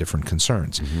dramatically different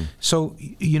concerns. Mm-hmm. So,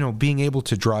 being able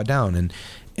to draw down,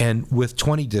 and with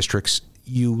 20 districts,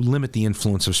 you limit the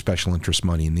influence of special interest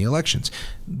money in the elections.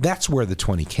 That's where the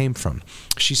 20 came from.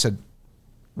 She said,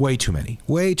 way too many,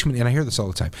 and I hear this all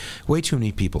the time, way too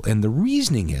many people. And the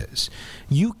reasoning is,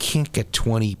 you can't get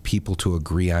 20 people to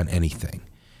agree on anything.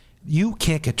 You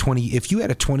can't get 20. If you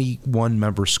had a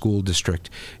 21-member school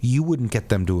district, you wouldn't get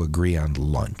them to agree on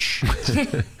lunch.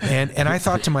 and I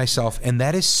thought to myself, and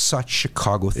that is such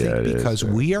Chicago thing, because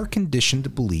we are conditioned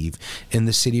to believe in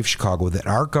the city of Chicago that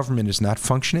our government is not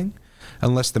functioning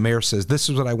unless the mayor says, this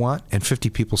is what I want, and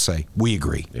 50 people say, we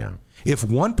agree. Yeah. If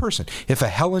one person, if a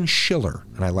Helen Schiller,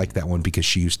 and I like that one because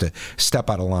she used to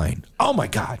step out of line. Oh, my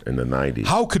God. In the 90s.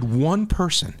 How could one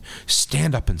person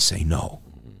stand up and say no?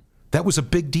 That was a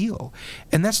big deal.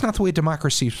 And that's not the way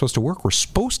democracy is supposed to work. We're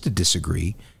supposed to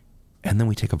disagree, and then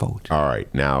we take a vote. All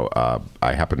right. Now,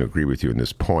 I happen to agree with you in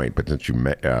this point, but since you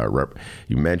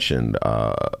mentioned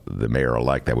the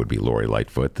mayor-elect, that would be Lori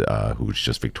Lightfoot, who's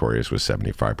just victorious with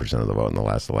 75% of the vote in the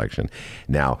last election.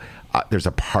 Now, there's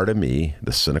a part of me,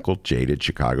 the cynical, jaded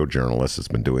Chicago journalist that's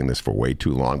been doing this for way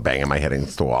too long, banging my head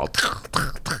against the wall.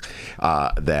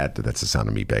 That's the sound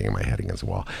of me banging my head against the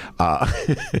wall.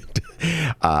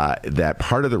 That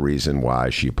part of the reason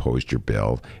why she opposed your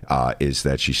bill is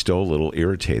that she's still a little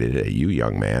irritated at you,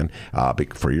 young man,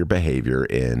 for your behavior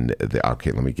in the.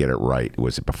 Okay, let me get it right.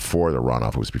 Was it before the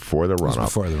runoff? It was before the runoff. It was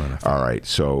before the runoff. All right.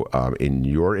 So, in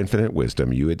your infinite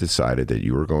wisdom, you had decided that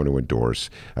you were going to endorse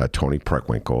Tony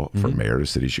Preckwinkle for mayor of the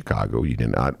city of Chicago. You did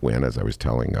not win, as I was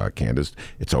telling Candis.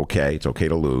 It's okay. It's okay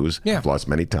to lose. Yeah. I've lost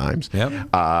many times. Yep.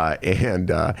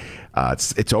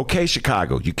 It's okay,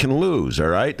 Chicago. You can lose. All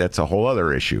right. That's a whole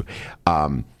other issue.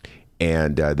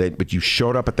 But you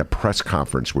showed up at the press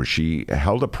conference where she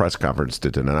held a press conference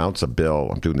to announce a bill.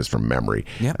 I'm doing this from memory.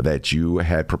 Yep. That you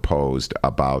had proposed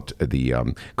about the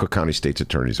Cook County State's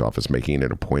Attorney's Office making it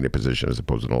an appointed position as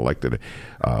opposed to an elected.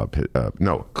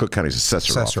 Cook County's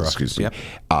assessor office. Excuse me. Yep.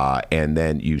 And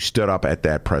then you stood up at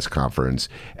that press conference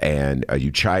and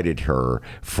you chided her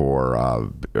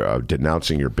for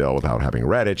denouncing your bill without having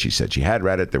read it. She said she had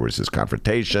read it. There was this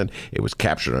confrontation. It was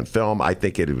captured on film. I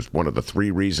think it was one of the 3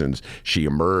 reasons she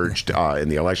emerged in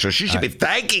the election. She should be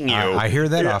thanking you. I hear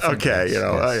that often. Okay,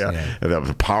 And that was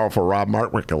a powerful Rob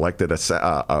Martwick elected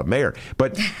a mayor.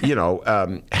 But,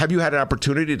 have you had an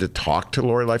opportunity to talk to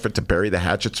Lori Lightfoot to bury the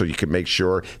hatchet so you can make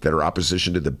sure that her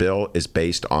opposition to the bill is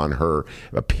based on her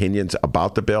opinions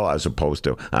about the bill as opposed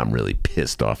to, I'm really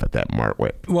pissed off at that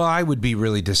Martwick? Well, I would be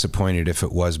really disappointed if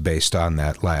it was based on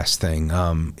that last thing.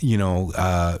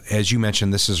 As you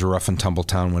mentioned, this is a rough and tumble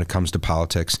town when it comes to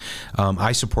politics.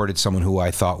 I supported someone who I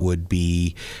thought would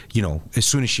be, as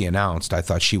soon as she announced, I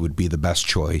thought she would be the best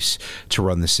choice to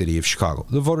run the city of Chicago.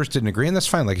 The voters didn't agree, and that's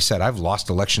fine. Like I said, I've lost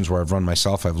elections where I've run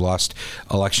myself. I've lost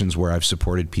elections where I've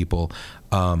supported people.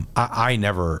 I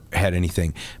never had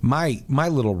anything. My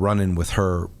little run-in with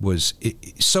her was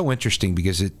so interesting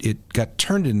because it got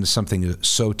turned into something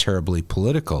so terribly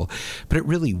political, but it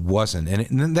really wasn't.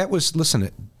 And that was,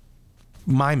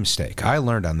 my mistake. I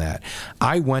learned on that.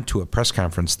 I went to a press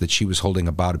conference that she was holding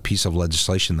about a piece of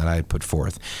legislation that I had put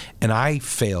forth, and I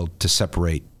failed to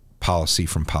separate policy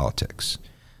from politics.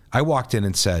 I walked in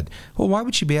and said, well, why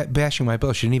would she be bashing my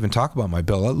bill? She didn't even talk about my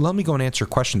bill. Let me go and answer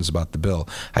questions about the bill.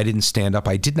 I didn't stand up.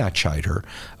 I did not chide her.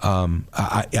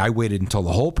 I waited until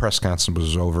the whole press conference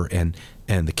was over and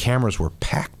the cameras were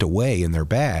packed away in their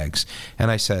bags. And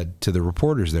I said to the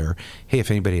reporters there, hey, if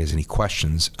anybody has any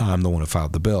questions, I'm the one who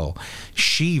filed the bill.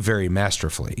 She very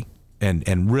masterfully,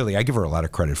 and really, I give her a lot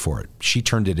of credit for it. She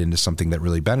turned it into something that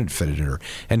really benefited her.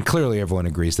 And clearly everyone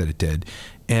agrees that it did.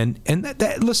 And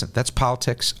listen, that's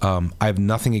politics. I have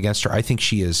nothing against her. I think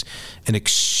she is an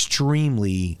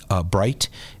extremely bright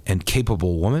and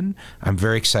capable woman. I'm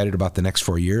very excited about the next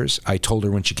 4 years. I told her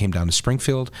when she came down to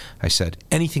Springfield, I said,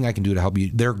 anything I can do to help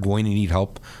you. They're going to need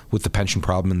help with the pension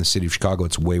problem in the city of Chicago.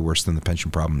 It's way worse than the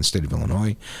pension problem in the state of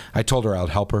Illinois. I told her I'd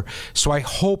help her. So I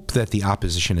hope that the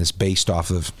opposition is based off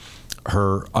of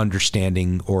her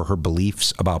understanding or her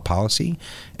beliefs about policy.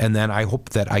 And then I hope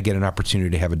that I get an opportunity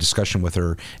to have a discussion with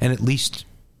her and at least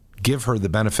give her the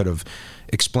benefit of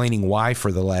explaining why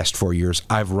for the last 4 years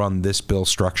I've run this bill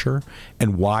structure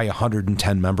and why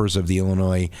 110 members of the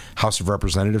Illinois House of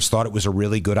Representatives thought it was a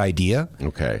really good idea.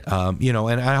 Okay.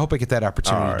 And I hope I get that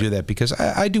opportunity to do that because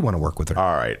I do want to work with her.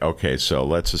 All right. Okay. So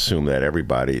let's assume that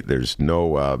there's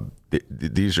no...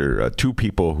 These are 2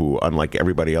 people who, unlike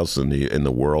everybody else in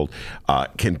the world,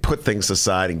 can put things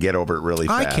aside and get over it really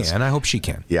fast. I can. I hope she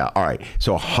can. Yeah. All right.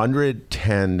 So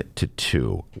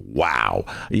 110-2. Wow.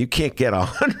 You can't get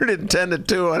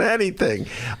 110-2 on anything.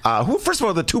 First of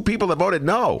all, the 2 people that voted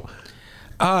no.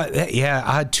 I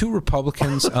had 2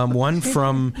 Republicans, one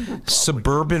from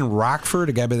suburban Rockford,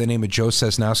 a guy by the name of Joe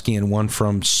Sosnowski, and one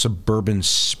from suburban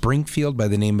Springfield by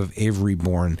the name of Avery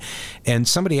Bourne. And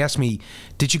somebody asked me,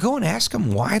 did you go and ask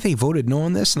them why they voted no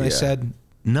on this? And I said,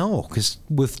 no, because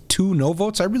with 2 no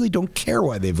votes, I really don't care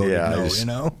why they voted no. You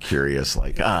know, curious.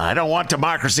 Like, I don't want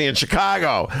democracy in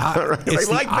Chicago. They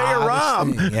like Mayor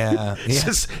Rahm. Yeah.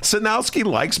 Sinowski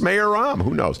likes Mayor Rahm.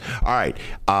 Who knows? All right.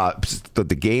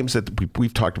 The games that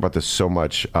we've talked about this so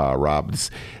much, Rob.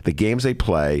 The games they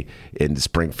play in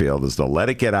Springfield is they'll let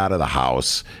it get out of the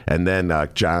House, and then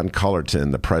John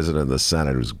Cullerton, the president of the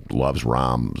Senate, who loves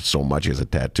Rahm so much, he has a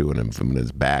tattoo of him from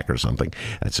his back or something.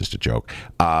 That's just a joke.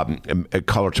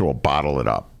 Cullerton will bottle it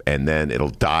up, and then it'll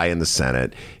die in the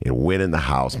Senate. It'll win in the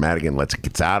House. Madigan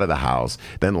gets out of the House.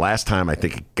 Then last time, I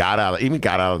think it got out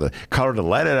of the Cullerton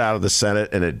let it out of the Senate,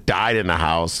 and it died in the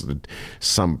House.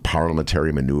 Some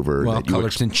parliamentary maneuver. Well,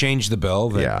 Cullerton changed the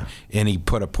bill, and he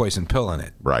put a poison pill in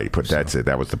it. Right. That's it.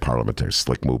 That was the parliamentary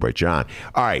slick move by John.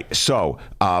 All right. So,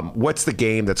 what's the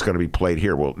game that's going to be played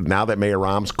here? Well, now that Mayor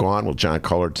Rahm's gone, will John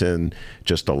Cullerton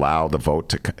just allow the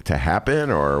vote to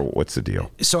happen, or what's the deal?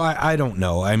 So I don't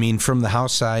know. I mean, from the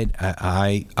House side,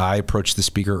 I approached the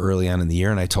Speaker early on in the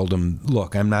year, and I told him,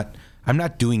 look, I'm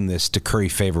not doing this to curry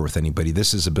favor with anybody.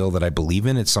 This is a bill that I believe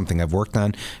in. It's something I've worked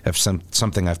on.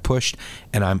 Something I've pushed,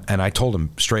 and I told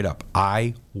him straight up,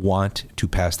 I want to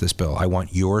pass this bill. I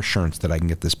want your assurance that I can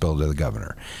get this bill to the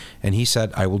governor. And he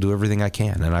said, I will do everything I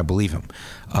can, and I believe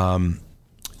him.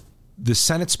 The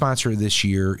Senate sponsor this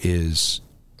year is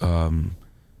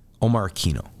Omar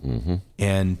Aquino,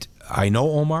 and I know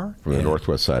Omar. From the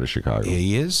northwest side of Chicago.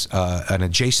 He is an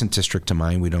adjacent district to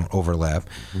mine. We don't overlap.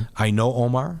 I know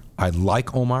Omar. I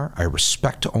like Omar. I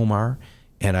respect Omar.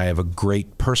 And I have a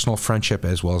great personal friendship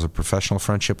as well as a professional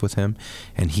friendship with him.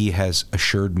 And he has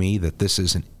assured me that this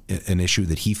is an issue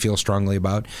that he feels strongly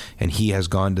about. And he has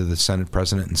gone to the Senate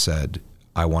president and said,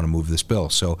 I want to move this bill.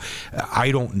 So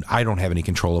I don't have any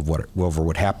control over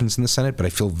what happens in the Senate, but I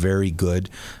feel very good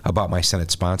about my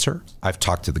Senate sponsor. I've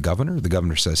talked to the governor. The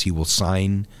governor says he will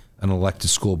sign an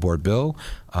elected school board bill.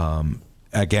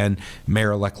 Again,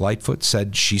 Mayor-elect Lightfoot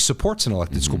said she supports an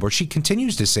elected school board. She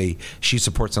continues to say she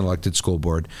supports an elected school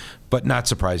board, but not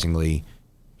surprisingly,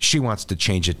 she wants to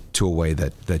change it to a way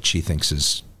that she thinks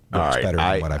is works better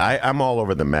than what I'm all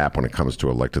over the map when it comes to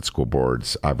elected school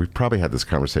boards. We've probably had this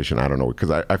conversation, I don't know,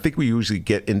 because I think we usually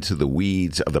get into the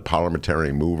weeds of the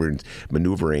parliamentary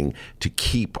maneuvering to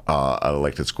keep an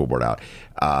elected school board out,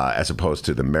 as opposed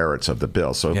to the merits of the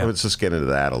bill. So let's just get into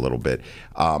that a little bit.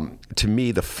 To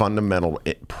me, the fundamental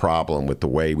problem with the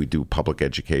way we do public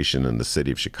education in the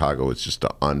city of Chicago is just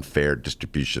an unfair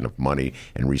distribution of money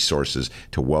and resources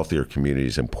to wealthier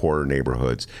communities, and poorer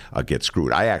neighborhoods get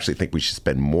screwed. I actually think we should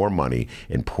spend more money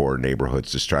in poor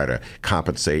neighborhoods to try to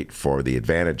compensate for the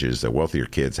advantages that wealthier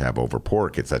kids have over poor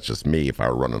kids. That's just me. If I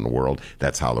were running the world,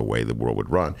 that's how the way the world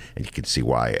would run. And you can see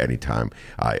why anytime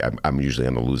I'm usually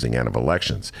on the losing end of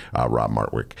elections, Rob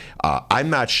Martwick. I'm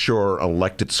not sure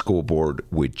elected school board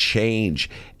would change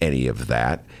any of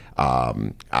that.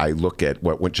 I look at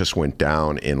what just went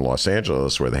down in Los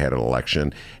Angeles, where they had an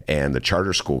election, and the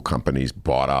charter school companies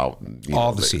bought out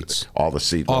all the seats. All the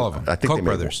seats. All of them. I think Koch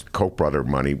brothers. Koch brother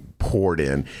money poured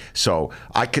in. So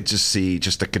I could just see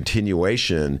just a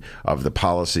continuation of the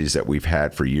policies that we've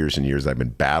had for years and years. I've been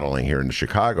battling here in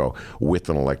Chicago with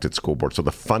an elected school board. So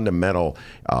the fundamental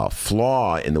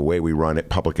flaw in the way we run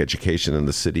public education in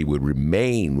the city would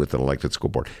remain with an elected school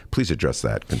board. Please address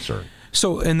that concern.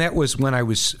 So, and that was when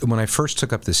I first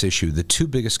took up this issue, the 2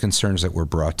 biggest concerns that were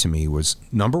brought to me was,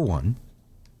 number one,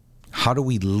 how do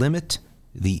we limit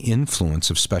the influence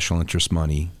of special interest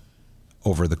money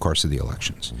over the course of the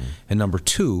elections? And number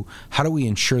 2, how do we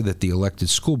ensure that the elected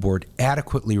school board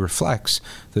adequately reflects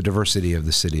the diversity of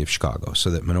the city of Chicago, so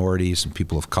that minorities and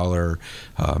people of color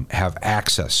have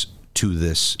access to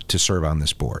this, to serve on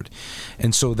this board?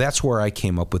 And so that's where I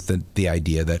came up with the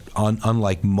idea that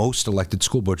unlike most elected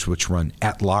school boards, which run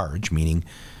at large, meaning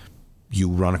you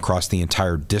run across the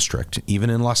entire district, even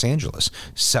in Los Angeles,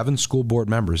 7 school board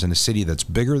members in a city that's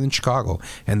bigger than Chicago,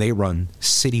 and they run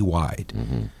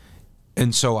citywide.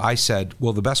 And so I said,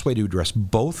 well, the best way to address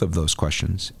both of those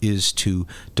questions is to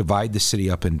divide the city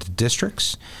up into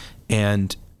districts,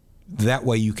 and that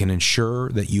way you can ensure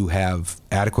that you have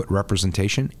adequate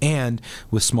representation. And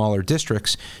with smaller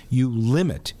districts, you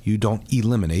don't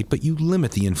eliminate, but you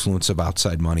limit the influence of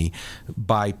outside money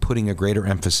by putting a greater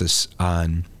emphasis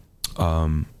on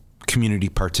community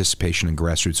participation and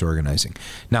grassroots organizing.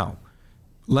 Now,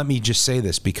 let me just say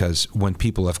this, because when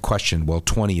people have questioned, well,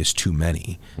 20 is too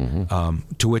many,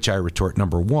 to which I retort,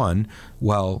 number one,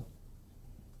 well,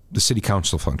 the city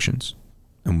council functions.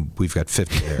 and we've got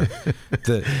 50 there.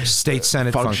 The state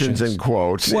Senate functions in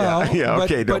quotes. Well,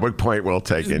 big point well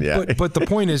taken. Yeah, but the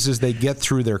point is they get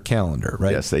through their calendar,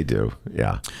 right? Yes, they do.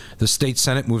 Yeah. The state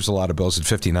Senate moves a lot of bills at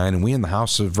 59, and we in the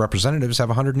House of Representatives have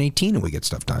 118, and we get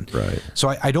stuff done. Right. So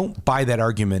I don't buy that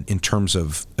argument in terms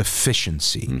of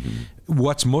efficiency. Mm-hmm.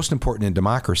 What's most important in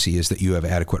democracy is that you have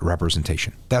adequate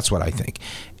representation. That's what I think.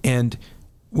 And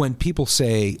when people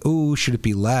say, "Oh, should it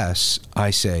be less?"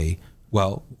 I say,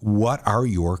 well, what are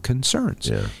your concerns?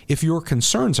 Yeah. If your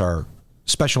concerns are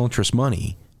special interest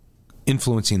money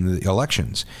influencing the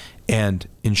elections and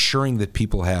ensuring that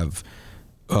people have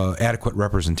adequate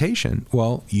representation,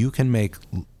 well, you can make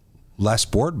less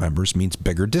board members means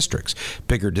bigger districts.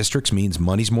 Bigger districts means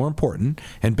money's more important,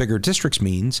 and bigger districts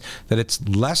means that it's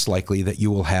less likely that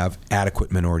you will have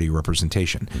adequate minority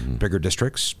representation. Mm-hmm. Bigger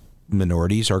districts,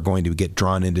 minorities are going to get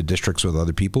drawn into districts with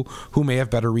other people who may have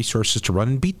better resources to run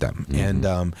and beat them. Mm-hmm.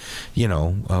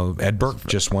 And Ed Burke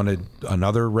just wanted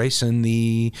another race in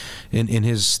his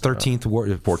 13th ward,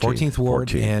 14th ward.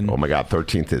 14th. And oh my God,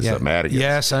 13th is Madigan.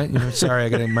 Yes, sorry, I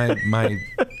got my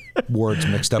wards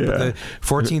mixed up. But the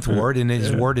 14th ward, and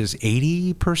his ward is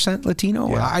 80% Latino.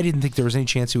 Yeah. I didn't think there was any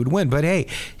chance he would win, but hey,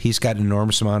 he's got an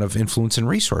enormous amount of influence and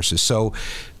resources. So,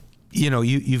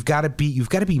 you've got to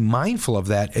be mindful of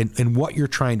that and what you're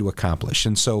trying to accomplish.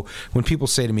 And so when people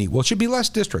say to me, well, it should be less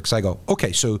districts, I go,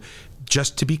 okay, so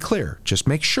just to be clear, just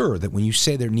make sure that when you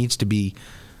say there needs to be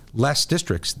less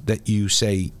districts, that you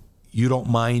say you don't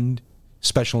mind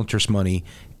special interest money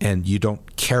and you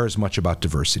don't care as much about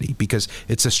diversity, because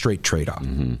it's a straight trade-off.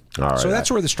 Mm-hmm. All right. So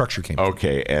that's where the structure came from.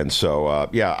 Okay, and so,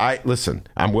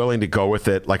 I'm willing to go with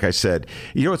it. Like I said,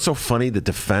 it's so funny, the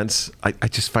defense, I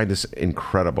just find this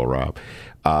incredible, Rob.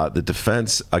 The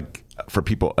defense for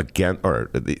people against,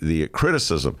 or the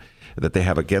criticism that they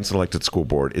have against an elected school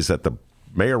board is that the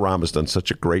Mayor Rahm has done such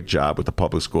a great job with the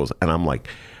public schools. And I'm like,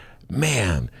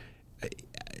 man,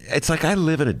 it's like I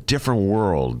live in a different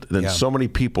world than so many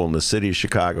people in the city of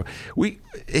Chicago.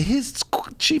 His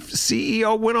chief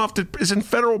CEO is in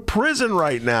federal prison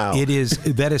right now.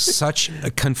 That is such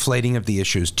a conflating of the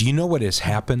issues. Do you know what has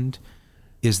happened?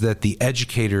 Is that the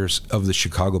educators of the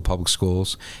Chicago public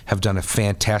schools have done a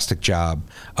fantastic job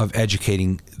of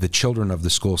educating the children of the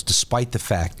schools, despite the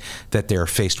fact that they are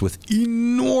faced with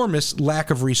enormous lack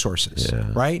of resources,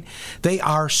 right? They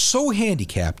are so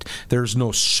handicapped. There's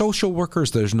no social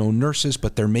workers, there's no nurses,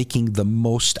 but they're making the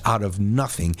most out of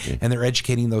nothing, and they're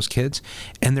educating those kids,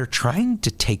 and they're trying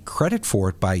to take credit for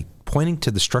it by pointing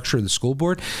to the structure of the school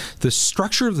board. The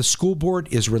structure of the school board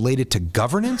is related to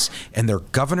governance, and their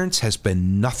governance has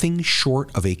been nothing short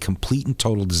of a complete and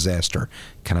total disaster.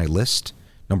 Can I list?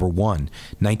 Number one,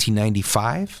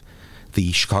 1995,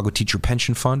 the Chicago Teacher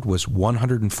Pension Fund was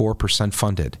 104%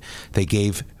 funded. They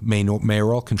gave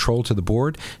mayoral control to the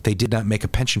board. They did not make a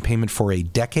pension payment for a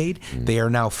decade. They are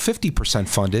now 50%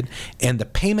 funded, and the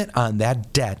payment on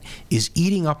that debt is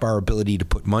eating up our ability to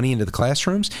put money into the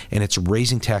classrooms, and it's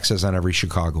raising taxes on every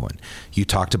Chicagoan. You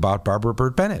talked about Barbara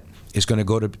Byrd Bennett is going to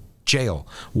go to jail.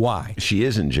 Why? She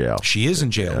is in jail. She is in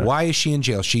jail. Yeah. Why is she in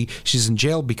jail? She's in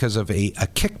jail because of a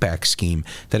kickback scheme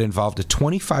that involved a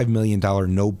 $25 million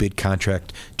no-bid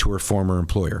contract to her former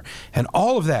employer. And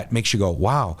all of that makes you go,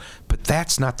 wow. But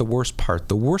that's not the worst part.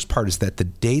 The worst part is that the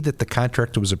day that the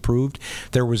contract was approved,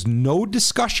 there was no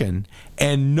discussion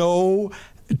and no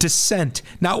dissent.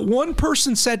 Not one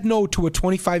person said no to a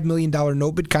 $25 million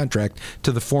no-bid contract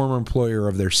to the former employer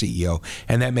of their CEO.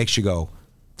 And that makes you go,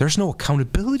 there's no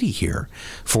accountability here.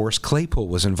 Forrest Claypool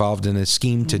was involved in a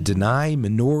scheme to deny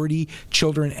minority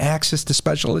children access to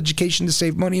special education to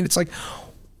save money. And it's like,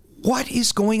 what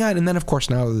is going on? And then, of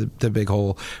course, now the big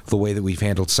whole, the way that we've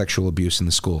handled sexual abuse in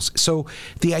the schools. So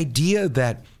the idea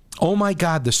that, oh my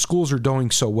God, the schools are doing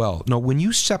so well. No, when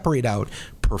you separate out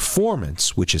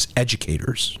performance, which is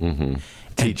educators,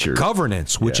 teachers,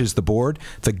 governance, which is the board,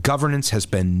 the governance has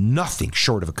been nothing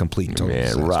short of a complete and total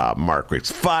disaster. Rob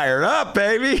Martwick's fired up,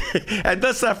 baby. And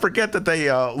let's not forget that they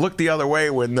look the other way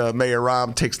when Mayor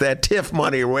Rahm takes that TIF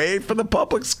money away from the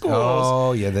public schools.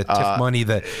 Oh, yeah, the TIF money,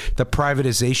 the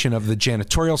privatization of the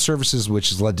janitorial services, which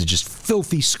has led to just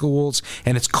filthy schools,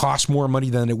 and it's cost more money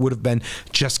than it would have been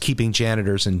just keeping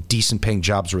janitors in decent paying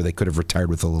jobs where they could have retired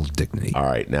with a little dignity. All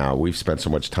right, now we've spent so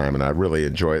much time, and I really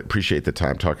appreciate the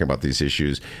time talking about these issues.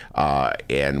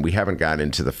 And we haven't gotten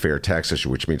into the fair tax issue,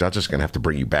 which means I'm just going to have to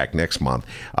bring you back next month.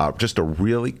 Just a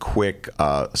really quick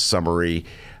summary.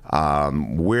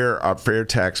 Where a fair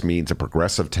tax means a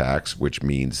progressive tax, which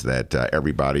means that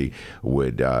everybody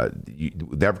would,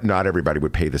 not everybody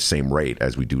would pay the same rate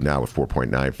as we do now with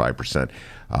 4.95%.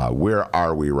 Where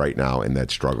are we right now in that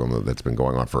struggle that's been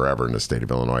going on forever in the state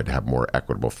of Illinois to have more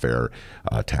equitable, fair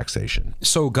taxation?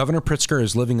 So Governor Pritzker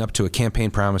is living up to a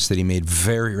campaign promise that he made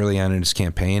very early on in his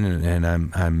campaign, and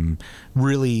I'm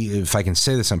really, if I can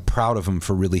say this, I'm proud of him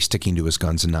for really sticking to his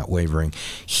guns and not wavering.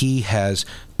 He has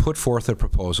put forth a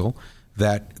proposal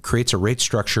that creates a rate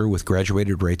structure with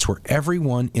graduated rates where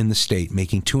everyone in the state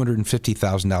making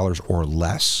 $250,000 or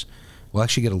less will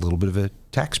actually get a little bit of a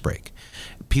tax break.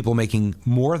 People making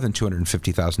more than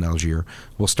 $250,000 a year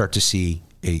will start to see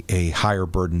a higher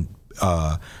burden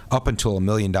up until $1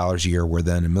 million a year, where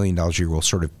then $1 million a year will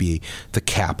sort of be the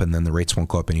cap, and then the rates won't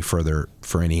go up any further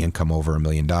for any income over $1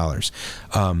 million.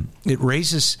 It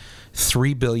raises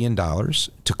 $3 billion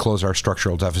to close our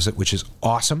structural deficit, which is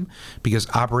awesome because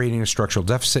operating a structural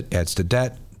deficit adds to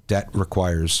debt. Debt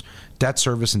requires debt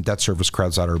service, and debt service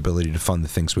crowds out our ability to fund the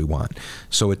things we want.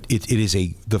 So it is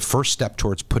the first step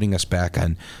towards putting us back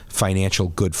on financial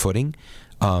good footing.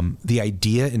 The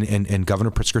idea, and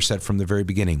Governor Pritzker said from the very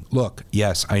beginning, look,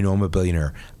 yes, I know I'm a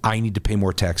billionaire. I need to pay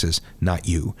more taxes, not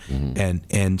you. Mm-hmm.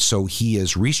 And so he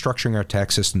is restructuring our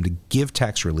tax system to give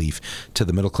tax relief to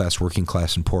the middle class, working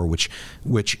class, and poor, which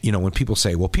when people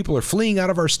say, well, people are fleeing out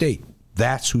of our state,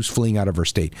 that's who's fleeing out of our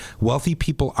state. Wealthy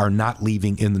people are not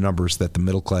leaving in the numbers that the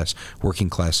middle class, working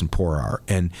class, and poor are.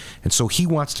 And so he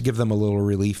wants to give them a little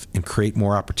relief and create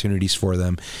more opportunities for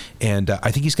them. And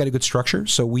I think he's got a good structure.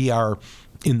 So we are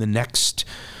in the next,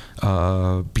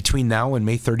 between now and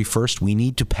May 31st, we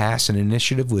need to pass an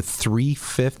initiative with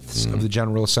 3/5 of the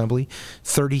General Assembly,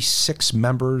 36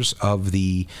 members of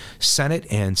the Senate,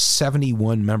 and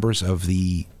 71 members of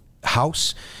the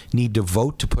House need to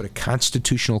vote to put a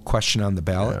constitutional question on the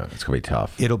ballot. Yeah, it's going to be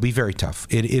tough. It'll be very tough.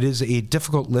 It is a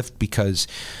difficult lift because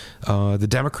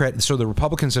the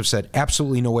Republicans have said,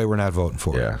 absolutely no way, we're not voting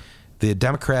for it. The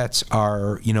Democrats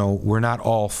are, we're not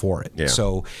all for it. Yeah.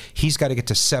 So he's got to get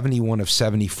to 71 of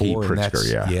 74. And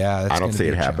that's I don't see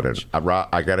it happening.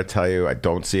 I got to tell you, I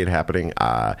don't see it happening.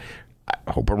 I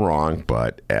hope I'm wrong,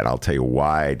 and I'll tell you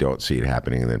why I don't see it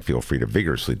happening, and then feel free to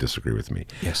vigorously disagree with me.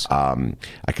 Yes.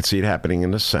 I could see it happening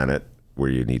in the Senate, where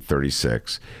you need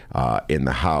 36. In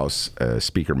the House,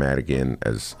 Speaker Madigan,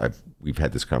 we've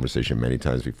had this conversation many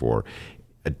times before,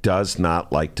 does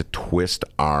not like to twist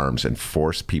arms and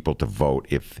force people to vote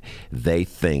if they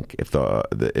think, if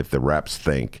the reps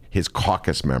think, his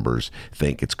caucus members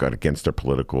think it's gone against their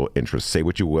political interests. Say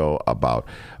what you will about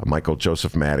Michael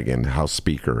Joseph Madigan, House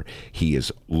Speaker. He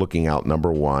is looking out,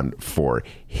 number one, for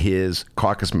his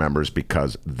caucus members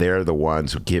because they're the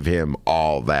ones who give him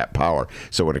all that power.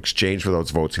 So in exchange for those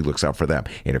votes, he looks out for them.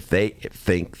 And if they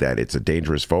think that it's a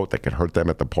dangerous vote that could hurt them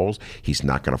at the polls, he's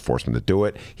not going to force them to do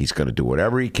it. He's going to do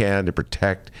whatever he can to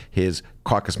protect his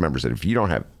caucus members. And if you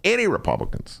don't have any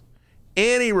Republicans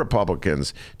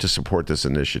to support this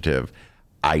initiative,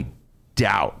 I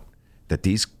doubt that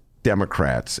these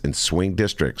Democrats in swing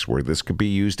districts where this could be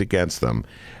used against them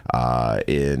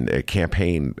in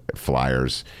campaign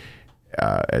flyers,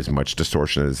 as much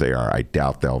distortion as they are, I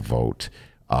doubt they'll vote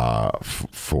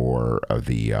for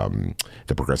the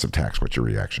progressive tax. What's your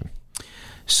reaction?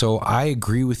 So I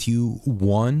agree with you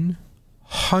 100%.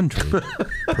 I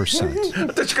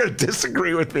thought you were going to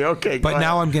disagree with me. Okay, but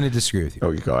now I'm going to disagree with you.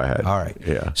 Oh, you go ahead. All right.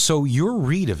 Yeah. So your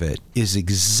read of it is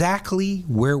exactly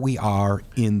where we are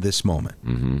in this moment.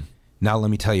 Mm-hmm. Now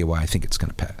let me tell you why I think it's going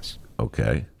to pass.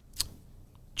 Okay.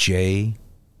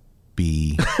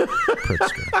 J.B.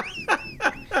 Pritzker.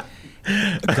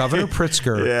 Governor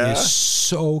Pritzker is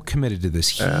so committed to this.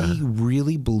 He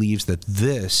really believes that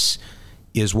this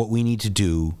is what we need to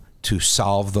do to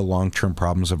solve the long-term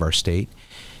problems of our state.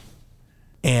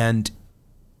 And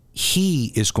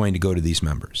he is going to go to these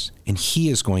members, and he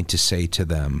is going to say to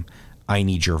them, I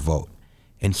need your vote.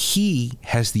 And he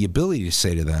has the ability to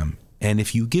say to them, and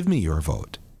if you give me your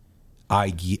vote,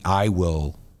 I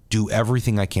will do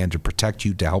everything I can to protect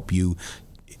you, to help you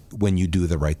when you do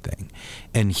the right thing.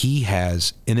 And he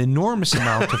has an enormous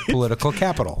amount of political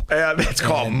capital. Yeah, that's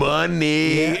called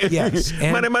money. Yes.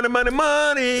 And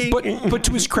money. But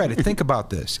to his credit, think about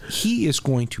this. He is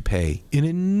going to pay an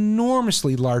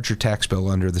enormously larger tax bill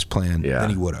under this plan than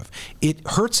he would have. It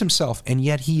hurts himself, and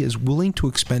yet he is willing to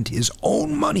expend his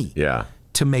own money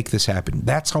to make this happen.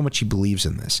 That's how much he believes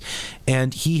in this.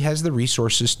 And he has the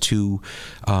resources to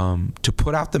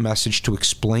put out the message, to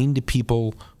explain to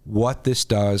people what this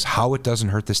does, how it doesn't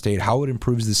hurt the state, how it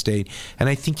improves the state. And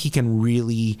I think he can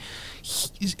really,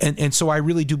 and so I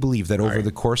really do believe that over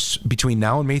the course between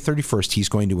now and May 31st, he's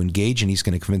going to engage and he's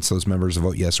going to convince those members to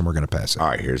vote yes, and we're going to pass it. All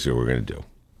right, here's what we're going to do.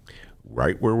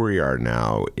 Right where we are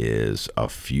now is a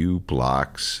few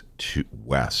blocks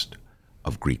west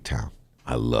of Greektown.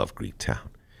 I love Greektown.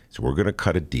 So we're going to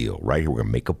cut a deal right here. We're going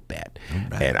to make a bet.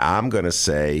 Right. And I'm going to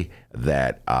say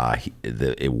that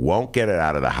it won't get it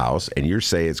out of the house. And you're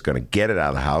saying it's going to get it out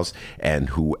of the house. And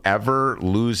whoever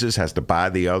loses has to buy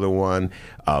the other one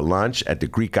lunch at the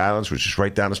Greek Islands, which is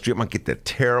right down the street. I'm going to get the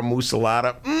tiramisu.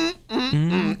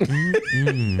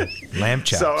 Lamb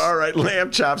chops. So, all right,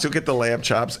 lamb chops. You'll get the lamb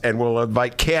chops. And we'll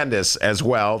invite Candis as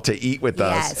well to eat with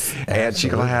us. And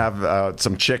she'll have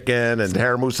some chicken and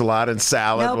tiramisu and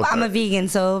salad. Nope, I'm a vegan,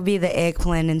 so it'll be the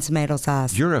eggplant and tomato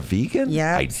sauce. You're a vegan?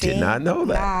 Yeah. I did not know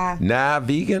that. Nah,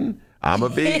 vegan? I'm a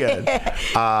vegan.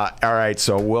 All right,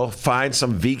 so we'll find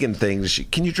some vegan things.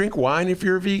 Can you drink wine if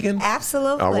you're a vegan?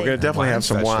 Absolutely. Oh, we're going to definitely have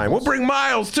some wine. We'll bring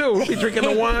Miles, too. We'll be drinking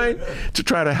the wine to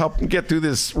try to help him get through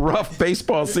this rough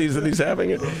baseball season he's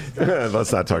having.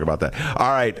 Let's not talk about that. All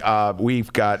right,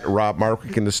 we've got Rob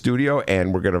Martwick in the studio,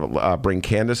 and we're going to bring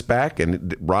Candis back.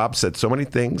 And Rob said so many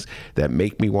things that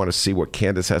make me want to see what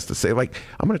Candis has to say. Like,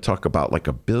 I'm going to talk about like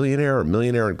a billionaire or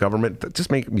millionaire in government. That just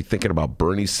make me thinking about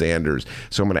Bernie Sanders.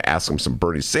 So I'm going to ask him some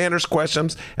Bernie Sanders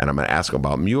questions, and I'm going to ask him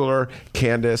about Mueller,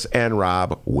 Candis, and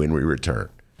Rob when we return.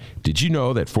 Did you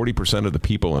know that 40% of the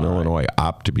people in Illinois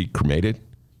opt to be cremated?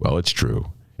 Well, it's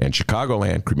true. And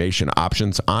Chicagoland Cremation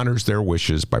Options honors their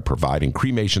wishes by providing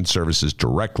cremation services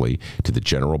directly to the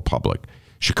general public.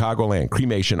 Chicagoland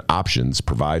Cremation Options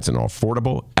provides an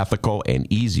affordable, ethical, and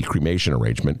easy cremation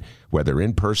arrangement, whether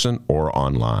in person or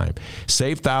online.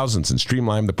 Save thousands and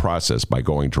streamline the process by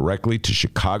going directly to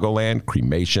Chicagoland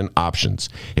Cremation Options.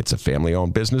 It's a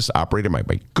family-owned business operated by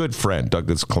my good friend,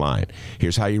 Douglas Klein.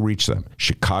 Here's how you reach them.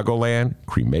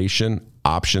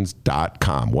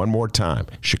 ChicagolandCremationOptions.com. One more time,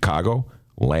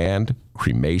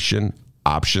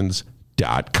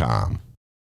 ChicagolandCremationOptions.com.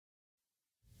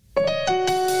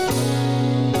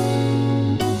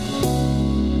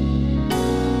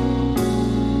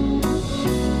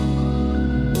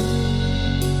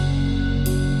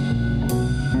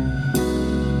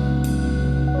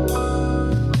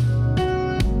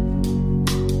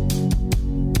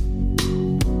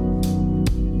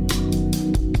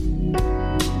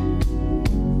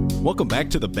 Welcome back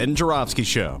to the Ben Joravsky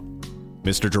Show.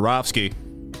 Mr. Joravsky,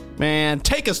 man,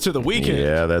 take us to the weekend.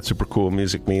 Yeah, that super cool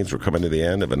music means we're coming to the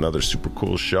end of another super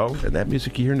cool show. And that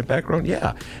music you hear in the background,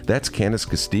 yeah, that's Candis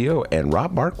Castillo and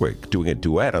Rob Martwick doing a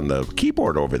duet on the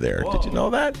keyboard over there. Whoa. Did you know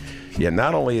that? Yeah,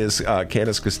 not only is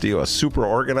Candis Castillo a super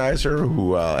organizer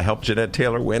who helped Jeanette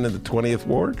Taylor win in the 20th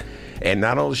Ward, and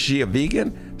not only is she a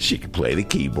vegan, she can play the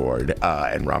keyboard.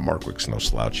 And Rob Martwick's no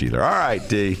slouch either. All right,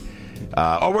 D.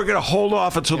 We're going to hold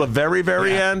off until the very,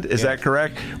 very end. Is that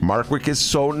correct? Martwick is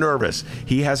so nervous.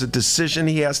 He has a decision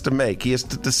he has to make. He has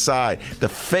to decide. The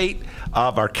fate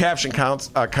of our caption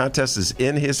contest is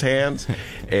in his hands,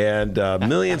 and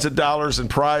millions of dollars in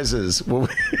prizes will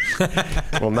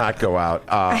not go out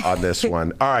on this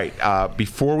one. All right.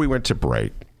 Before we went to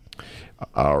break,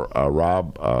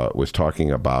 Rob was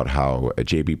talking about how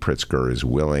J.B. Pritzker is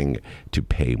willing to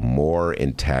pay more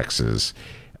in taxes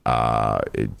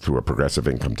through a progressive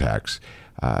income tax.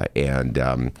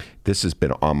 And this has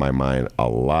been on my mind a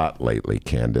lot lately,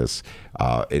 Candis,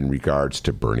 in regards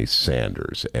to Bernie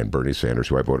Sanders. And Bernie Sanders,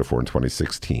 who I voted for in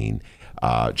 2016,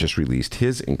 just released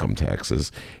his income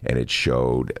taxes, and it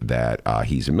showed that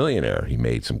he's a millionaire. He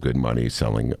made some good money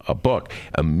selling a book.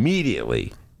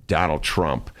 Immediately, Donald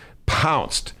Trump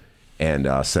pounced and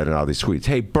said in all these tweets,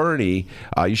 hey, Bernie,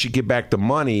 you should give back the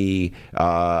money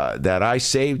that I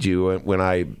saved you when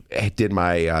I did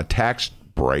my tax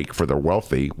break for the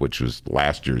wealthy, which was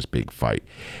last year's big fight.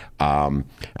 And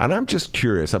I'm just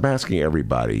curious, I'm asking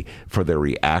everybody for their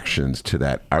reactions to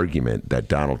that argument that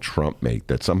Donald Trump made,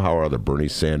 that somehow or other Bernie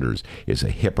Sanders is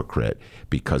a hypocrite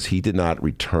because he did not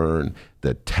return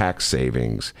the tax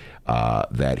savings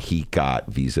that he got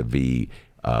vis-a-vis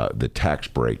the tax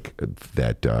break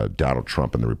that Donald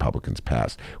Trump and the Republicans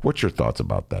passed. What's your thoughts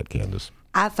about that, Candis?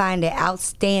 I find it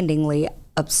outstandingly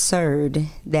absurd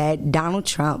that Donald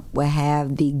Trump will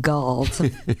have the gall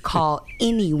to call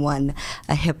anyone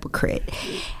a hypocrite.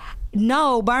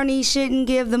 No, Bernie shouldn't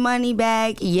give the money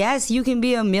back. Yes, you can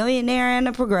be a millionaire and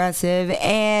a progressive.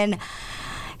 And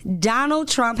Donald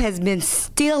Trump has been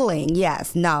stealing.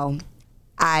 Yes, no.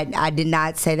 I did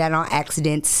not say that on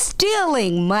accident.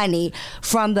 Stealing money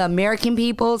from the American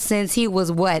people since he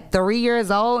was, 3 years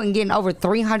old, and getting over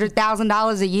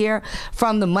 $300,000 a year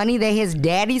from the money that his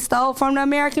daddy stole from the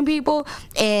American people,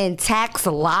 and tax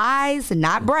lies,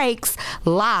 not breaks,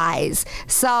 lies.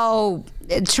 So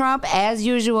Trump, as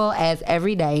usual, as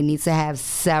every day, needs to have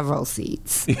several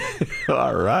seats.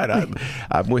 All right.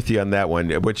 I'm with you on that one.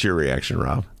 What's your reaction,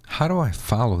 Rob? How do I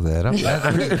follow that up?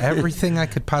 Everything I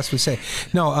could possibly say.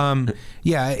 No,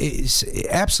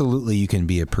 absolutely you can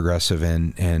be a progressive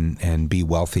and be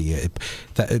wealthy.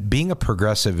 Being a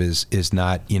progressive is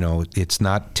not, it's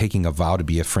not taking a vow to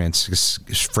be a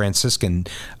Franciscan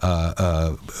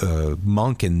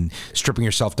monk and stripping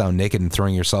yourself down naked and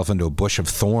throwing yourself into a bush of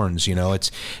thorns.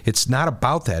 It's not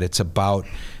about that. It's about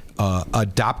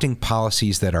adopting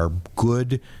policies that are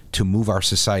good to move our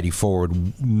society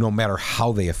forward, no matter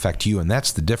how they affect you. And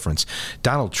that's the difference.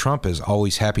 Donald Trump is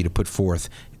always happy to put forth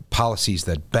policies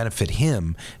that benefit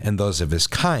him and those of his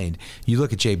kind. You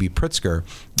look at J.B. Pritzker,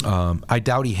 I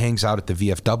doubt he hangs out at the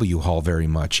VFW hall very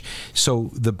much. So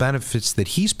the benefits that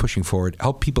he's pushing forward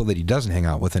help people that he doesn't hang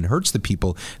out with and hurts the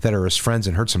people that are his friends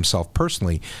and hurts himself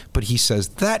personally. But he says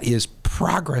that is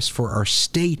progress for our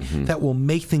state that will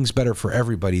make things better for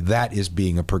everybody. That is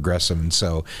being a progressive. And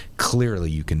so clearly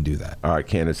you can do that. All right,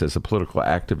 Candis, as a political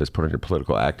activist, put on your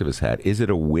political activist hat, is it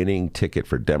a winning ticket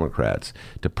for Democrats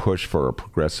to push for a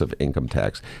progressive income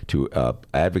tax, to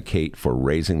advocate for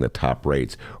raising the top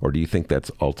rates, or do you think that's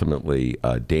ultimately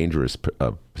a dangerous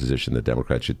position that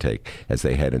Democrats should take as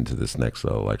they head into this next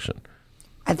election?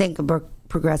 I think a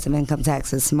progressive income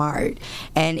tax is smart,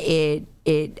 and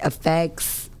it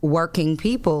affects working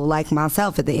people like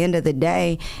myself. At the end of the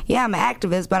day, yeah, I'm an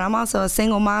activist, but I'm also a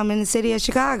single mom in the city of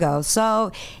Chicago.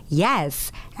 So,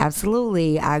 yes,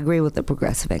 absolutely, I agree with the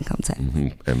progressive income tax.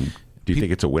 And do you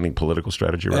think it's a winning political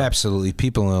strategy, Rob? Absolutely.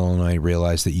 People in Illinois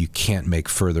realize that you can't make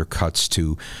further cuts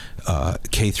to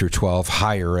K through 12,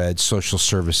 higher ed, social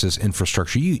services,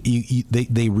 infrastructure.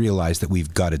 They realize that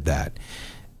we've gutted that.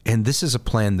 And this is a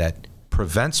plan that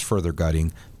prevents further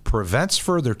gutting, prevents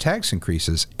further tax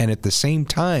increases, and at the same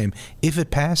time, if it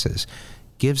passes,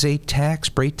 gives a tax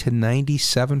break to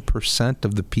 97%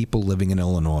 of the people living in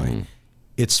Illinois.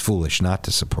 It's foolish not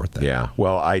to support that. Yeah.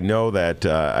 Well, I know that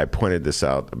I pointed this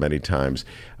out many times,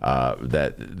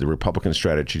 that the Republican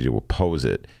strategy to oppose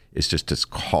it is just to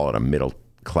call it a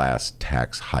middle-class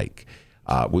tax hike.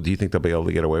 Do you think they'll be able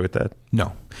to get away with that?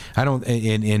 No. I don't.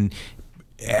 And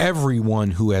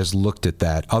everyone who has looked at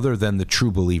that, other than the true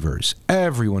believers,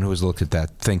 everyone who has looked at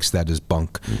that thinks that is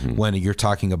bunk. When you're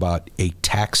talking about a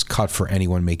tax cut for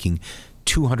anyone making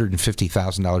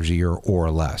 $250,000 a year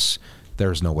or less,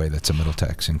 there's no way that's a middle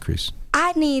tax increase.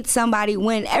 I need somebody,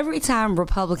 when every time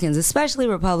Republicans, especially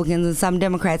Republicans and some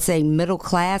Democrats, say middle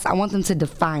class, I want them to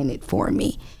define it for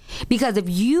me. Because if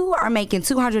you are making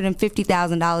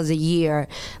 $250,000 a year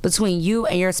between you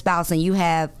and your spouse and you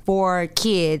have 4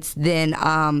 kids, then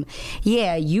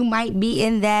yeah, you might be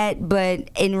in that, but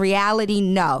in reality,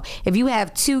 no. If you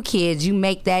have 2 kids, you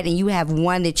make that, and you have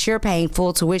one that you're paying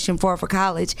full tuition for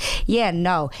college, yeah,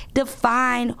 no.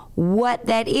 Define what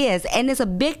that is. And there's a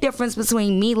big difference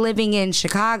between me living in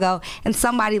Chicago and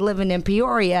somebody living in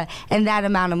Peoria and that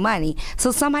amount of money.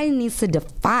 So somebody needs to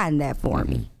define that for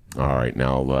me. All right.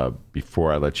 Now,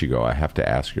 before I let you go, I have to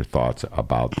ask your thoughts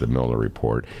about the Mueller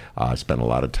report. I spent a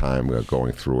lot of time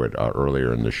going through it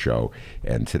earlier in the show,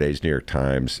 and today's New York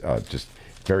Times just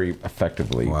very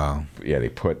effectively, they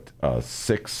put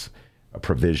 6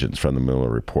 provisions from the Mueller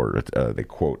report. They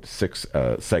quote 6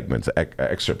 segments,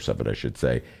 excerpts of it, I should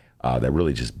say, that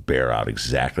really just bear out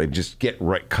exactly, just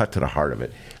cut to the heart of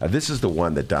it. This is the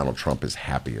one that Donald Trump is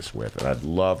happiest with, and I'd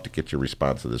love to get your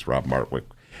response to this, Rob Martwick.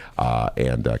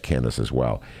 And Candis as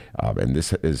well. And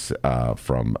this is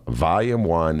from Volume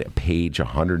 1, page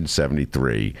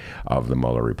 173 of the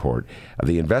Mueller report.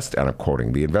 And I'm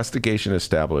quoting, the investigation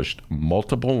established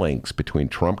multiple links between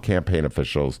Trump campaign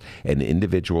officials and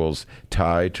individuals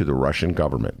tied to the Russian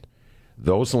government.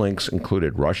 Those links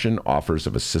included Russian offers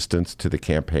of assistance to the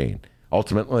campaign.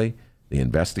 Ultimately, the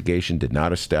investigation did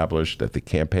not establish that the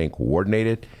campaign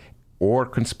coordinated or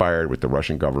conspired with the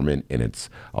Russian government in its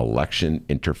election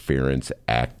interference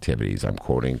activities. I'm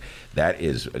quoting. That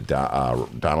is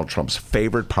Donald Trump's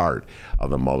favorite part of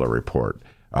the Mueller report.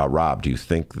 Rob, do you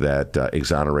think that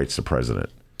exonerates the president?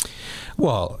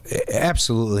 Well,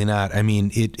 absolutely not. I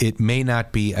mean, it may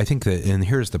not be. I think that, and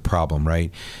here's the problem,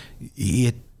 right?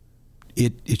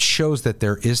 it shows that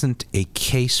there isn't a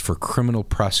case for criminal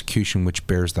prosecution which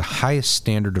bears the highest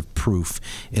standard of proof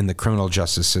in the criminal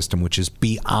justice system, which is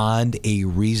beyond a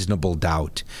reasonable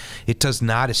doubt. It does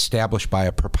not establish by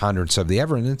a preponderance of the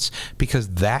evidence, because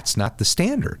that's not the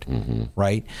standard,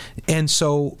 right? And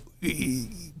so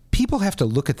people have to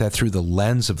look at that through the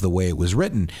lens of the way it was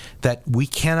written, that we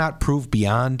cannot prove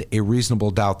beyond a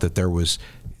reasonable doubt that there was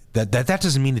that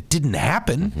doesn't mean it didn't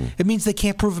happen. It means they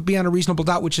can't prove it beyond a reasonable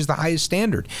doubt, which is the highest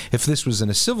standard. If this was in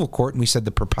a civil court and we said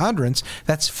the preponderance,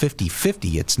 that's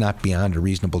 50-50. It's not beyond a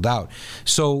reasonable doubt.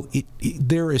 So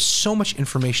there is so much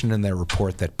information in that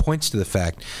report that points to the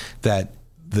fact that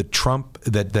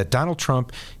that Donald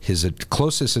Trump, his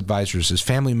closest advisors, his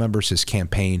family members, his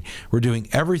campaign, were doing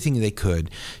everything they could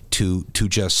to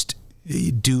just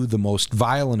do the most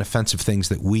vile and offensive things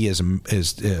that we as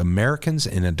Americans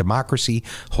in a democracy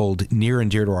hold near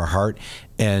and dear to our heart,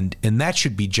 and that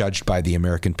should be judged by the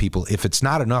American people. If it's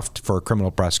not enough for a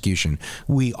criminal prosecution,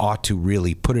 we ought to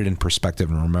really put it in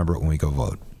perspective and remember it when we go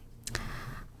vote.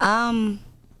 I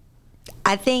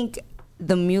think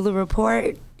the Mueller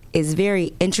report is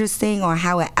very interesting on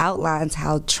how it outlines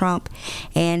how Trump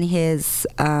and his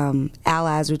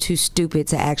allies were too stupid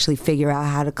to actually figure out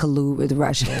how to collude with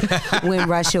Russia when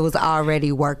Russia was already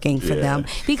working for them.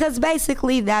 Because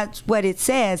basically that's what it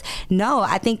says. No,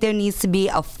 I think there needs to be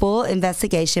a full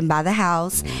investigation by the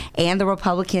House and the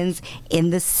Republicans in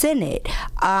the Senate.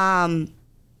 And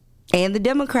the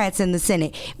Democrats in the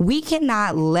Senate. We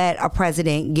cannot let a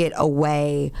president get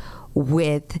away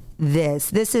with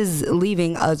this. This is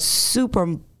leaving a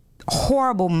super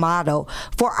horrible model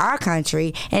for our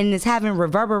country, and it's having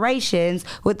reverberations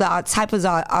with the type of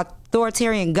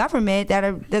authoritarian government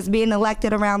that's being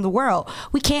elected around the world.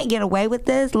 We can't get away with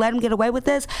this, let them get away with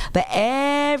this, but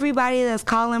everybody that's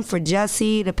calling for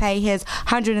Jussie to pay his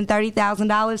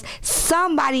 $130,000,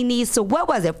 somebody needs to, what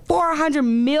was it, $400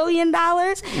 million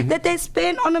that they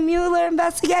spent on the Mueller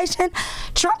investigation?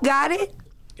 Trump got it.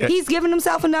 He's given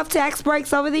himself enough tax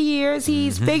breaks over the years.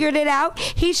 He's figured it out.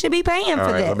 He should be paying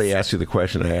for this. Let me ask you the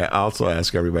question I also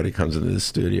ask everybody who comes into the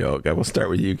studio. Okay, we'll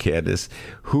start with you, Candis.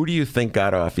 Who do you think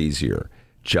got off easier,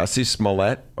 Jussie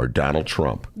Smollett or Donald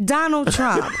Trump? Donald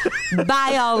Trump,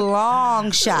 by a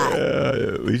long shot.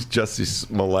 At least Jussie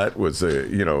Smollett was,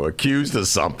 accused of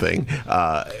something.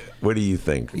 What do you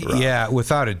think, Rob? Yeah,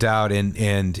 without a doubt. And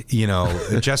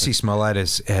Jussie Smollett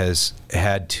has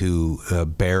had to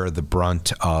bear the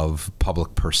brunt of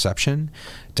public perception.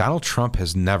 Donald Trump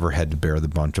has never had to bear the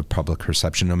brunt of public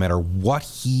perception. No matter what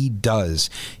he does,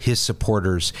 his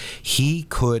supporters, he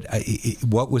could,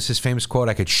 what was his famous quote?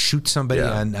 I could shoot somebody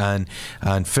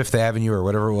on Fifth Avenue or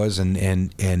whatever it was,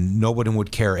 and nobody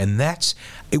would care. And that's,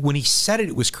 when he said it,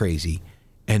 it was crazy.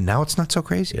 And now it's not so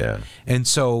crazy. Yeah. And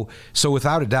so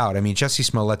without a doubt, I mean, Jussie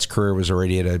Smollett's career was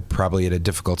already probably at a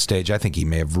difficult stage. I think he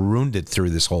may have ruined it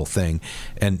through this whole thing,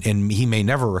 and he may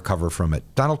never recover from it.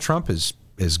 Donald Trump is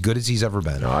as good as he's ever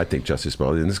been. No, I think Jussie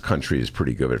Smollett in this country is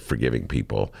pretty good at forgiving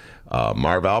people.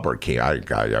 Marv Albert came. I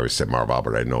always said Marv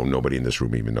Albert. I know nobody in this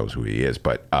room even knows who he is,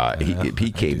 but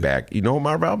he came back. You know who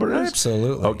Marv Albert is?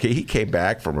 Absolutely. Okay, he came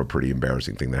back from a pretty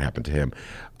embarrassing thing that happened to him.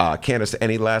 Candis,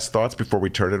 any last thoughts before we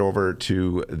turn it over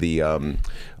to the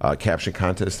caption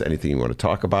contest? Anything you want to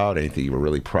talk about? Anything you were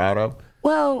really proud of?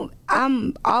 Well,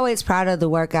 I'm always proud of the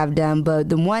work I've done, but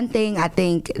the one thing I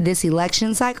think this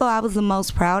election cycle I was the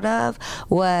most proud of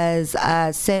was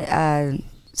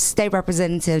State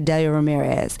Representative Delia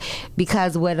Ramirez,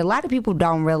 because what a lot of people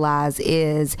don't realize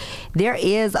is there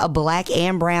is a black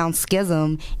and brown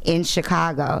schism in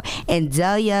Chicago, and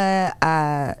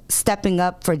Delia stepping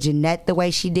up for Jeanette the way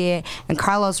she did, and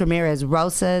Carlos Ramirez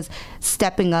Rosas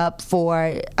stepping up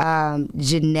for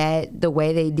Jeanette the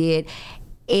way they did,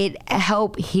 it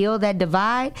helped heal that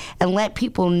divide and let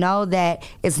people know that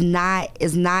it's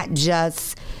not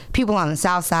just people on the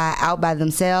South Side out by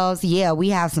themselves. Yeah, we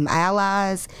have some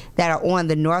allies that are on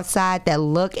the North Side that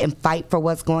look and fight for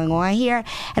what's going on here.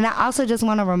 And I also just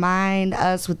want to remind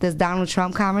us with this Donald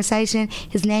Trump conversation,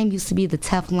 his name used to be the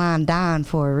Teflon Don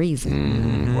for a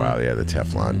reason. Wow, yeah, the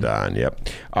Teflon Don, yep.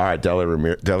 All right, Delia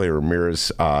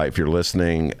Ramirez, if you're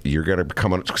listening, you're going to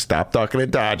come on, stop ducking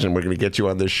and dodging. We're going to get you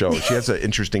on this show. She has an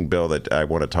interesting bill that I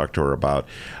want to talk to her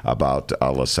about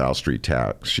LaSalle Street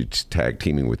tag. She's tag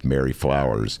teaming with Mary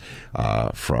Flowers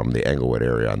from the Englewood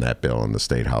area on that bill in the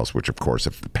State House, which, of course,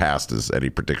 if passed is any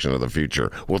prediction of the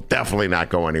future, will definitely not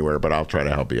go anywhere, but I'll try to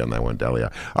help you on that one,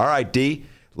 Delia. All right, Dee,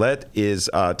 It is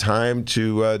time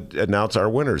to announce our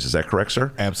winners. Is that correct,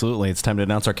 sir? Absolutely. It's time to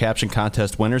announce our caption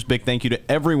contest winners. Big thank you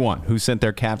to everyone who sent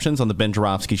their captions on the Ben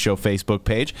Joravsky Show Facebook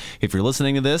page. If you're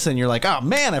listening to this and you're like, oh,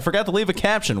 man, I forgot to leave a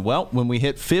caption. Well, when we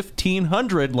hit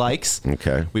 1,500 likes,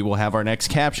 we will have our next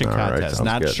caption contest. Right,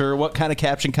 Not sure what kind of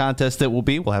caption contest it will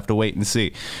be. We'll have to wait and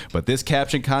see. But this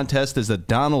caption contest is a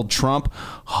Donald Trump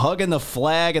hugging the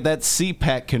flag at that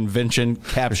CPAC convention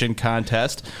caption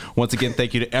contest. Once again,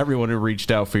 thank you to everyone who reached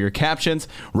out for your captions.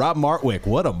 Rob Martwick,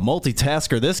 what a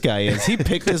multitasker this guy is. He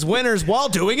picked his winners while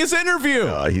doing his interview.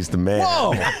 He's the man.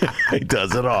 Whoa. He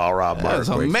does it all, Rob Martwick. That's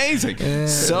amazing.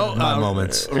 So,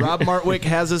 moments. Rob Martwick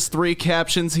has his 3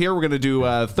 captions here. We're going to do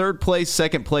third place,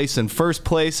 second place, and first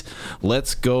place.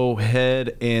 Let's go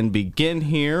ahead and begin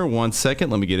here. 1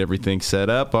 second. Let me get everything set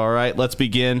up. All right, let's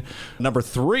begin. Number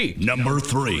 3. Number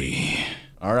 3.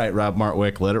 All right, Rob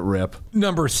Martwick, let it rip.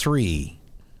 Number 3.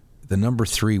 The number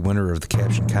 3 winner of the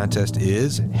caption contest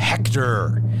is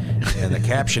Hector. And the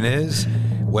caption is,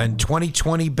 when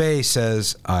 2020 Bay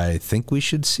says, I think we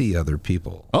should see other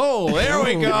people. Oh, there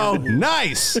we go.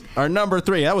 Nice. Our number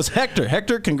 3. That was Hector.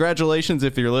 Hector, congratulations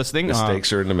if you're listening. The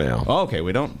steaks are in the mail. Okay,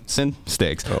 we don't send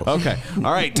steaks. Okay.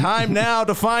 All right, time now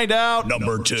to find out.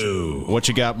 Number 2. What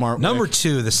you got, Mark? Number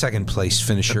 2, the second place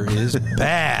finisher is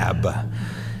Bab.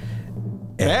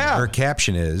 And her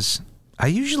caption is, I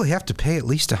usually have to pay at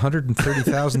least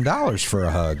 $130,000 for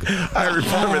a hug. I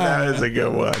remember that as a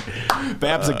good one.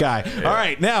 Bab's a guy. Yeah. All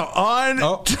right, now on.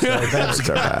 Sorry, Bab's a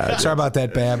guy. Sorry about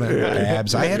that,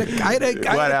 Babs. I had a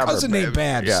cousin named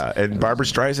Babs. Yeah, and Barbara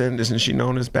Streisand, isn't she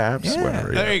known as Babs? Yeah.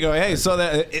 Whatever, there you go. Hey, so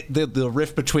the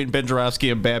rift between Ben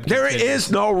Joravsky and Bab. There is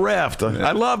no rift.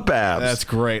 I love Babs. That's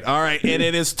great. All right, and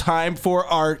it is time for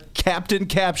our captain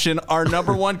caption, our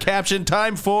number 1 caption.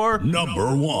 Time for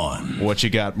number 1. What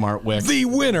you got, Martwick? The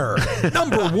winner,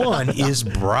 number 1, is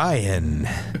Brian.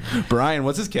 Brian,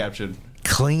 what's his caption?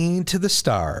 Clinging to the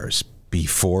stars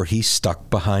before he's stuck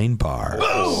behind bars.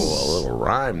 Oh, a little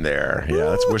rhyme there. Yeah,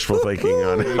 that's wishful thinking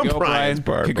on Brian's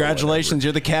part. Congratulations,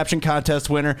 you're the caption contest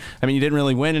winner. I mean, you didn't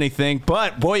really win anything,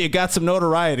 but boy, you got some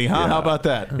notoriety, huh? Yeah. How about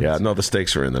that? Yeah, no, the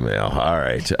steaks are in the mail. All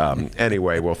right.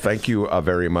 Anyway, well, thank you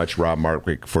very much, Rob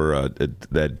Martwick, for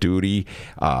that duty.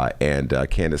 And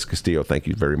Candis Castillo, thank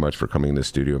you very much for coming in the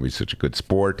studio and being such a good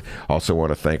sport. Also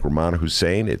want to thank Rummana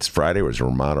Hussain. It's Friday. It was a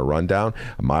Rummana Rundown.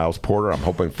 Miles Porter, I'm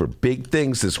hoping for big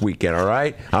things this weekend. All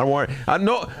right, I don't want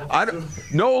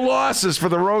no losses for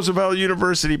the Roosevelt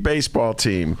University baseball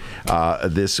team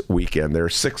this weekend. They're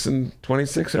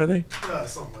 6-26, are they?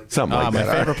 Something like that.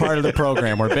 My favorite part of the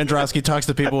program, where Ben Joravsky talks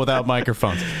to people without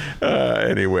microphones.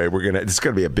 Anyway, it's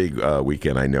going to be a big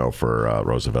weekend, I know, for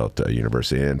Roosevelt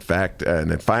University. In fact, and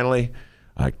then finally,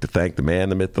 I'd like to thank the man,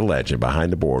 the myth, the legend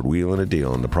behind the board, wheeling and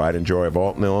dealing, the pride and joy of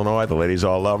Alton, Illinois. The ladies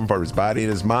all love him for his body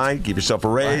and his mind. Give yourself a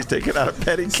raise. Take it out of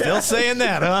petty cash. Still saying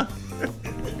that, huh?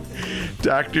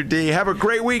 Dr. D, have a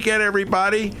great weekend,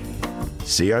 everybody.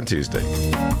 See you on Tuesday.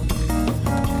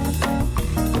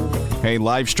 Hey,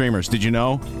 live streamers, did you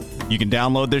know you can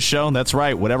download this show? That's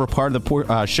right. Whatever part of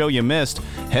the show you missed,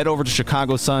 head over to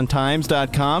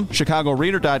ChicagoSunTimes.com,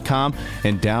 ChicagoReader.com,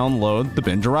 and download the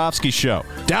Ben Joravsky Show.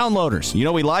 Downloaders, you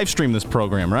know we live stream this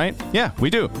program, right? Yeah, we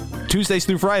do. Tuesdays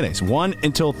through Fridays, 1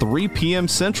 until 3 p.m.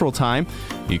 Central Time.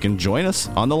 You can join us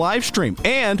on the live stream.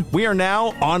 And we are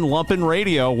now on Lumpin'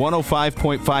 Radio,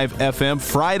 105.5 FM,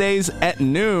 Fridays at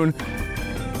noon.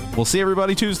 We'll see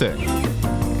everybody Tuesday.